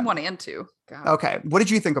think I've seen 1 and 2. God. Okay, what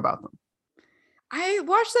did you think about them? I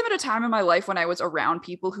watched them at a time in my life when I was around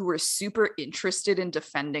people who were super interested in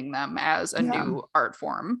defending them as a new art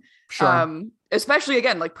form. Sure. Especially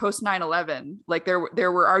again, like post 9/11, like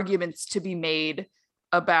there were arguments to be made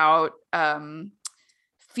about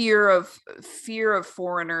fear of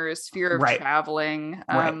foreigners, fear of traveling.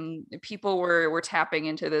 People were tapping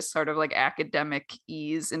into this sort of like academic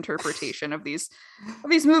ease interpretation of these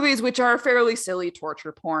movies, which are fairly silly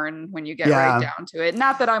torture porn when you get right down to it.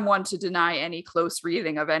 Not that I'm one to deny any close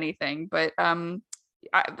reading of anything, but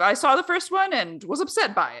I saw the first one and was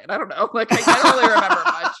upset by it. I don't know, like I don't really remember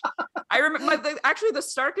much. I remember actually the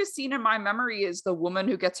starkest scene in my memory is the woman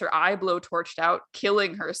who gets her eye blowtorched out,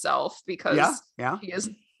 killing herself because she is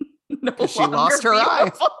no Because she lost her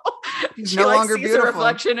eye. She's She no like longer sees beautiful. a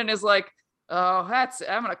reflection and is like, oh,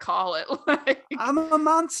 I'm gonna call it. Like, I'm a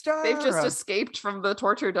monster. they've just escaped from the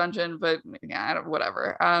torture dungeon, but yeah,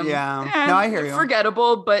 whatever. Yeah. No, I hear you.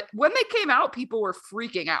 Forgettable, but when they came out, people were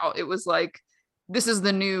freaking out. It was like, this is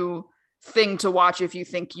the new thing to watch if you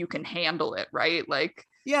think you can handle it, right? Like,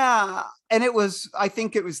 yeah, and I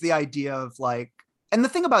think it was the idea of like, and the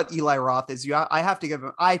thing about Eli Roth is I have to give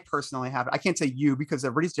him, I personally have, I can't say you because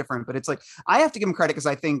everybody's different, but it's like, I have to give him credit because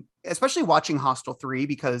I think, especially watching Hostel 3,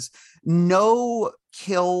 because no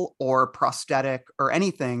kill or prosthetic or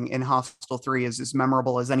anything in Hostel 3 is as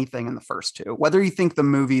memorable as anything in the first two. Whether you think the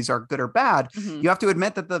movies are good or bad, you have to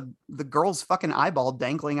admit that the girl's fucking eyeball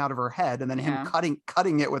dangling out of her head and then him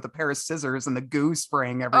cutting it with a pair of scissors and the goo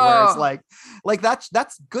spraying everywhere is like that's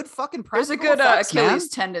good fucking practical. There's a good effects, Achilles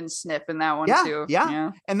tendon snip in that one too.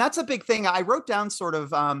 Yeah. And that's a big thing. I wrote down sort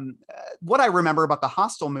of what I remember about the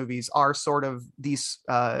Hostel movies are sort of these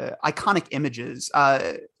iconic images,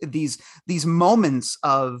 these moments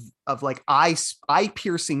of like eye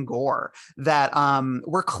piercing gore that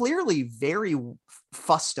were clearly very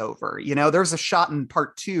fussed over. You know, there's a shot in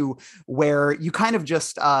part 2 where you kind of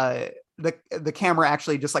just the camera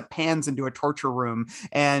actually just like pans into a torture room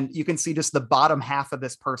and you can see just the bottom half of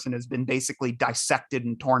this person has been basically dissected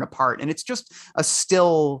and torn apart, and it's just a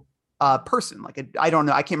still person. Like, I don't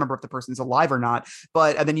know, I can't remember if the person's alive or not,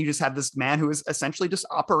 but and then you just have this man who is essentially just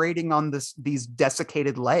operating on these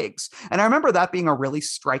desiccated legs. And I remember that being a really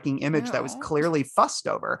striking image that was clearly fussed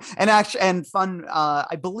over. And actually, and fun,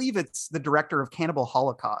 I believe it's the director of Cannibal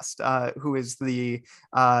Holocaust, who is the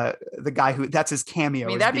guy who, that's his cameo. I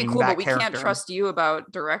mean, that'd be cool, but we can't trust you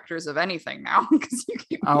about directors of anything now because you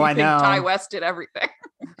keep I know. Ty West did everything.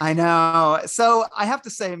 I know. So I have to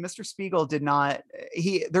say, Mr. Spiegel did not.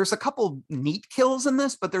 There's a couple neat kills in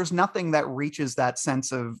this, but there's nothing that reaches that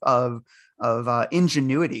sense of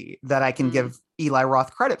ingenuity that I can give Eli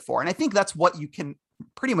Roth credit for. And I think that's what you can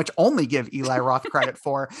pretty much only give Eli Roth credit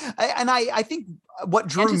for. And I think what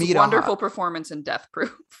drew me to wonderful performance in Death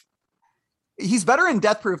Proof. He's better in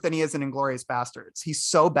Death Proof than he is in Inglourious Bastards. He's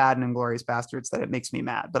so bad in Inglourious Bastards that it makes me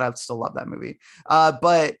mad, but I still love that movie.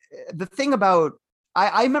 But the thing about,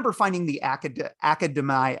 I remember finding the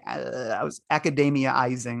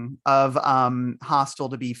academiaizing of Hostel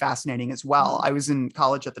to be fascinating as well. I was in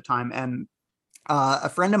college at the time, and a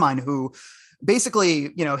friend of mine who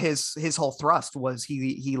basically, you know, his whole thrust was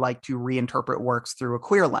he liked to reinterpret works through a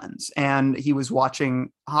queer lens, and he was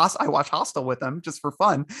watching I watched Hostel with him just for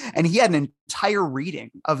fun, and he had an entire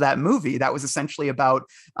reading of that movie that was essentially about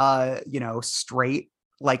straight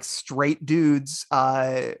dudes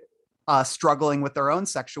struggling with their own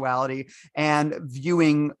sexuality and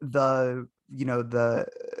viewing the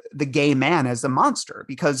gay man as a monster,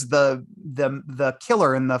 because the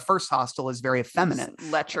killer in the first Hostel is very effeminate,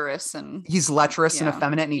 lecherous and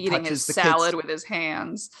effeminate, and he eating touches his the salad kids with his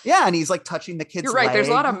hands. Yeah, and he's like touching the kid's You're right. leg. There's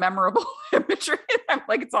a lot of memorable imagery. I'm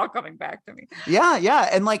like, it's all coming back to me. Yeah,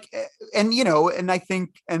 and and I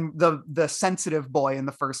think, and the sensitive boy in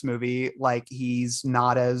the first movie, like, he's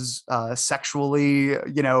not as sexually,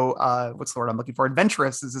 what's the word I'm looking for,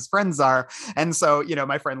 adventurous as his friends are, and so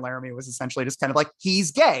my friend Laramie was essentially just kind of like,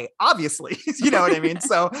 he's gay, obviously. You know what I mean?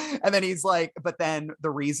 So, and then he's like, but then the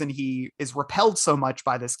reason he is repelled so much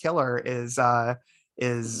by this killer is not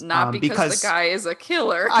because the guy is a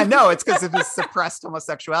killer. I know, it's because of his suppressed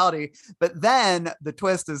homosexuality. But then the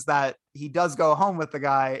twist is that he does go home with the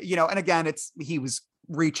guy, and again, he was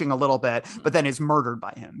reaching a little bit, but then is murdered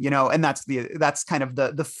by him, and that's kind of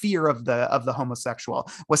the fear of the homosexual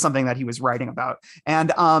was something that he was writing about,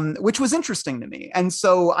 and which was interesting to me. And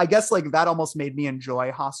so I guess like that almost made me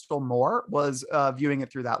enjoy Hostel more, was viewing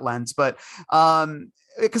it through that lens. But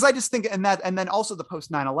because I just think, and then also the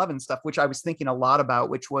post 9/11 stuff, which I was thinking a lot about,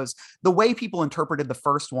 which was the way people interpreted the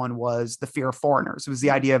first one was the fear of foreigners. It was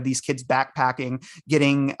the idea of these kids backpacking,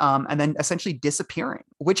 getting, and then essentially disappearing,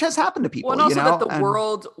 which has happened to people. Well, and also that the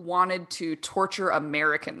world wanted to torture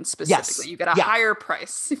Americans specifically. Yes. You get a higher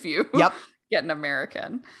price if you get an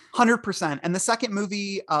American. 100%. And the second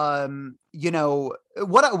movie, what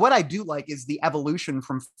I do like is the evolution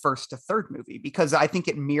from first to third movie, because I think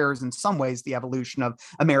it mirrors in some ways the evolution of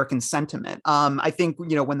American sentiment. I think,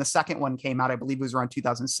 when the second one came out, I believe it was around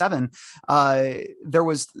 2007, there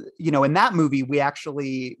was, in that movie, we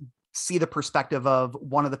actually see the perspective of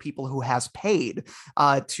one of the people who has paid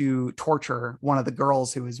to torture one of the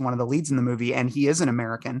girls who is one of the leads in the movie, and he is an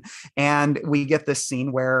American. And we get this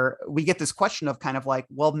scene where we get this question of kind of like,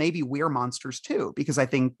 well, maybe we're monsters too, because I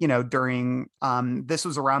think, you know, during this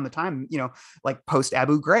was around the time, you know, like post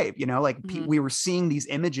Abu Ghraib, you know, like we were seeing these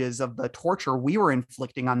images of the torture we were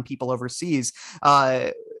inflicting on people overseas,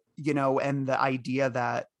 you know, and the idea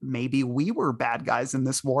that maybe we were bad guys in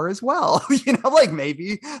this war as well, you know, like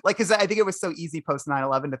maybe like, because I think it was so easy post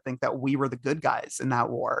 9/11 to think that we were the good guys in that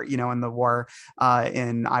war, you know, in the war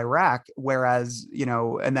in Iraq, whereas, you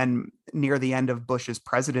know, and then near the end of Bush's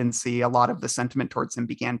presidency, a lot of the sentiment towards him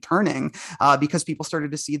began turning because people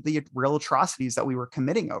started to see the real atrocities that we were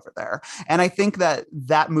committing over there. And I think that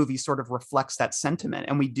that movie sort of reflects that sentiment,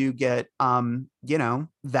 and we do get you know,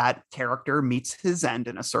 that character meets his end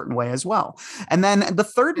in a certain way as well. And then the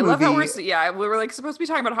third movie, love how we were like supposed to be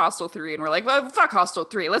talking about Hostel 3, and we're like, well, fuck Hostel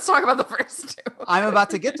 3. Let's talk about the first two. I'm about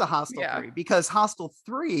to get to Hostel 3, because Hostel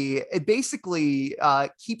 3, it basically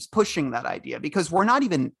keeps pushing that idea, because we're not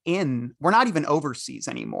even overseas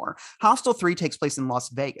anymore. Hostel 3 takes place in Las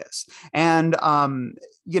Vegas. And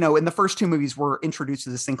you know, in the first two movies, we're introduced to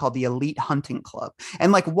this thing called the Elite Hunting Club.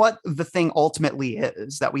 And like what the thing ultimately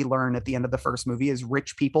is that we learn at the end of the first movie is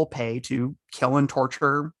rich people pay to kill and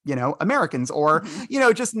torture, you know, Americans, or, you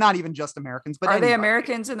know, just not even just Americans, but are they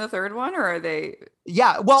Americans in the third one, or are they?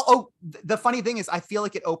 Yeah. Well, the funny thing is, I feel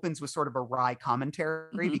like it opens with sort of a wry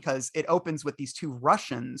commentary, because it opens with these two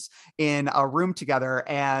Russians in a room together,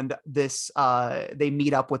 and this they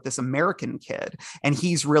meet up with this American kid, and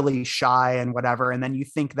he's really shy and whatever. And then you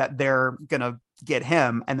think that they're gonna get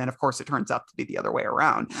him, and then of course it turns out to be the other way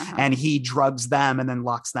around, and he drugs them and then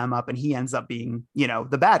locks them up, and he ends up being, you know,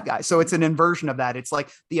 the bad guy. So it's an inversion of that. It's like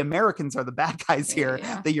the Americans are the bad guys here,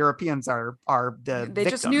 the Europeans are the they victims.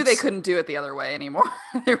 Just knew they couldn't do it the other way anymore.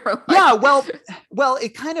 They were like... yeah, well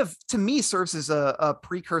it kind of, to me, serves as a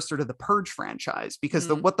precursor to the Purge franchise,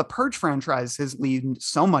 because what the Purge franchise has leaned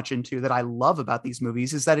so much into, that I love about these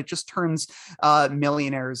movies, is that it just turns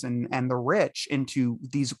millionaires and the rich into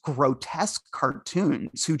these grotesque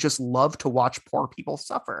cartoons who just love to watch poor people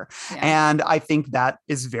suffer. And I think that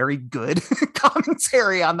is very good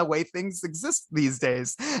commentary on the way things exist these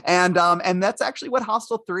days. And that's actually what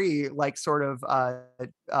Hostel 3 like sort of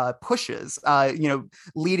pushes, you know,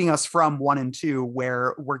 leading us from 1 and 2,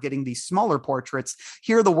 where we're getting these smaller portraits.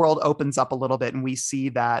 Here the world opens up a little bit, and we see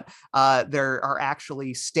that there are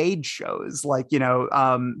actually stage shows, like, you know,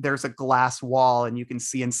 there's a glass wall and you can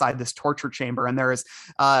see inside this torture chamber, and there is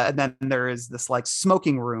and then there is this like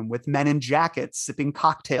smoking room with men in jackets sipping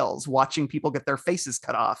cocktails, watching people get their faces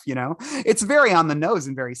cut off. You know, it's very on the nose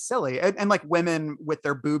and very silly, and like women with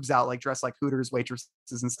their boobs out, like dressed like Hooters waitresses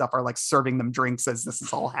and stuff, are like serving them drinks as this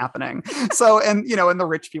is all happening. So, and you know, and the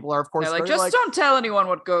rich people are of course like, just don't tell anyone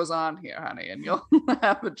what goes on here, honey, and you'll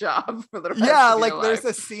have a job for the rest of like your there's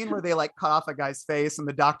life. a scene where they like cut off a guy's face, and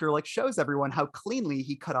the doctor like shows everyone how cleanly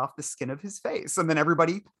he cut off the skin of his face, and then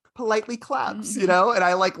everybody politely claps, you know, and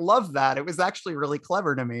I like love that. It was actually really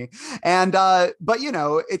clever to me. And but you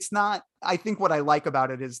know, it's not, I think what I like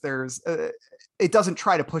about it is there's it doesn't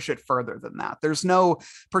try to push it further than that. There's no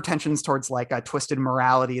pretensions towards like a twisted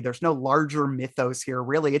morality. There's no larger mythos here,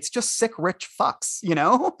 really. It's just sick rich fucks, you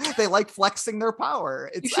know? They like flexing their power.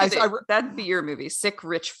 It's that'd be your movie, Sick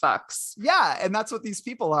Rich Fucks. Yeah, and that's what these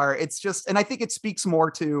people are. It's just, and I think it speaks more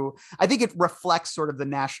to, I think it reflects sort of the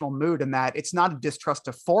national mood, in that it's not a distrust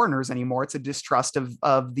of foreigners anymore. It's a distrust of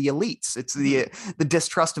the elites. It's the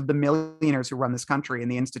distrust of the millionaires who run this country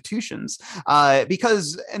and the institutions.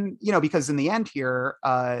 Because in the end here,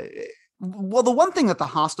 well, the one thing that the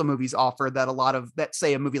Hostel movies offer that a lot of, that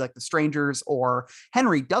say a movie like The Strangers or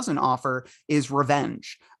Henry doesn't offer, is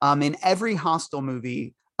revenge. In every Hostel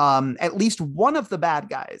movie, at least one of the bad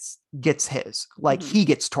guys gets his, like he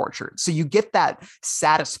gets tortured. So you get that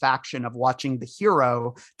satisfaction of watching the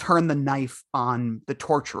hero turn the knife on the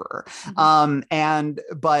torturer.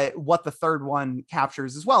 But what the third one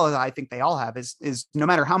captures as well, as I think they all have, is no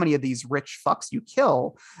matter how many of these rich fucks you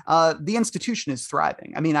kill, the institution is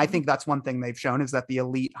thriving. I mean, I think that's one thing they've shown, is that the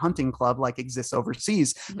Elite Hunting Club like exists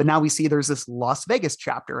overseas, but now we see there's this Las Vegas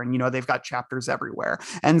chapter, and you know, they've got chapters everywhere.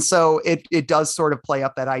 And so it does sort of play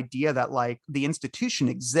up that idea that like the institution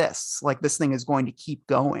exists, like this thing is going to keep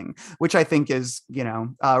going, which I think is, you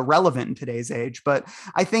know, relevant in today's age. But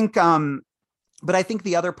I think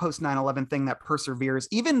the other post 9/11 thing that perseveres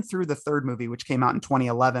even through the third movie, which came out in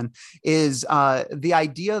 2011, is the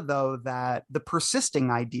idea, though, that the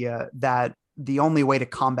persisting idea that the only way to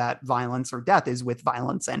combat violence or death is with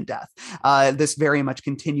violence and death. This very much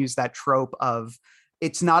continues that trope of,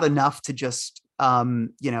 it's not enough to just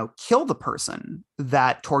kill the person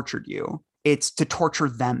that tortured you. It's to torture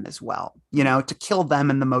them as well, to kill them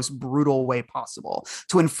in the most brutal way possible,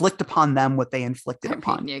 to inflict upon them what they inflicted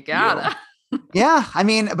upon you. Gotta. Yeah, I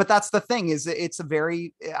mean, but that's the thing is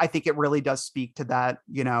I think it really does speak to that,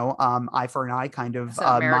 eye for an eye kind of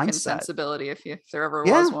American mindset. Sensibility, if there ever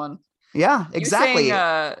was one. Yeah, exactly. You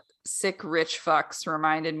saying sick rich fucks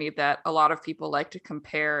reminded me that a lot of people like to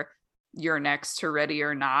compare You're Next to Ready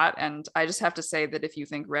or Not, and I just have to say that if you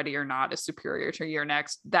think Ready or Not is superior to You're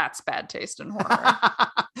Next, that's bad taste in horror.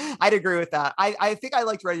 I'd agree with that. I think I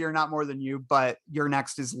liked Ready or Not more than you, but You're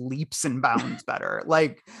Next is leaps and bounds better.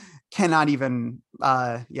 Like, cannot even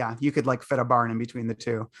you could like fit a barn in between the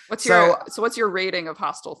two. What's your rating of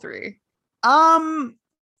Hostel 3? On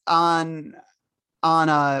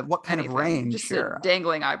what kind of range? Just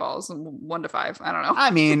dangling eyeballs, 1 to 5. I don't know.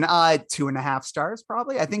 I mean, 2.5 stars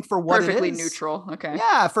probably. I think for what perfectly it is, neutral. Okay.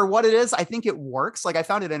 Yeah, for what it is, I think it works. Like, I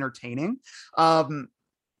found it entertaining.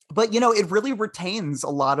 But it really retains a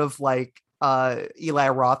lot of like Eli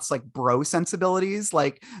Roth's like bro sensibilities.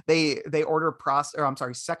 Like they order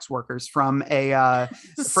sex workers from a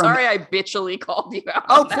sorry, I bitchily called you out.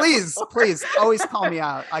 Oh, please always call me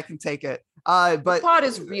out. I can take it. But the plot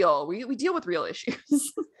is real. We deal with real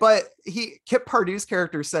issues. But Kip Pardue's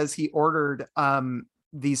character says he ordered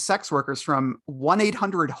these sex workers from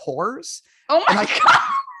 1-800-whores. Oh my God.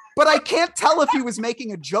 But I can't tell if he was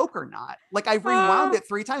making a joke or not. Like, I rewound it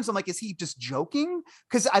 3 times. I'm like, is he just joking?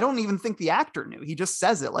 Because I don't even think the actor knew. He just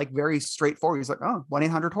says it like very straightforward. He's like, oh,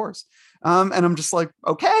 1-800-horse. And I'm just like,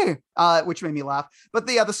 okay, which made me laugh. But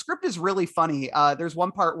the script is really funny. There's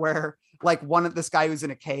one part where like this guy who's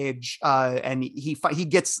in a cage and he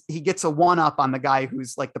gets a one up on the guy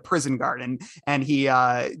who's like the prison guard, and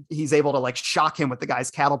he's able to like shock him with the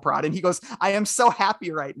guy's cattle prod, and he goes, I am so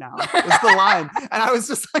happy right now, was the line. And I was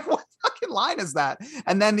just like, what fucking line is that?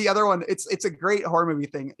 And then the other one, it's a great horror movie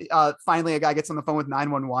thing. Finally a guy gets on the phone with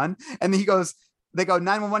 911, and then they go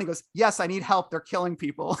 911, he goes, yes, I need help, they're killing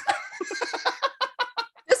people.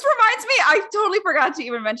 I totally forgot to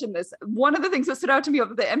even mention this. One of the things that stood out to me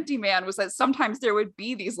about The Empty Man was that sometimes there would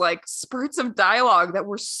be these like spurts of dialogue that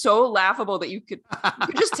were so laughable that you could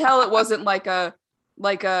just tell it wasn't like a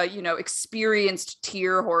experienced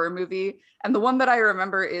tier horror movie. And the one that I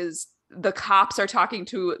remember is the cops are talking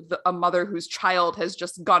to a mother whose child has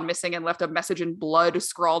just gone missing and left a message in blood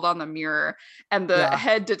scrawled on the mirror. And the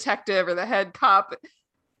head detective or the head cop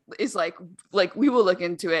is like, we will look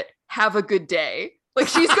into it. Have a good day. Like,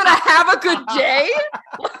 she's gonna have a good day.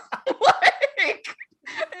 Like,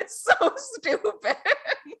 it's so stupid.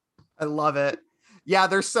 I love it. Yeah,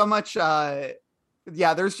 there's so much.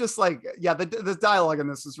 There's just like, the dialogue in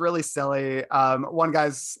this is really silly. One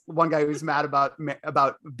guy who's mad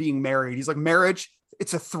about being married. He's like, marriage,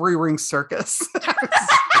 it's a 3-ring circus.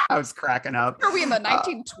 I was cracking up. Are we in the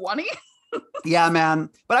 1920s? Yeah, man.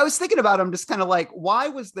 But I was thinking about him, just kind of like, why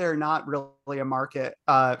was there not really a market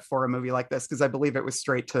for a movie like this? Because I believe it was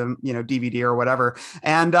straight to DVD or whatever.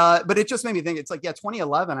 And but it just made me think, it's like,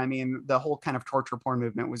 2011. I mean, the whole kind of torture porn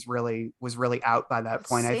movement was really out by that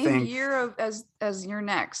point. I think same year as You're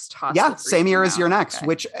Next. Same year as You're Next. Okay.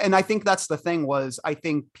 Which, and I think that's the thing, was I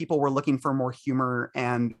think people were looking for more humor,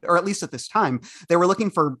 or at least at this time, they were looking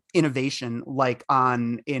for innovation, like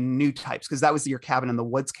in new types, because that was the year Cabin in the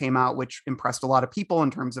Woods came out, which impressed a lot of people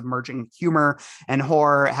in terms of merging humor and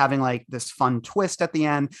horror, having like this fun twist at the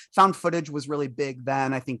end. Found footage was really big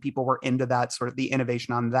then. I think people were into that, sort of the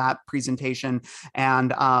innovation on that presentation.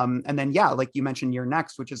 And then, like you mentioned, You're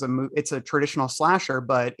Next, which is it's a traditional slasher,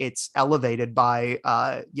 but it's elevated by,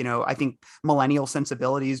 I think millennial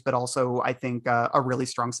sensibilities, but also I think a really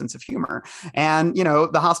strong sense of humor. And,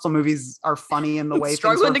 the Hostel movies are funny in the way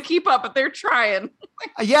struggling to keep up, but they're trying.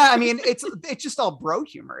 Yeah. I mean, it's just all bro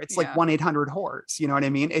humor. It's like 1-800-horse. You know what I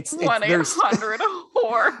mean? It's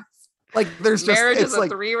 1-800-horse. Like, there's just marriage is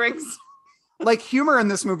like 3 rings. Like, humor in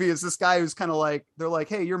this movie is this guy who's kind of like, they're like,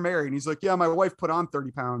 hey, you're married, and he's like, yeah, my wife put on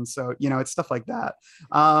 30 pounds, so it's stuff like that.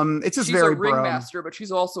 It's just she's very a ringmaster, but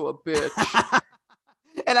she's also a bitch.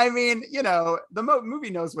 And I mean, the movie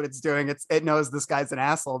knows what it's doing. It knows this guy's an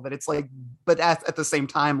asshole, but it's like, but at the same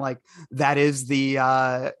time, like, that is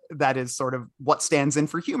sort of what stands in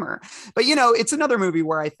for humor. But it's another movie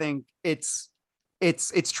where I think it's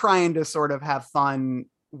trying to sort of have fun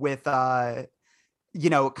with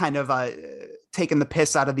taking the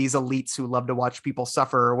piss out of these elites who love to watch people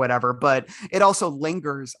suffer or whatever, but it also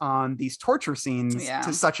lingers on these torture scenes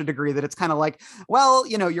to such a degree that it's kind of like, well,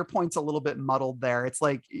 your point's a little bit muddled there. It's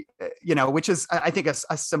like, which is, I think,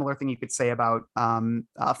 a similar thing you could say about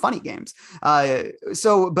funny games.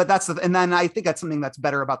 And then I think that's something that's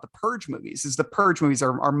better about the Purge movies, is the Purge movies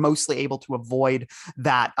are mostly able to avoid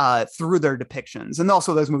that through their depictions. And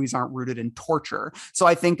also those movies aren't rooted in torture. So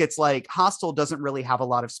I think it's like Hostel doesn't really have a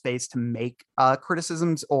lot of space to make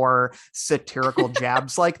criticisms or satirical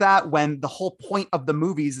jabs like that, when the whole point of the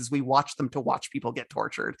movies is we watch them to watch people get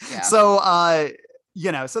tortured. Yeah. So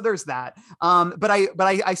so there's that. But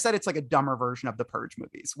I said it's like a dumber version of the Purge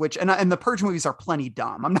movies, which and the Purge movies are plenty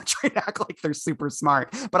dumb. I'm not trying to act like they're super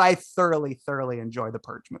smart, but I thoroughly enjoy the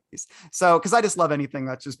Purge movies. So because I just love anything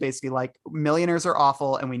that's just basically like millionaires are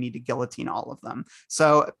awful and we need to guillotine all of them.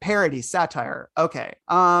 So parody, satire. Okay.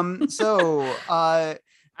 I'm just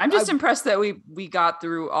impressed that we got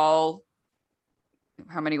through all.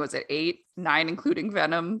 How many was it? 8, 9, including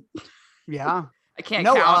Venom. Yeah. I can't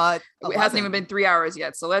count. It hasn't even been 3 hours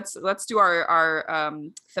yet. So let's do our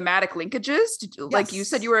thematic linkages. Like you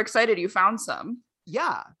said, you were excited. You found some.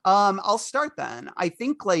 Yeah. I'll start then. I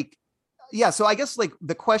think so I guess like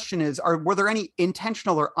the question is, were there any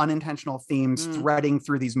intentional or unintentional themes threading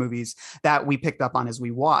through these movies that we picked up on as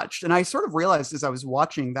we watched? And I sort of realized as I was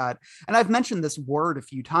watching that, and I've mentioned this word a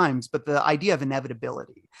few times, but the idea of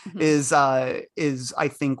inevitability is I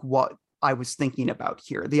think what I was thinking about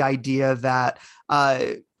here. The idea that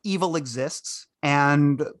evil exists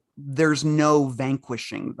and there's no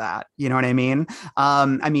vanquishing that. You know what I mean?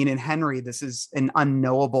 In Henry, this is an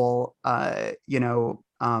unknowable,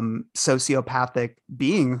 sociopathic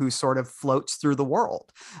being who sort of floats through the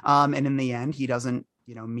world. And in the end, he doesn't,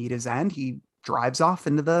 meet his end. He drives off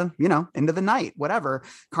into the night, whatever.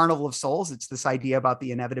 Carnival of Souls, it's this idea about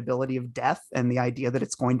the inevitability of death and the idea that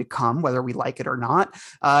it's going to come, whether we like it or not.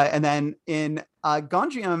 And then in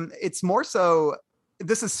Gonjiam, it's more so,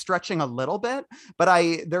 this is stretching a little bit, but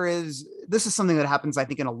this is something that happens, I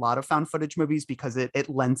think, in a lot of found footage movies because it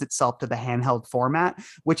lends itself to the handheld format,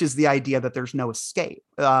 which is the idea that there's no escape,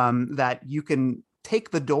 that you can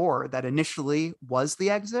take the door that initially was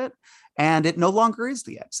the exit and it no longer is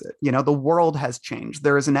the exit. The world has changed.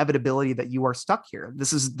 There is inevitability that you are stuck here.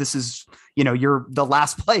 This is, you're the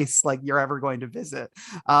last place like you're ever going to visit.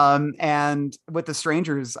 And with The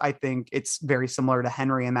Strangers, I think it's very similar to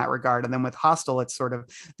Henry in that regard. And then with Hostel, it's sort of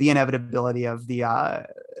the inevitability of the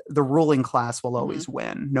ruling class will always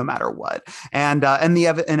win no matter what. And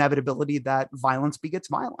the inevitability that violence begets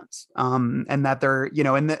violence. And that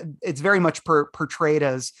it's very much portrayed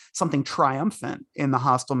as something triumphant in the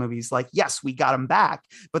Hostel movies. Like, yes, we got him back,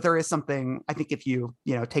 but there is something, I think if you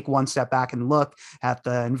take one step back and look at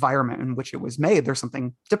the environment in which it was made, there's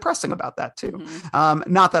something depressing about that too.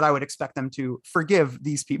 Not that I would expect them to forgive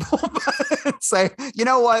these people, but say, you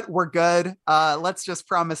know what, we're good. Let's just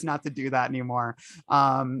promise not to do that anymore.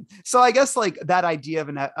 So I guess like that idea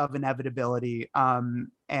of inevitability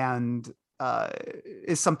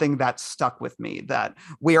is something that stuck with me, that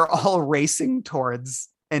we are all racing towards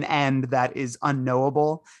an end that is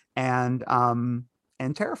unknowable and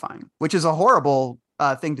terrifying, which is a horrible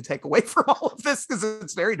thing to take away from all of this because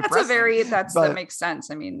it's very depressing. That makes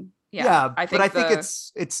sense. I mean, yeah, I think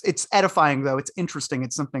it's edifying though. It's interesting.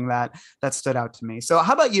 It's something that stood out to me. So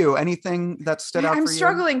how about you? Anything that stood out for you? I'm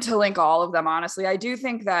struggling to link all of them, honestly. I do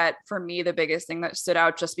think that for me, the biggest thing that stood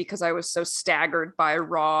out, just because I was so staggered by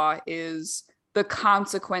Raw, is the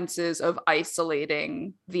consequences of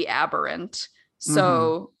isolating the aberrant.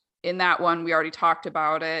 So in that one, we already talked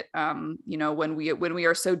about it. When we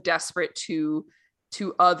are so desperate to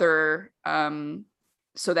other,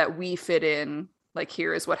 so that we fit in, like,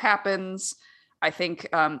 here is what happens. I think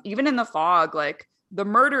even in The Fog, like, the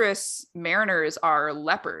murderous mariners are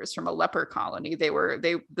lepers from a leper colony.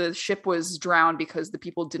 The ship was drowned because the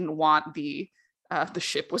people didn't want the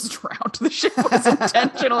ship was drowned. The ship was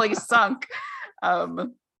intentionally sunk.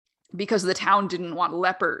 Because the town didn't want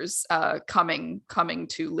lepers coming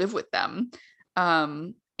to live with them.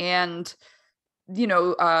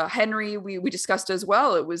 Henry, we discussed as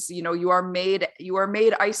well. It was, you are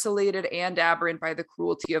made isolated and aberrant by the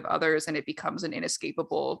cruelty of others, and it becomes an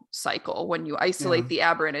inescapable cycle when you isolate the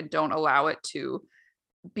aberrant and don't allow it to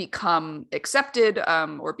become accepted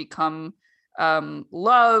or become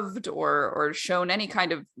loved or show any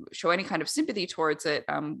kind of sympathy towards it.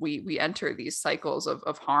 We enter these cycles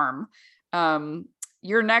of harm.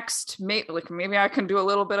 your next mate, like maybe I can do a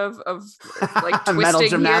little bit of like Mental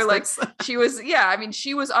twisting here. Like gymnastics.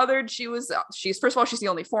 she was othered. She's first of all, she's the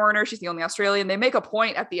only foreigner. She's the only Australian. They make a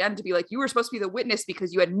point at the end to be like, you were supposed to be the witness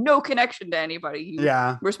because you had no connection to anybody.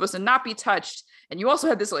 You were supposed to not be touched. And you also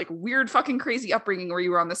had this like weird fucking crazy upbringing where you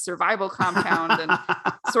were on this survival compound and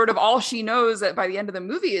sort of all she knows that by the end of the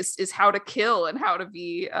movie is how to kill and how to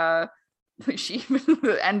be,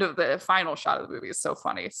 the end of the final shot of the movie is so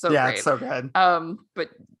funny. It's so great. It's so good. But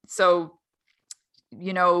so,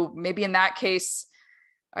 maybe in that case,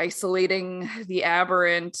 isolating the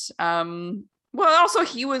aberrant, well, also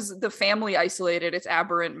the family isolated its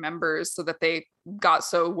aberrant members so that they got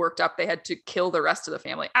so worked up they had to kill the rest of the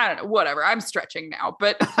family. I don't know, whatever. I'm stretching now,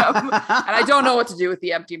 but and I don't know what to do with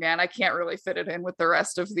the empty man. I can't really fit it in with the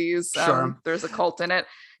rest of these. Sure. There's a cult in it.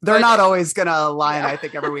 They're not always going to align, I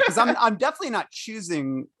think, every week. Because I'm definitely not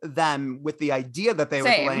choosing them with the idea that they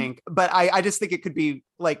would link. But I just think it could be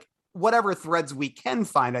like whatever threads we can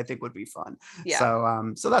find, I think would be fun.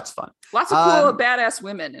 Yeah. So that's fun. Lots of cool badass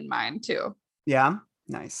women in mine too. Yeah.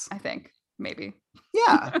 Nice. I think maybe.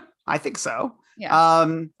 Yeah, I think so. Yeah.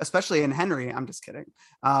 Especially in Henry. I'm just kidding.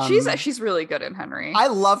 She's really good in Henry. I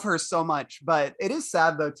love her so much, but it is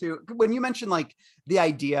sad though too. When you mentioned like the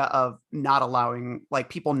idea of not allowing like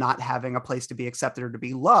people not having a place to be accepted or to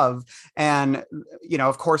be loved, and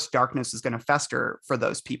of course darkness is going to fester for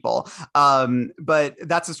those people. But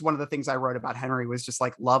that's just one of the things I wrote about Henry was just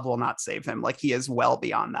like love will not save him. Like he is well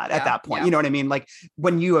beyond that at that point. You know what I mean? Like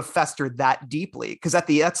when you have festered that deeply, because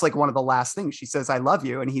that's like one of the last things she says, I love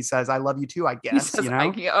you, and he says, I love you too, I guess. He says,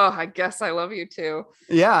 I guess I love you too.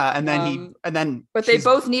 Yeah. And then but they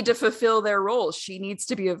both need to fulfill their roles. She needs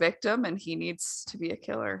to be a victim and he needs to be a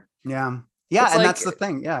killer. Yeah. Yeah. It's and like, that's the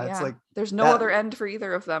thing. Yeah. It's like there's no other end for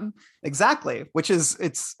either of them. Exactly.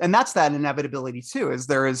 And that's that inevitability too, is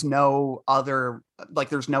there is no other, like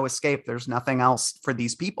there's no escape. There's nothing else for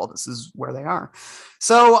these people. This is where they are.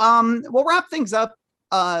 So we'll wrap things up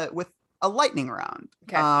with a lightning round.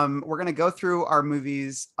 Okay. We're going to go through our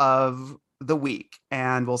movies of the week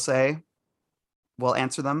and we'll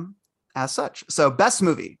answer them as such. So best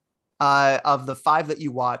movie of the 5 that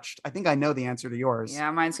you watched. I think I know the answer to yours. Yeah,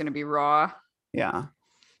 mine's going to be Raw. Yeah.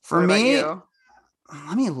 For me,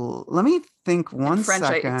 let me think one French,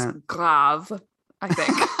 second. It's grave, I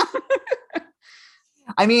think.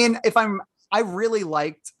 I mean, I really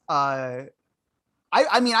liked I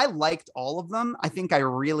liked all of them. I think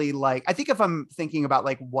if I'm thinking about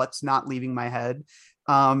like what's not leaving my head,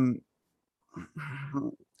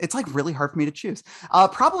 it's like really hard for me to choose.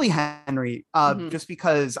 Probably Henry, just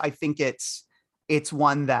because I think it's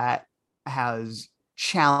one that has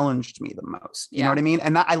challenged me the most. You know what I mean?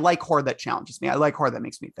 And I like horror that challenges me. I like horror that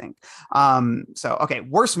makes me think. So, okay.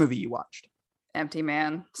 Worst movie you watched? Empty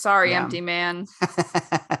Man. Sorry, Empty Man.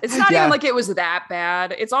 It's not even like it was that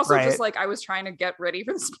bad. It's also just like I was trying to get ready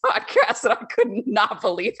for this podcast and I could not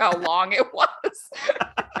believe how long it was.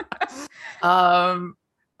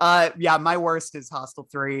 Yeah, my worst is Hostel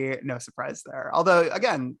 3. No surprise there. Although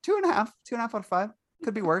again, 2.5 out of 5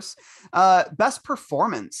 could be worse. Best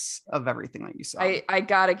performance of everything that you saw. I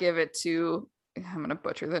gotta give it to, I'm gonna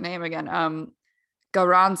butcher the name again.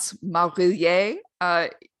 Garance Marillier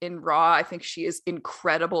in Raw. I think she is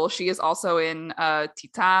incredible. She is also in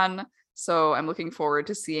Titan. So I'm looking forward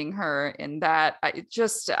to seeing her in that.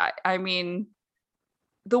 I mean,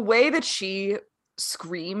 the way that she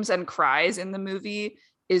screams and cries in the movie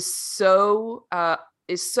is so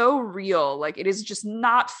real. Like it is just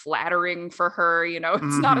not flattering for her,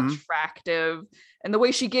 it's not attractive. And the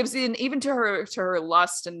way she gives in even to her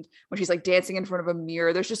lust, and when she's like dancing in front of a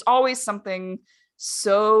mirror, there's just always something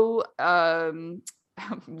so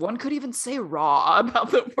one could even say raw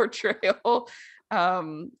about the portrayal.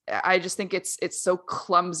 I just think it's so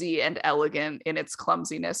clumsy and elegant in its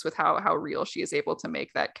clumsiness with how real she is able to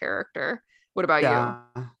make that character. What about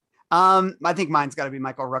you? I think mine's got to be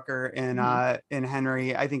Michael Rooker in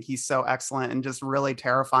Henry. I think he's so excellent and just really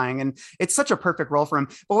terrifying, and it's such a perfect role for him.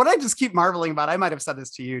 But what I just keep marveling about, I might have said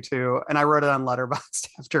this to you too, and I wrote it on Letterboxd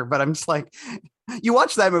after, but I'm just like, you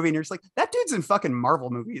watch that movie and you're just like, that dude's in fucking Marvel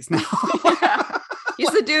movies now. Yeah.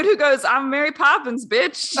 He's the dude who goes, I'm Mary Poppins,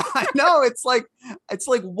 bitch. I know. It's like,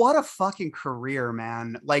 what a fucking career,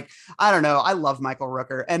 man. Like, I don't know. I love Michael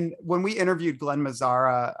Rooker. And when we interviewed Glenn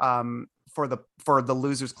Mazzara, for the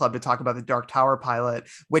Losers Club to talk about the Dark Tower pilot,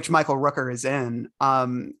 which Michael Rooker is in,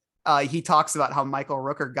 he talks about how Michael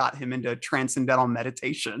Rooker got him into transcendental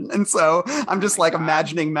meditation. And so I'm just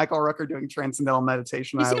imagining Michael Rooker doing transcendental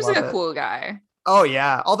meditation. He seems like a cool guy. Oh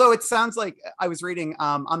yeah. Although it sounds like I was reading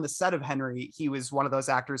on the set of Henry, he was one of those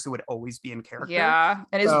actors who would always be in character. Yeah.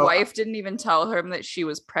 And his So, wife didn't even tell him that she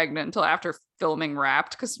was pregnant until after filming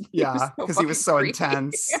Wrapped because he was so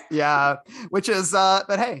intense. Yeah. Which is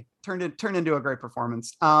but hey, turned into a great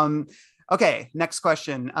performance. Okay, next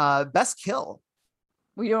question. Best kill.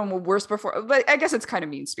 We don't worst performance, but I guess it's kind of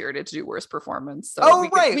mean spirited to do worst performance. So Oh, we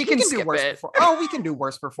right. we can do skip worst it. we can do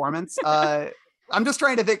worst performance. I'm just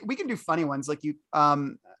trying to think. We can do funny ones like you.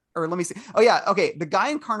 Or let me see. Oh yeah, okay. The guy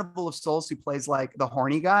in Carnival of Souls who plays like the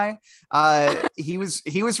horny guy. He was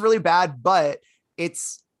really bad, but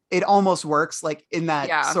it almost works like in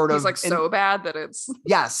that sort of. He's like so bad that it's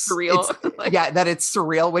surreal. Like, that it's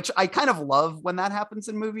surreal, which I kind of love when that happens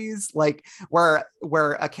in movies, like where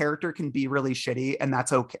a character can be really shitty and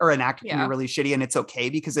that's okay, or an actor can be really shitty and it's okay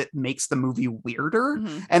because it makes the movie weirder.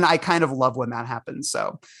 And I kind of love when that happens.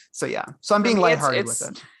 So yeah. So I'm being lighthearted with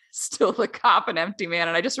it. Still The Cop and Empty Man.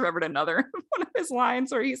 And I just remembered another one of his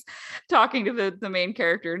lines where he's talking to the main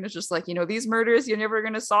character and it's just like, these murders, you're never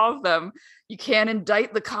going to solve them. You can't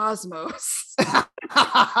indict the cosmos.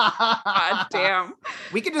 God damn.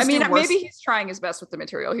 We could just maybe he's trying his best with the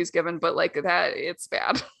material he's given, but like that, it's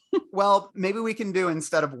bad. Well, maybe we can do,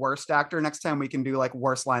 instead of worst actor, next time we can do like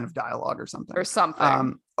worst line of dialogue or something. Or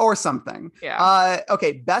something. Yeah.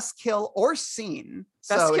 Okay. Best kill or scene.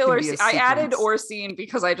 Best kill or scene. I added or scene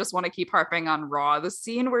because I just want to keep harping on Raw. The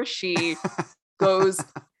scene where she goes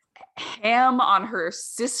ham on her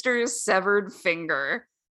sister's severed finger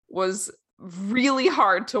was really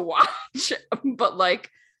hard to watch. But like,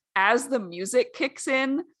 as the music kicks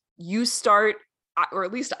in, you start, or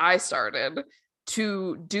at least I started,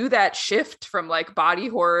 to do that shift from like body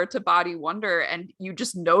horror to body wonder, and you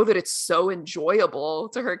just know that it's so enjoyable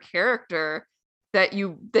to her character that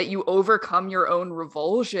you overcome your own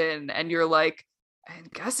revulsion and you're like, I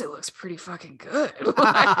guess it looks pretty fucking good.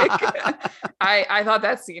 Like, I thought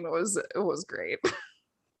that scene was great.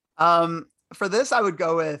 For this, I would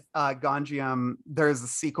go with Ganjiam. There's a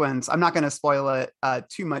sequence. I'm not going to spoil it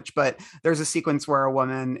too much, but there's a sequence where a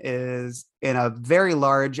woman is in a very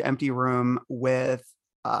large empty room with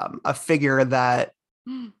a figure that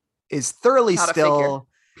is thoroughly still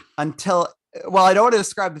until. Well, I don't want to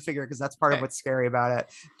describe the figure because that's part of what's scary about it.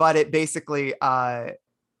 But it basically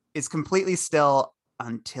is completely still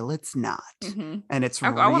until it's not. And it's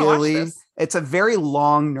it's a very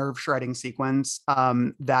long nerve shredding sequence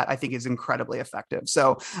that I think is incredibly effective.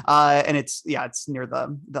 So and it's near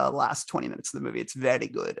the last 20 minutes of the movie. It's very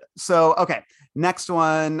good. So okay, next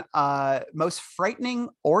one. Most frightening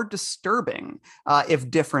or disturbing, if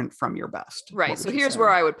different from your best. Right. So here's where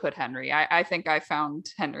I would put Henry. I think I found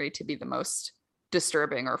Henry to be the most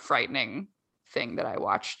disturbing or frightening thing that I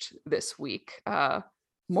watched this week.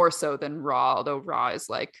 More so than Raw, although Raw is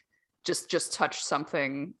like just touched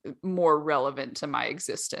something more relevant to my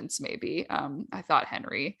existence. Maybe I thought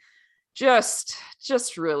Henry just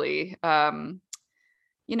really upset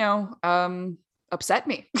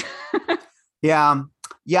me.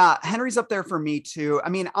 Yeah, Henry's up there for me too. I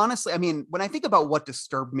mean, honestly, when I think about what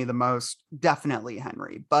disturbed me the most, definitely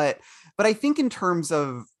Henry. But I think in terms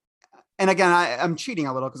of, and again, I'm cheating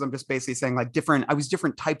a little because I'm just basically saying like I was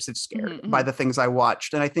different types of scared by the things I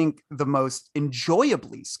watched. And I think the most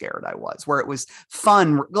enjoyably scared I was, where it was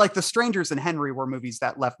fun, like The Strangers and Henry were movies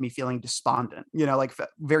that left me feeling despondent, like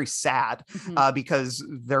very sad because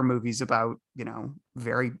they're movies about,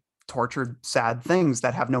 very tortured, sad things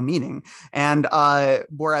that have no meaning. And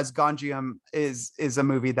whereas Ganjiam is a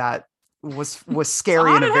movie that was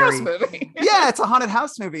scary in a very movie. Yeah, it's a haunted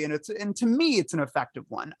house movie, and to me it's an effective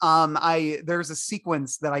one. There's a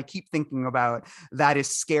sequence that I keep thinking about that is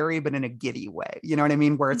scary but in a giddy way, you know what I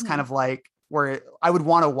mean, where it's kind of like where I would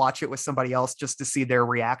want to watch it with somebody else just to see their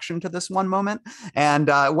reaction to this one moment, and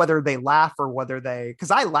whether they laugh or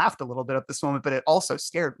because I laughed a little bit at this moment, but it also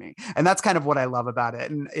scared me, and that's kind of what I love about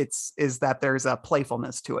it. And is that there's a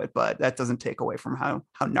playfulness to it, but that doesn't take away from how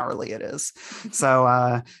gnarly it is.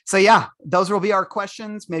 So yeah, those will be our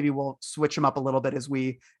questions. Maybe we'll switch them up a little bit as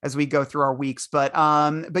we go through our weeks, but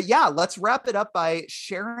yeah, let's wrap it up by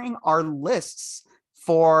sharing our lists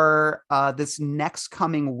for this next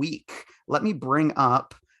coming week. Let me bring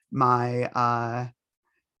up my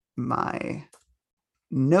my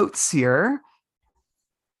notes here.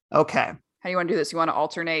 Okay. How do you want to do this? You want to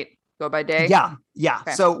alternate, go by day? Yeah.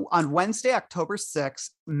 Okay. So on Wednesday, October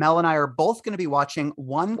 6th, Mel and I are both going to be watching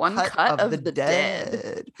One Cut of the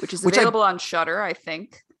Dead, which is available on Shudder, I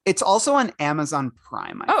think. It's also on Amazon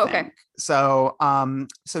Prime, I think. Okay. So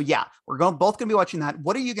yeah, we're both going to be watching that.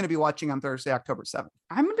 What are you going to be watching on Thursday, October 7th?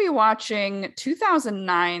 I'm going to be watching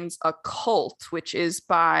 2009's Occult, which is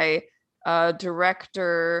by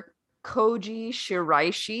director Koji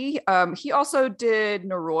Shiraishi. He also did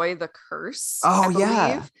Noroi the Curse. Oh, I yeah.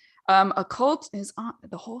 believe. A Cult is on,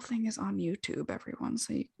 the whole thing is on YouTube, everyone.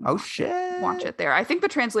 So you can watch it there. I think the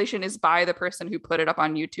translation is by the person who put it up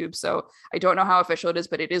on YouTube. So I don't know how official it is,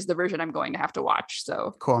 but it is the version I'm going to have to watch.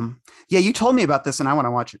 So cool. Yeah, you told me about this and I want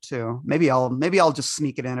to watch it too. Maybe I'll just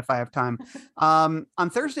sneak it in if I have time. On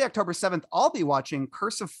Thursday, October 7th, I'll be watching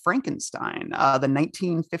Curse of Frankenstein, the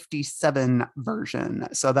 1957 version.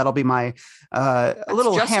 So that'll be my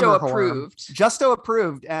little Justo hammer approved. horror. Justo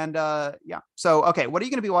approved. And yeah. So, okay, what are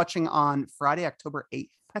you going to be watching on Friday, October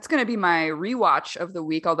 8th? That's going to be my rewatch of the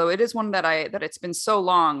week, although it is one that it's been so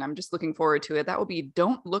long. I'm just looking forward to it. That will be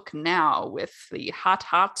Don't Look Now with the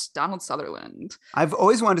hot Donald Sutherland. I've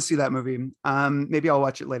always wanted to see that movie. Maybe I'll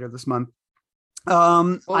watch it later this month.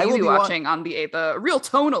 I will be watching on the real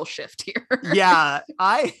tonal shift here. Yeah,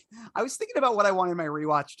 I was thinking about what I wanted my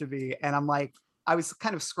rewatch to be, and I'm like, I was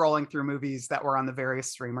kind of scrolling through movies that were on the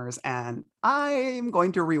various streamers, and I'm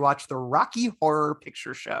going to rewatch the Rocky Horror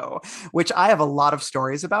Picture Show, which I have a lot of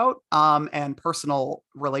stories about and personal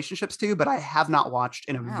relationships to, but I have not watched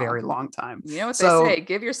in a very long time. You know what they say,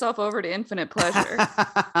 give yourself over to infinite pleasure.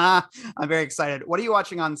 I'm very excited. What are you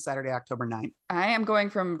watching on Saturday, October 9th? I am going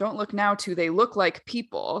from Don't Look Now to They Look Like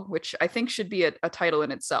People, which I think should be a title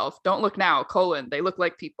in itself. Don't Look Now, They Look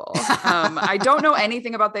Like People. I don't know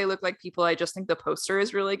anything about They Look Like People. I just think the poster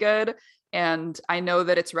is really good. And I know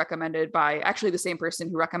that it's recommended by actually the same person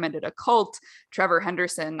who recommended A Cult, Trevor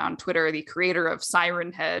Henderson on Twitter, the creator of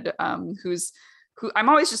Siren Head, who I'm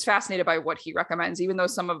always just fascinated by what he recommends, even though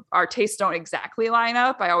some of our tastes don't exactly line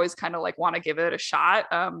up. I always kind of like want to give it a shot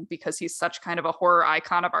because he's such kind of a horror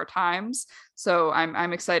icon of our times. So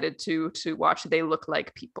I'm excited to watch They Look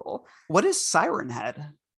Like People. What is Siren Head?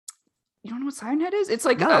 You don't know what Siren Head is? It's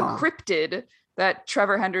like a cryptid that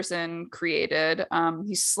Trevor Henderson created.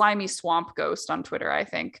 He's Slimy Swamp Ghost on Twitter, I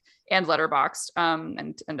think, and Letterboxd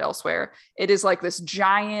and elsewhere. It is like this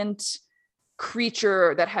giant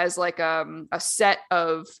creature that has like a set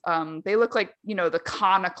of they look like, you know, the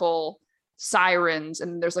conical sirens,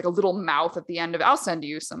 and there's like a little mouth at the end of it. I'll send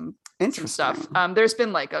you some stuff. There's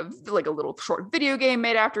been like a little short video game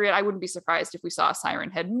made after it. I wouldn't be surprised if we saw a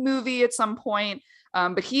Siren Head movie at some point.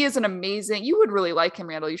 But he is an amazing, you would really like him,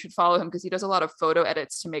 Randall. You should follow him because he does a lot of photo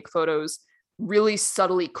edits to make photos really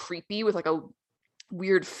subtly creepy with like a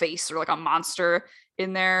weird face or like a monster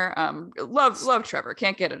in there. Love Trevor.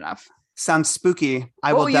 Can't get enough. Sounds spooky.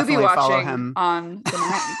 I will definitely follow him on the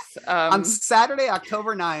 9th. On Saturday,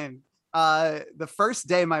 October 9th. The first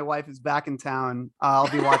day my wife is back in town, I'll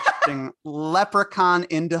be watching Leprechaun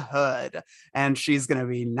in the Hood, and she's gonna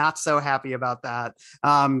be not so happy about that.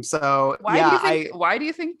 So why do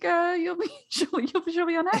you think she'll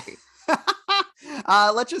be unhappy?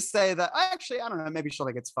 Let's just say that I don't know, maybe she'll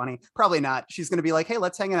think it's funny. Probably not. She's gonna be like, hey,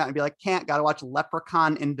 let's hang out, and be like, gotta watch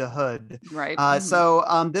Leprechaun in the Hood. Right. So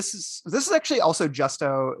this is actually also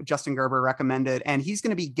Justin Gerber recommended, and he's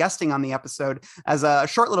gonna be guesting on the episode as a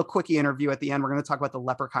short little quickie interview at the end. We're gonna talk about the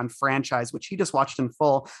Leprechaun franchise, which he just watched in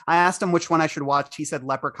full. I asked him which one I should watch. He said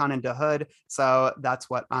Leprechaun in the Hood. So that's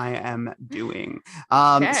what I am doing.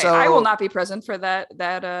 Okay. So I will not be present for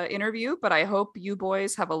that interview, but I hope you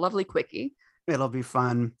boys have a lovely quickie. It'll be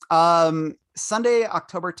fun. Sunday,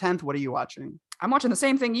 October 10th. What are you watching? I'm watching the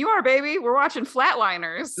same thing you are, baby. We're watching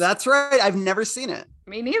Flatliners. That's right. I've never seen it.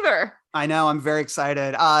 Me neither. I know. I'm very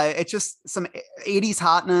excited. It's just some 80s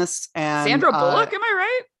hotness and Sandra Bullock. Am I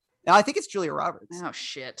right? I think it's Julia Roberts. Oh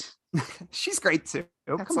shit. She's great too.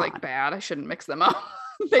 That's like bad. I shouldn't mix them up.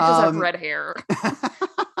 They just have red hair.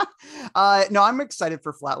 No, I'm excited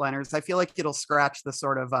for Flatliners. I feel like it'll scratch the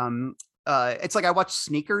sort of it's like I watched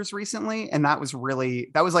Sneakers recently, and that was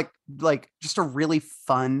like just a really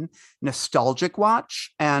fun nostalgic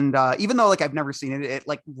watch. And even though like I've never seen it, it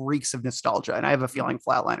like reeks of nostalgia, and I have a feeling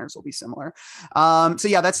Flatliners will be similar. So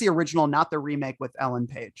yeah, that's the original, not the remake with Ellen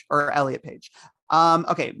Page or Elliot Page.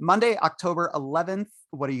 Okay, Monday, October 11th.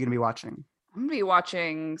 What are you gonna be watching? I'm gonna be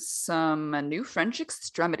watching some New French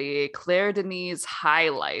Extremity, Claire Denis' High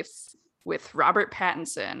Life with Robert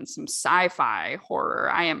Pattinson, some sci-fi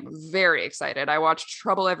horror. I am very excited. I watched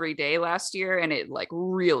Trouble Every Day last year, and it like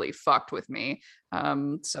really fucked with me.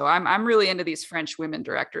 So I'm really into these French women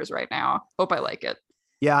directors right now. Hope I like it.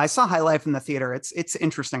 Yeah, I saw High Life in the theater. It's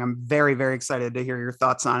interesting. I'm very, very excited to hear your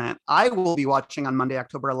thoughts on it. I will be watching on Monday,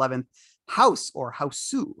 October 11th, House or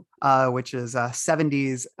Houseu, which is a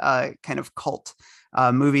 70s kind of cult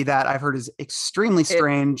a movie that I've heard is extremely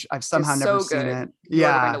strange. I've somehow never seen it. You're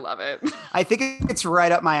going to love it. I think it's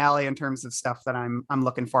right up my alley in terms of stuff that I'm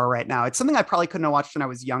looking for right now. It's something I probably couldn't have watched when I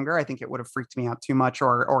was younger. I think it would have freaked me out too much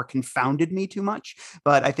or confounded me too much,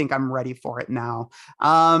 but I think I'm ready for it now.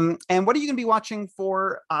 And what are you going to be watching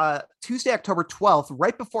for Tuesday, October 12th,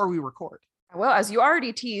 right before we record? Well, as you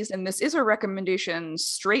already teased, and this is a recommendation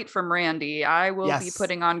straight from Randy, I will be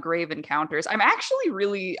putting on Grave Encounters. I'm actually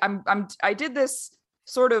really, I did this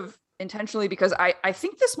sort of intentionally because I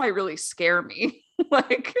think this might really scare me.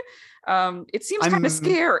 Like, it seems kind of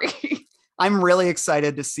scary. I'm really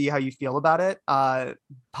excited to see how you feel about it,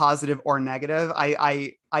 positive or negative.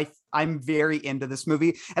 I'm very into this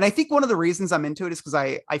movie. And I think one of the reasons I'm into it is because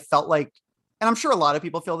I felt like, and I'm sure a lot of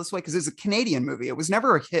people feel this way because it's a Canadian movie. It was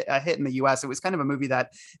never a hit in the US. It was kind of a movie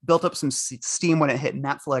that built up some steam when it hit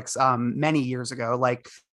Netflix many years ago. Like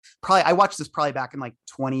I watched this probably back in like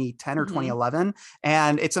 2010 or 2011.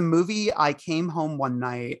 And it's a movie. I came home one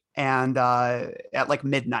night and at like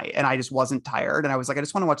midnight, and I just wasn't tired. And I was like, I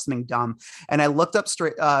just want to watch something dumb. And I looked up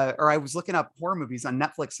I was looking up horror movies on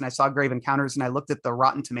Netflix, and I saw Grave Encounters, and I looked at the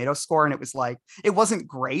Rotten Tomato score, and it was like, it wasn't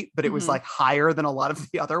great, but it was like higher than a lot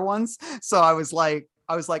of the other ones. So I was like,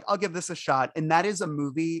 I'll give this a shot. And that is a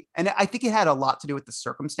movie. And I think it had a lot to do with the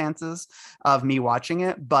circumstances of me watching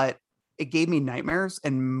it, but it gave me nightmares,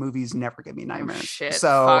 and movies never give me nightmares. Oh, shit.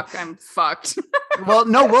 So I'm fucked. Well,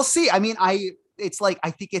 no, we'll see. I mean, I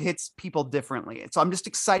think it hits people differently. So I'm just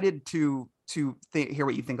excited to hear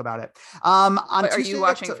what you think about it. Are you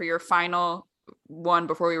watching for your final one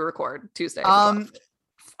before we record Tuesday?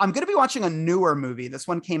 I'm going to be watching a newer movie. This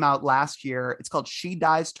one came out last year. It's called She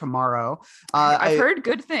Dies Tomorrow. I've heard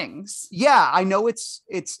good things. Yeah, I know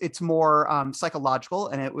it's more psychological,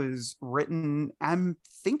 and it was written, I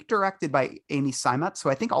think directed by Amy Seimetz, who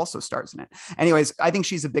I think also stars in it. Anyways, I think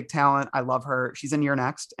she's a big talent. I love her. She's in You're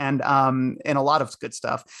Next, and in a lot of good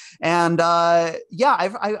stuff. And yeah,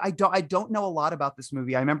 I don't know a lot about this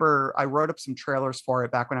movie. I remember I wrote up some trailers for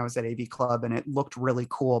it back when I was at AV Club, and it looked really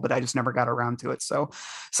cool, but I just never got around to it. So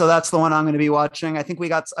that's the one I'm going to be watching. I think we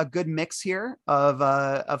got a good mix here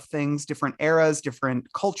of things, different eras, different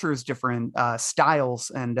cultures, different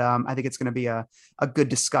styles, and I think it's going to be a good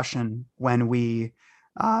discussion when we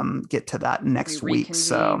get to that next week.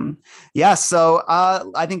 So yeah, so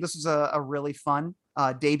I think this was a really fun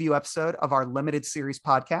debut episode of our limited series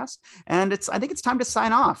podcast, and I think it's time to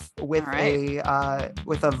sign off with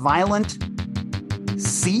a violent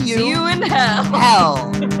see you in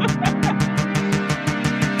hell.